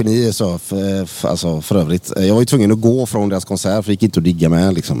han är ett geni för övrigt. Jag var ju tvungen att gå från deras konsert, för det gick inte att digga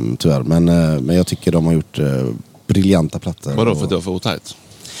med liksom, tyvärr. Men jag tycker de har gjort briljanta plattor. Vadå, för att det var för otajt?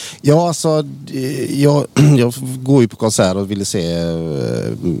 Ja, alltså jag går ju på konsert och ville se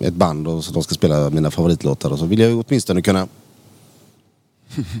ett band och så de ska spela mina favoritlåtar, och så vill jag åtminstone kunna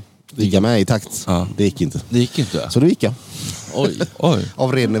ligga med i takt. Ja. Det gick inte. Det gick inte? Så då gick jag. Oj.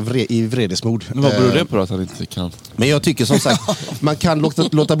 Av i vredesmod. Men vad beror det på då, att han inte kan? Men jag tycker som sagt, man kan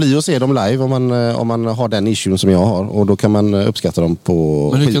låta bli att se dem live om man har den issuen som jag har, och då kan man uppskatta dem på...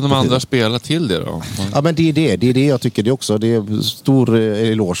 Men hur kan de andra spela till det då? Ja, men det är det jag tycker det också. Det är stor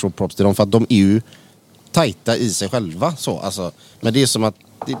eloge och props till dem, för att de är ju tajta i sig själva så, alltså. Men det är som att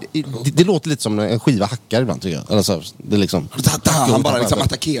det låter lite som en skiva hackar ibland, tycker jag. Alltså, det är liksom... Han bara liksom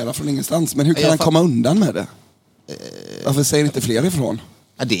attackerar från ingenstans. Men hur kan han komma undan med det? Varför säger inte fler ifrån?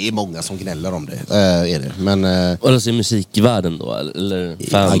 Ja, det är många som gnäller om det, är det. Men, och alltså i musikvärlden då? Eller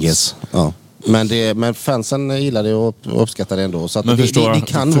fans? I guess, ja. Men fansen gillar det och uppskattar det ändå. Så att det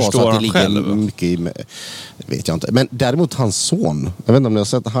kan vara så att det ligger själv mycket i... Vet jag inte. Men däremot hans son, jag vet inte om ni har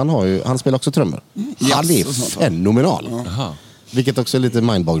sett, han spelar också trummor. Han är fenomenal. Vilket också är lite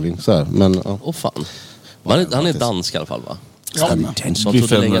mindboggling. Men, fan. Han är dansk i alla fall, va? Ja.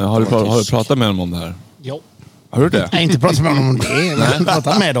 Biffen, har du pratat med honom om det här? Ja. Har du det? Jag har inte pratat med honom om det, men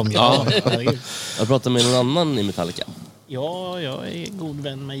pratat med dem. Ja. Jag pratat med någon annan i Metallica. Ja, jag är god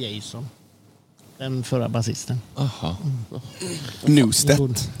vän med Jason. Den förra basisten. Aha.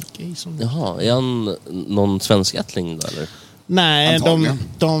 Newstedt. Jaha, är han någon svensk ättling då, eller? Nej,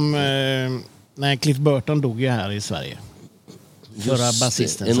 nej, Cliff Burton dog ju här i Sverige. Förra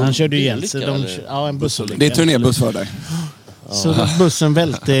basisten. Så han körde ju ihjäl sig. En bussolycka. Det är turnébuss för dig. Så bussen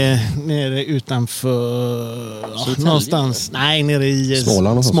välte nere utanför någonstans. Nej, nere i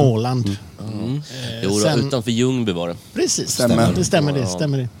Småland. Jo, utanför Ljungby var det. Precis, stämmer det.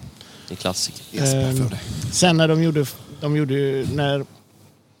 Stämmer det. En klassiker. Sen när de gjorde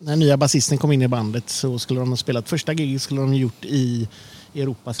när nya basisten kom in i bandet så skulle de ha spelat första gig skulle de gjort i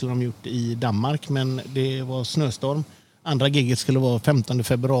Europa, skulle de gjort i Danmark, men det var snöstorm. Andra giget skulle vara 15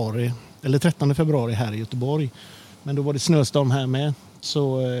 februari eller 13 februari här i Göteborg. Men då var det snöstorm här med.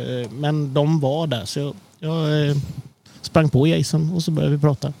 Så, men de var där så jag sprang på Jason och så började vi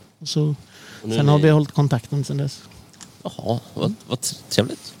prata. Och sen har vi hållit kontakten sen dess. Jaha, vad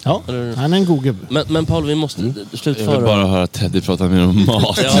trevligt. Ja, han är en god gubbe. Men Paul, vi måste slutföra... Jag vill bara höra Teddy prata mer om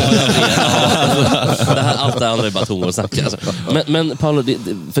mat. Det här, allt det andra är bara toner och snack. Alltså. Men Paul,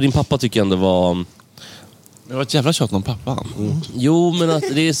 för din pappa tycker jag ändå var... Det var ett jävla tjat om pappan. Jo, men att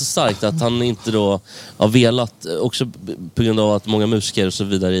det är så starkt att han inte då har velat, också på grund av att många musiker och så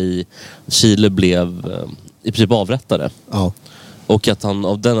vidare i Chile blev i princip avrättade. Ja. Och att han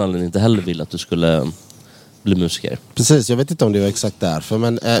av den anledningen inte heller vill att du skulle bli musiker. Precis, jag vet inte om det var exakt därför,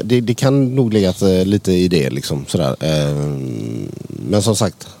 men det kan nog ligga lite i det liksom sådär. Men som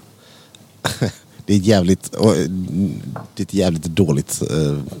sagt, det är ett jävligt dåligt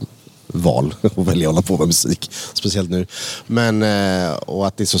val att välja att hålla på med musik, speciellt nu. Men och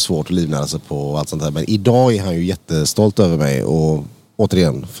att det är så svårt att livnära sig på och allt sånt där. Men idag är han ju jättestolt över mig och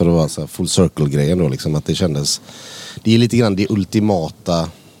återigen, för att vara så full circle-grejen då liksom, att det kändes, det är lite grann det ultimata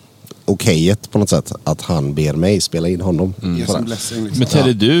okejet på något sätt att han ber mig spela in honom. Liksom. Men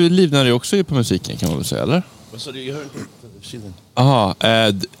Teddy, du livnär ju också på musiken kan man väl säga, eller? Aha,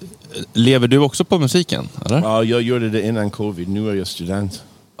 lever du också på musiken, eller? Ja, jag gjorde det innan covid. Nu är jag student.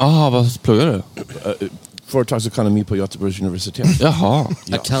 Aha, vad pluggar du? Företagsekonomi på Göteborgs universitet. Jaha.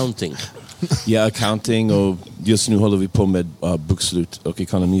 Ja. Accounting. Ja, accounting, och just nu håller vi på med bokslut och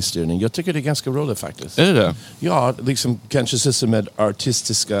ekonomistyrning. Jag tycker det är ganska roligt faktiskt. Är det? Ja, liksom kanske syssla med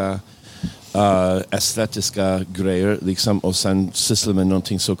artistiska, estetiska grejer liksom, och sen syssla med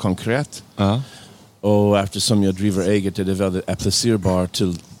någonting så konkret. Och eftersom jag driver eget är det väldigt applicerbart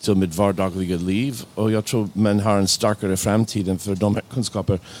till mitt vardagliga liv. Och jag tror man har en starkare framtid för de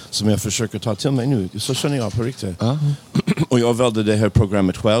kunskaper som jag försöker ta till mig nu. Så känner jag på riktigt. Och jag valde det här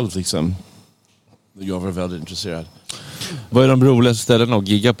programmet själv liksom. Jag var väldigt intresserad. Vad är de roligaste ställena att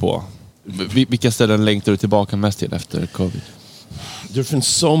gigga på? Vilka ställen längtar du tillbaka mest till efter covid? Det finns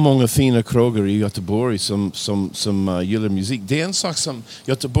så många fina krogar i Göteborg som gillar musik. Det är en sak som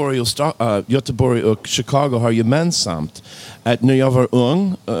Göteborg och Chicago har gemensamt. Att när jag var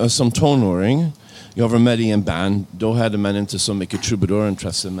ung, som tonåring, jag var med i en band. Då hade man inte så mycket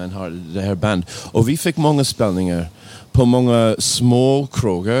troubadour-intresse, men har det här band. Och vi fick många spelningar på många små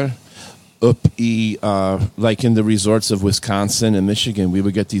krogar upp i, like in the resorts of Wisconsin and Michigan. We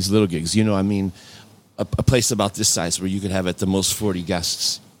would get these little gigs. You know, I mean, a place about this size where you could have at the most 40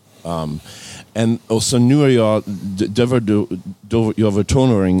 guests. And also nu är jag var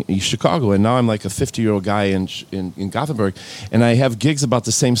tonåring i Chicago, and now I'm like a 50-year-old guy in Gothenburg, and I have gigs about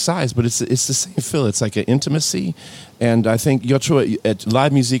the same size, but it's the same feel. It's like an intimacy, and I think jag tror att live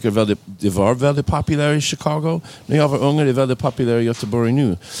music var väldigt populär i Chicago. När jag var ung är det väldigt populär i Göteborg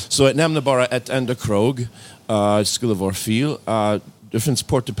nu. Så att nämna bara ett enda krog skulle vara fel. Det finns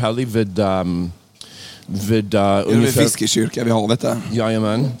Portopelli vid Fiskekyrka vid havet där.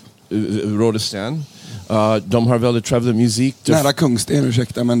 Jajamän. Rådestan. De har väldigt trevlig musik. Nära Kungsten,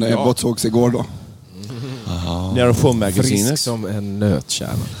 ursäkta, men det bortsågs igår då. Nära på magasinet. Frisk som en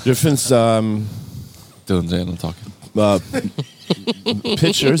nötkärna. Det finns dundra genom taket.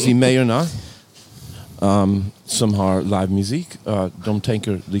 Pitchers i Mejorna som har livemusik. De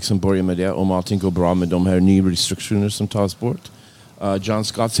tänker liksom börja med det om allting går bra med de här nya restriktioner som tas bort. John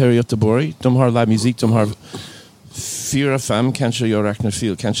Scotts här i Göteborg, de har livemusik. De har 4-5, kanske jag räknar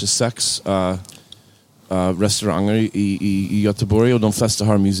fel, kanske 6 restauranger i Göteborg, och de flesta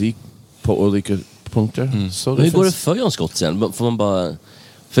har musik på olika punkter. Så hur går det för John Scott sen? Får man bara...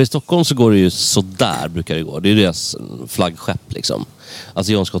 För i Stockholm så går det ju så där brukar det gå. Det är deras flaggskepp liksom.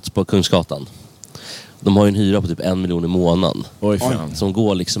 Alltså John Scott på Kungsgatan. De har ju en hyra på typ 1 miljon i månaden. Oj, fan. Som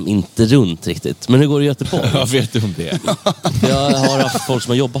går liksom inte runt riktigt. Men hur går det i Göteborg? Jag vet om det. Jag har haft folk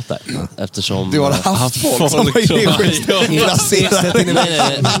som har jobbat där. Eftersom... Du har haft folk som har jobbat.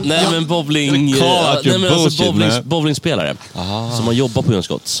 Nej, men bowlingspelare som har jobbat på John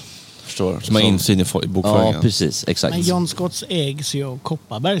Scotts. Som har insyn i bokföringen. Ja, precis. Exakt. Men John Scotts ägs ju av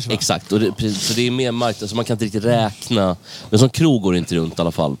Kopparbergs, va? Exakt. Och så det är mer marknad, så man kan inte riktigt räkna. Men som krog går inte runt i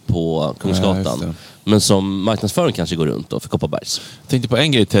alla fall på Kungsgatan. Men som marknadsföring kanske går runt då för Kopparbergs. Jag tänkte på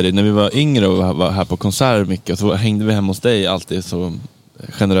en grej, Teddy. När vi var yngre och var här på konserter mycket, så hängde vi hem hos dig alltid så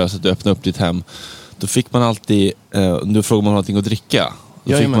generöst att du öppnade upp ditt hem. Då fick man alltid, då frågade man någonting att dricka.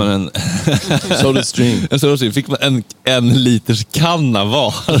 Då fick man en SodaStream. Fick man en liters kanna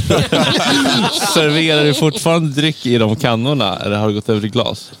var. Serverar du fortfarande dryck i de kannorna? Eller har du gått över i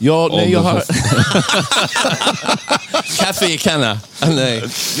glas? Ja, nej, jag har... Kaffe i kanna. Nej.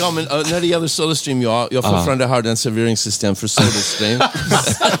 Ja, men när det gäller SodaStream, jag fortfarande har den serveringssystem för SodaStream.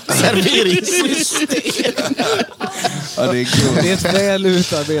 Serveringssystem. Ja, det är ett väl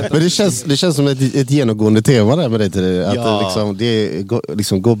utarbetat. Men det känns som ett genomgående tema där med dig till det. Att det är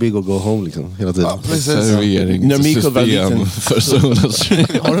liksom go big och go home liksom, hela tiden. Ja, serveringssystem för SodaStream.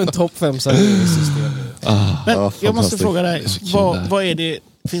 Har du en topp 5 serveringssystem? Men jag måste fråga dig, vad är det?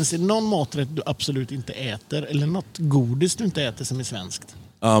 Finns det någon maträtt du absolut inte äter? Eller något godis du inte äter som är svenskt?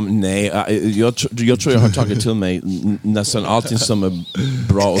 Nej, jag tror jag har tagit till mig nästan allting som är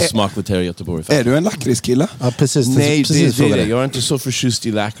bra och smakligt här i Göteborg. Är du en lakritskille? Ja, precis. Nej, det jag är inte så förtjust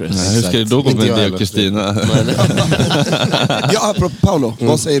i lakrits. Hur ska det då gå med dig och Kristina? Ja, apropå Paolo,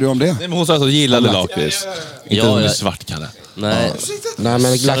 vad säger du om det? Nej, men hon sa att hon gillade lakrits. Inte hon är svartkalle. Nej. Nej,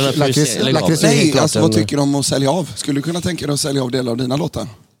 men lakrits. Nej, alltså vad tycker du om att sälja av? Skulle du kunna tänka dig att sälja av delar av dina låtar?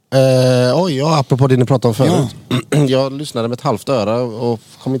 Apropå det ni pratade om förut. Ja. Jag lyssnade med ett halvt öra och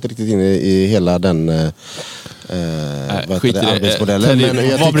kom inte riktigt in i hela den arbetsmodellen.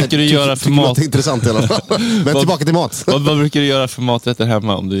 Men vad brukar du göra för mat? Det är intressant i alla fall. Men tillbaka till mat. Vad brukar du göra för maträtter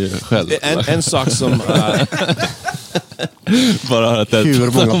hemma om du gör själv? En sak som... Bara att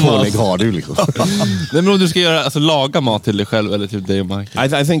hur många pålägg har du liksom? Nej, men om du ska göra, laga mat till dig själv eller till dig och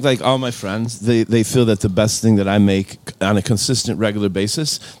Mike. I think like all my friends, they feel that the best thing that I make on a consistent regular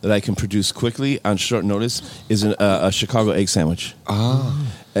basis that I can produce quickly on short notice is a Chicago egg sandwich.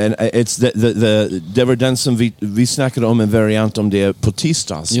 And it's det var den som vi snackade om en variant om det på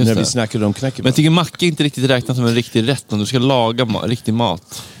tisdags när vi snackade om knäckebröd. Men jag tycker macka inte riktigt räknas som en riktig rätt om du ska laga riktig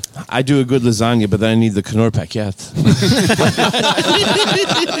mat. I do a good lasagna, but then I need the Knorr packet.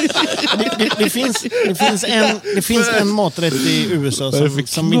 det finns en maträtt i USA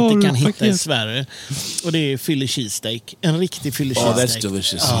som vi inte kan hitta i Sverige. Och det är Philly cheesesteak. En riktig Philly cheesesteak. Oh, that's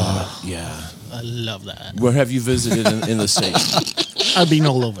delicious. Yeah. I love that. Where have you visited in the States? I've been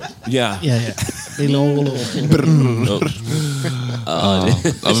all over. Yeah. Been all over.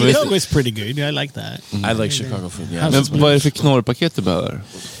 Chicago is pretty good. I like that. I like Chicago food. Yeah. Men vad är det för knorrpaket du behöver?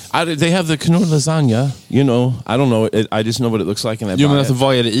 They have the Knorr lasagna, you know. I don't know. I just know what it looks like. And men alltså,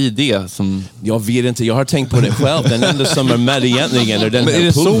 vad är det i det som... Jag vet inte. Jag har tänkt på det själv. Den enda som är med egentligen är den men här är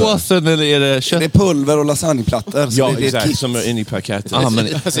det pulver. såsen eller är det kött? Det är pulver och lasagneplattor. Ja, exakt. Som är inne i paketet. Men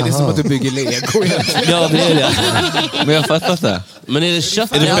alltså, det är som att du bygger Lego. Ja, det är det. Men jag fattar det. Men är det kött?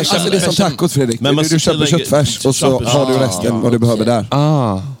 Det är som tacos, Fredrik. Men du köper köttfärs och så har du resten vad du behöver där.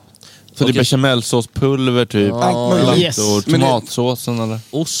 Så det är bechamelsåspulver typ? Yes. Och tomatsåsen eller?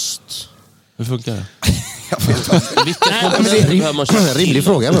 Ost. Hur funkar det? Rimlig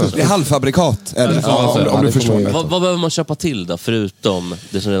fråga. Det är halvfabrikat är det, om du förstår. Vad behöver man köpa till då, förutom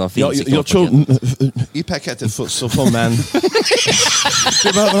det som redan finns i jag tror i paketet så får man...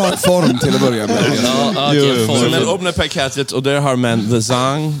 Du behöver ha en form till att börja med. Så man öppnar paketet och där har man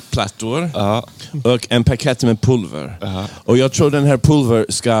lasagneplattor och en paket med pulver. Och jag tror den här pulver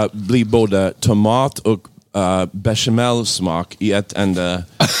ska bli både tomat och bechamelsmak i ett enda.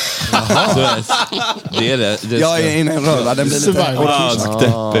 Det är det. Jag är inne i en röra. Den blir lite...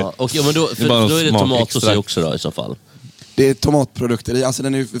 Okej, men då är det tomatsås också då i så fall. Det är tomatprodukter i. Alltså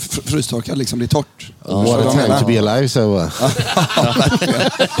den är ju frystorkad liksom. Det är torrt. What a time to be alive, så.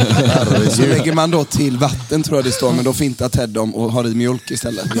 Så lägger man då till vatten, tror jag det står. Men då fintar Ted dem och har i mjölk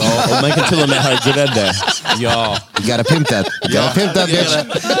istället. Ja, och man kan till och med ha grädde. Ja. You gotta pimp that.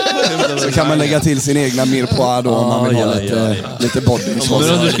 Så kan man lägga till sin egna mirepoix då om man vill ha lite body.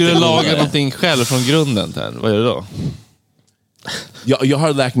 Men om du skulle laga någonting själv från grunden, Ted, vad gör du då? Jag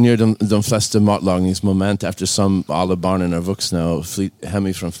har lagt ner de flesta matlagningsmoment eftersom alla barnen är vuxna och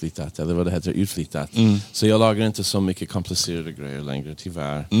hemifrån flyttat, eller vad det heter, utflyttat. Så jag lagar inte så mycket komplicerade grejer längre,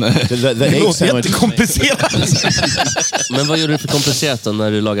 tyvärr. Det låter jättekomplicerat. Men vad gör du för komplicerat då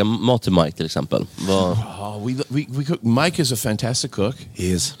när du lagar mat till Mike till exempel? We cook. Mike is a fantastic cook. He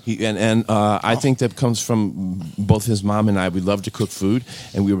is. I think that comes from both his mom and I. We love to cook food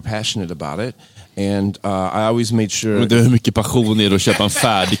and we were passionate about it. And I always made sure... Men det är hur mycket passion är det att köpa en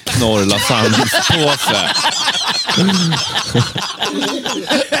färdig knorr lasagnepåse.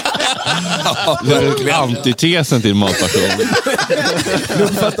 Det är antitesen till matpassion. Du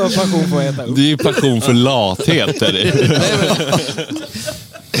uppfattar passion på att äta upp. Det är ju passion för lathet. Är det?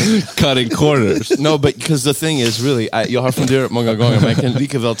 Cutting corners. No, but because the thing is really, jag har funderat många gånger, man kan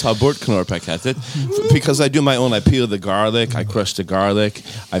lika väl ta bort knorrpaketet. Because I do my own, I peel the garlic, I crush the garlic,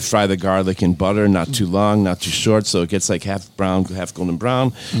 I fry the garlic in butter, not too long, not too short, so it gets like half brown, half golden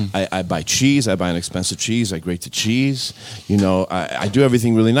brown. I buy cheese, I buy an expensive cheese, I grate the cheese. You know, I do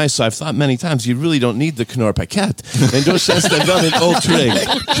everything really nice, so I've thought many times, you really don't need the knorrpaket. And då känns det väldigt otryggt.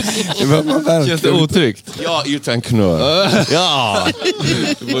 Känns det otryggt? Ja, utan knorr. Ja!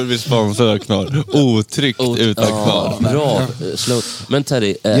 Du borde bli sponsrad av knorr. Otryggt utan knorr. Bra. Men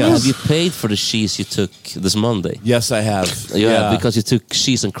Teddy, have you paid for the cheese you took this Monday? Yes, I have. Yeah, because you took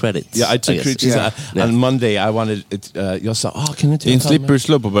cheese on credit. Yeah, I took cheese on Monday. I wanted it. Jag sa, kan inte... Det är en slippery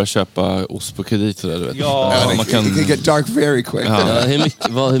slope att börja köpa ost på kredit. Så där, du vet. Ja, man kan... It can get dark very quick.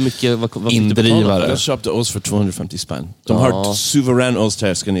 Hur mycket vad indrivare. Jag köpte ost för 250 spänn. De har suverän ost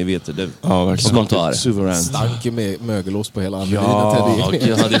här, ska ni veta. Det verkligen. Suverän. Stank med mögelost på hela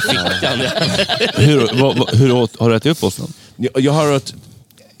hade fickan. Hur har du ätit upp osten? I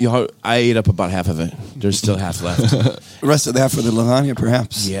ate up about half of it. There's still half left. The rest of the half for the lasagna,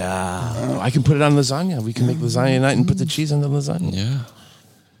 perhaps. Yeah. I can put it on lasagna. We can make lasagna tonight and put the cheese on the lasagna. Yeah.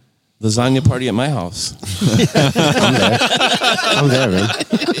 Lasagna party at my house. I'm there,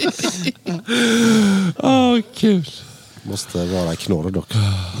 man. Kul. Måste vara knorr dock.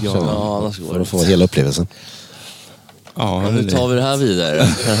 Annars går för att få hela upplevelsen. Nu tar vi det här vidare.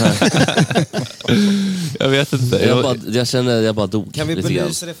 Jag vet inte. Jag känner jag bara dog. Kan vi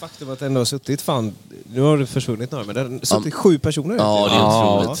belysa det faktum att det ändå har suttit nu har det försvunnit några, men det har suttit 7 personer. Ja, det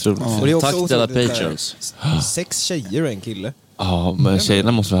är otroligt. Och det är också tack till alla patrons. 6 tjejer och en kille. Ja, men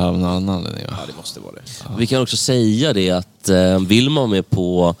tjejerna måste ha någon annan. Ja, det måste vara det. Vi kan också säga det att vill man med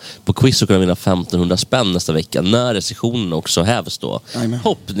på quiz så kan man vinna 1500 spänn nästa vecka när restriktionen också hävs då.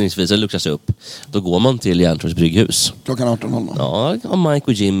 Hoppningsvis, det luckras upp. Då går man till Järntorps brygghus. Klockan 18.00. Ja, och Mike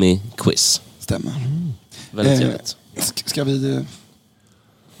och Jimmy quiz. Stämmer. Väldigt trevligt. Ska vi...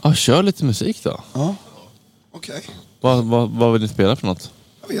 kör lite musik då. Ja, okej. Vad vill ni spela för något?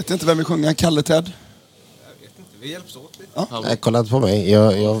 Jag vet inte vem vi sjunger. Kalle Ted? Vi hjälps åt lite. Ja. Kolla inte på mig.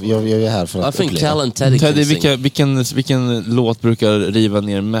 Jag är här för att uppleva. Teddy, vilken låt brukar riva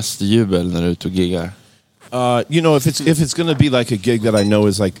ner mest jubel när du är ute och giggar? You know, if it's gonna be like a gig that I know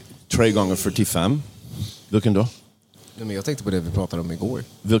is like 3 gånger 45. Vilken då? Nej, men jag tänkte på det vi pratade om igår.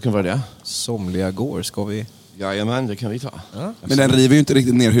 Vilken var det? Somliga går, ska vi... Jajamän, det kan vi ta. Ja. Men den river ju inte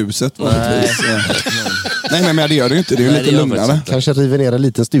riktigt ner huset. Nej, men det gör det ju inte. Det är ju lite lugnare. Kanske river ner en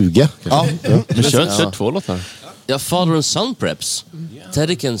liten stuga. Ja. Men kör 2 låtar. Ja, Father and Son preps.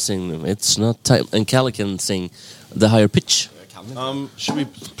 Teddy can sing It's Not Time and Kalle can sing the higher pitch. Should we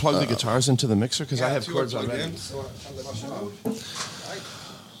plug the guitars into the mixer? Because I have chords already.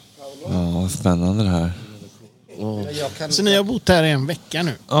 Ja, spännande det här. Så ni har bott här i en vecka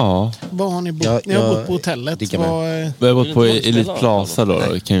nu? Ja. Vad har ni bott? Ni har bott på hotellet? Vi har bott på Elite Plaza då.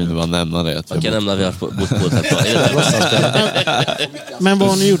 Vi kan ju bara nämna det. Jag kan nämna att vi har bott på hotellet. Men vad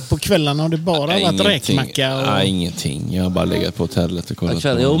har ni gjort på kvällarna? Har det bara varit räkmacka? Och... Nej, ingenting. Jag har bara legat på hotellet och kollat.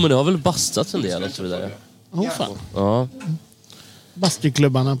 Jo, men det har väl bastat en del och så vidare. Fan. Ja.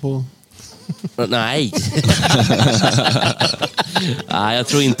 Bastuklubbarna på... Nej. Nej, jag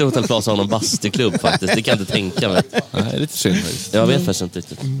tror inte Hotel Plaza har någon bastuklubb faktiskt. Det kan jag inte tänka mig. Nej, det är lite synd faktiskt. Jag vet faktiskt inte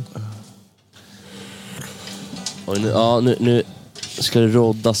riktigt. Och nu ska det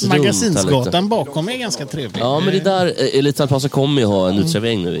roddas runt. Magasinsgatan bakom är ganska trevlig. Ja, men det där Elite Plaza kommer ju ha en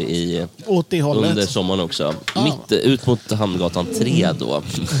utservering nu åt det hållet. Under sommaren också. Mitt ut mot Hamngatan 3 då.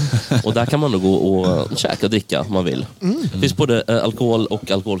 Och där kan man nog gå och käka och dricka om man vill. Det finns både alkohol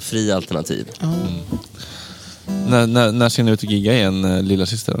och alkoholfria alternativ. När ska ni ut och gigga igen, lilla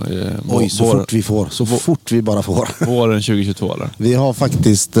syster? Oj, så fort vi får. Så fort vi bara får. Våren 2022 eller? Vi har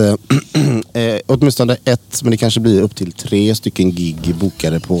faktiskt åtminstone 1, men det kanske blir upp till 3 stycken gig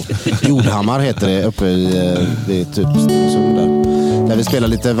bokade på Jordhammar heter det, uppe i typ Storsund där. Där vi spelar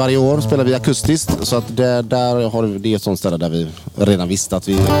lite varje år, spelar vi akustiskt. Så att där har det ett sånt ställe där vi redan visste att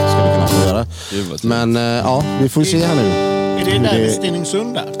vi skulle kunna få göra. Men ja, vi får se här nu. Är det där vid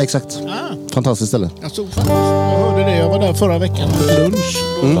Stenungsund där? Exakt. Fantastiskt ställe. Jag hörde det, jag var där förra veckan på lunch.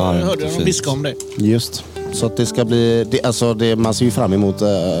 Då hörde jag någon viska om det. Just. Så att det ska bli, man ser ju fram emot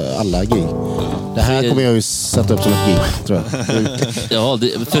alla gig. Det här kommer jag ju sätta upp som ett gig, tror jag. Ja,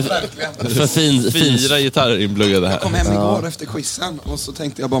 för fin 4 gitarrer inbluggade här. Jag kom hem igår efter quizen och så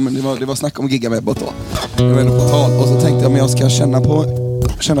tänkte jag bara, men det var snack om gigawebbot då. Jag var inne på tal och så tänkte jag, men jag ska känna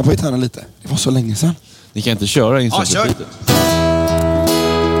på gitarren lite. Det var så länge sedan. Ni kan inte köra in så lite.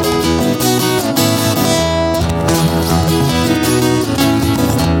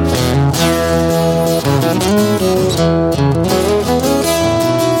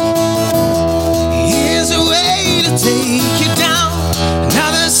 Here's a way to take you down,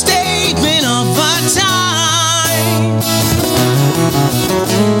 another statement of our time.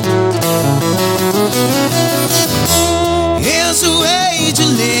 Here's a way to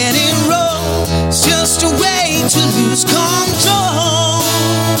let it roll, it's just a way to lose control.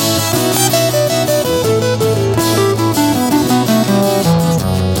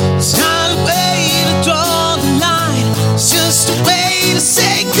 It's not a way to draw the line, it's just a way to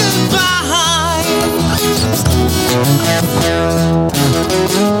say goodbye.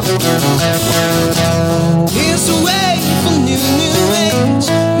 Here's a way for new age,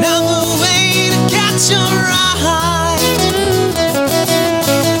 another way to catch your eye.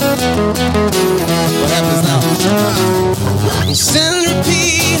 What happens now? Send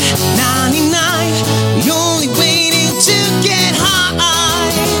repeat, 99, we're only waiting to get high.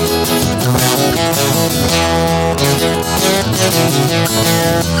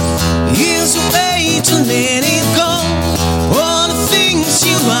 Here's a way to let it go, all the things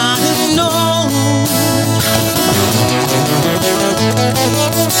you ought to know.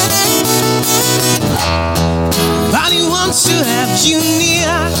 Nobody wants to have you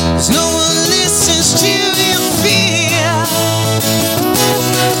near, 'cause no one listens to your fear.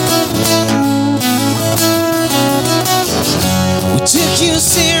 We took you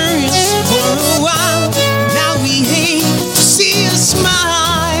serious for a while, now we hate to see you smile.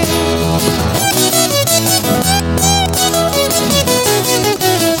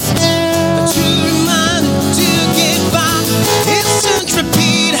 A true reminder to get by, instant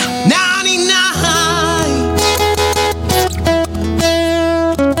repeat, 99.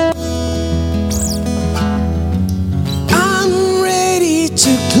 I'm ready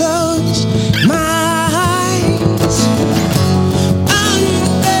to close my eyes. I'm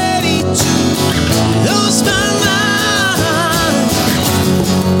ready to lose my mind.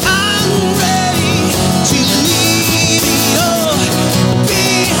 I'm ready to leave it all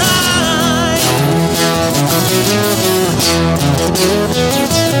behind.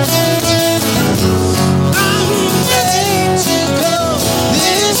 I'm ready to go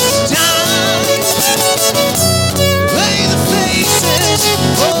this time. Lay the faces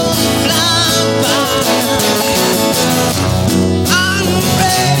all blind by. I'm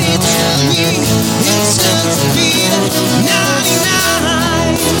ready to leave instant speed 99.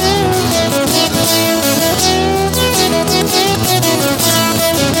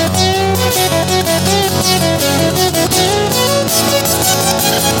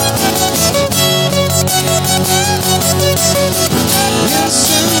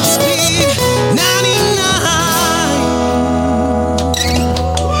 Instant speed 99.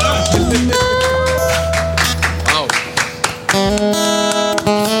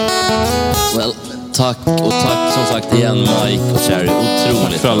 Well, tack som sagt igen Mike och Cherry.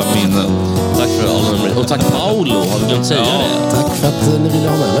 Otroligt. Tack för alla minnen. Tack för alla minnen. Och tack Paolo, har vi glömt säga det? Tack för att ni ville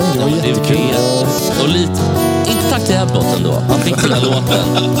ha med mig. Det var jättekul. Och lite, inte tack till Ebbot ändå. Han fick den här låten.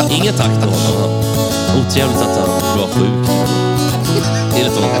 Inget tack till honom. Otrevligt att han var sjuk. Är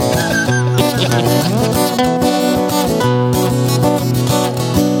det så?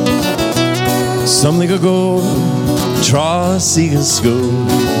 Something ago, trasiga skog.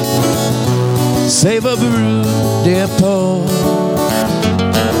 Save up depot.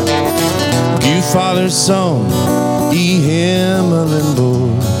 Gudfaders son i himmelen bor.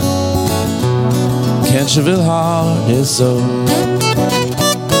 Kanske vill ha det så.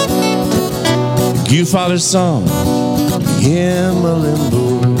 Gudfaders son i himmelen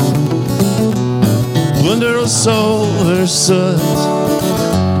bor. Blundar och sover sött.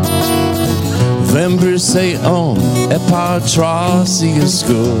 Vem bryr sig om ett par trasiga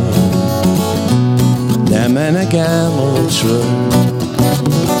skor? När man är gammal och trött.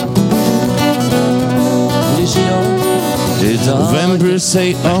 Vem bryr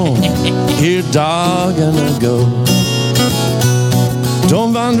sig om hur dagarna går?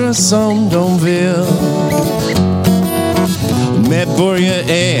 De vandrar som de vill.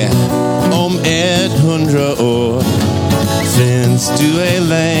 Medborgare är om 100 år. Finns du ej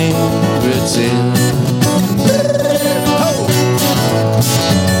längre till.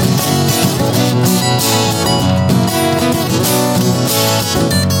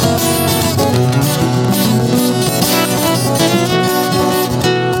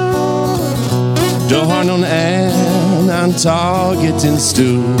 Då har någon annan tagit en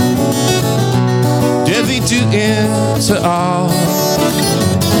stol. Det vet du inte av.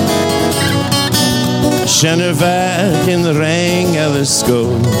 Känner varken regn eller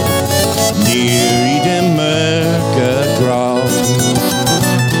skog. Ner i den mörka grav.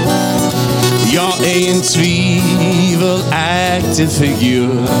 Jag är en tvivelaktig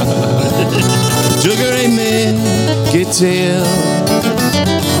figur. Duger ej mycket till.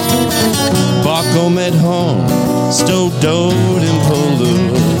 Bakom ett hörn stod döden på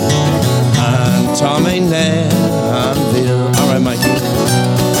lur. Han tar mig när han vill. All right, Mikey.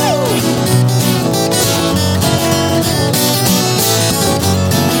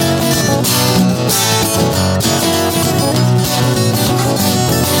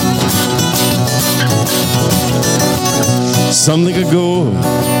 Somliga går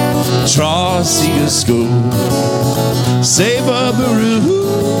trasiga skor. Säg vad beror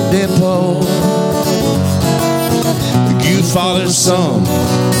det på? Gud fader som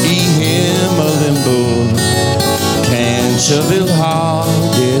i himmelen bor. Kanske vill ha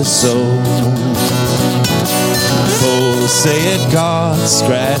det så. Får säga ett gott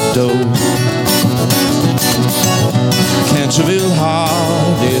skratt då. Kanske vill ha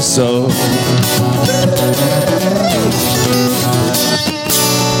det så.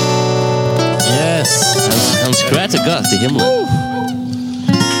 Yes, han skrattar gott i himlen.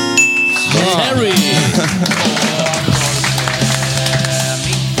 Harry!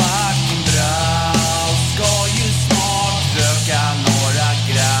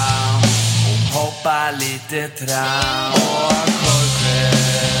 Lite tram och Jorge,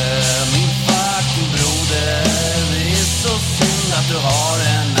 min fucking broder. Det är så synd att du har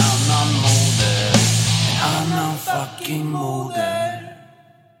en annan moder. En annan fucking moder.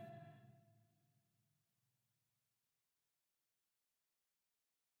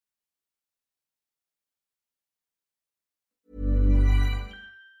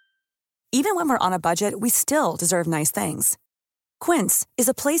 Even when we're on a budget, we still deserve nice things. Quince is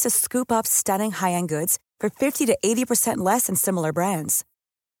a place to scoop up stunning high-end goods for 50 to 80% less than similar brands.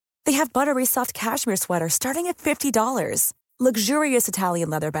 They have buttery soft cashmere sweaters starting at $50, luxurious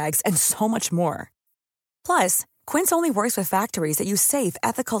Italian leather bags, and so much more. Plus, Quince only works with factories that use safe,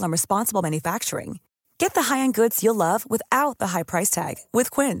 ethical, and responsible manufacturing. Get the high-end goods you'll love without the high price tag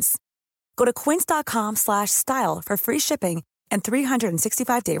with Quince. Go to quince.com/style for free shipping and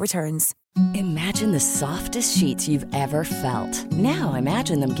 365-day returns. Imagine the softest sheets you've ever felt. Now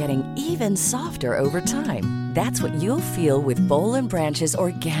imagine them getting even softer over time. That's what you'll feel with Boll & Branch's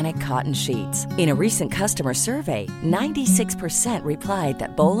organic cotton sheets. In a recent customer survey, 96% replied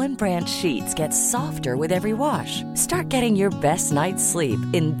that Boll & Branch sheets get softer with every wash. Start getting your best night's sleep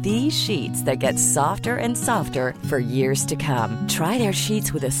in these sheets that get softer and softer for years to come. Try their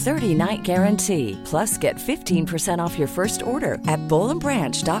sheets with a 30-night guarantee. Plus, get 15% off your first order at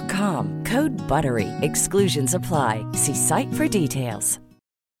bollandbranch.com. Code BUTTERY. Exclusions apply. See site for details.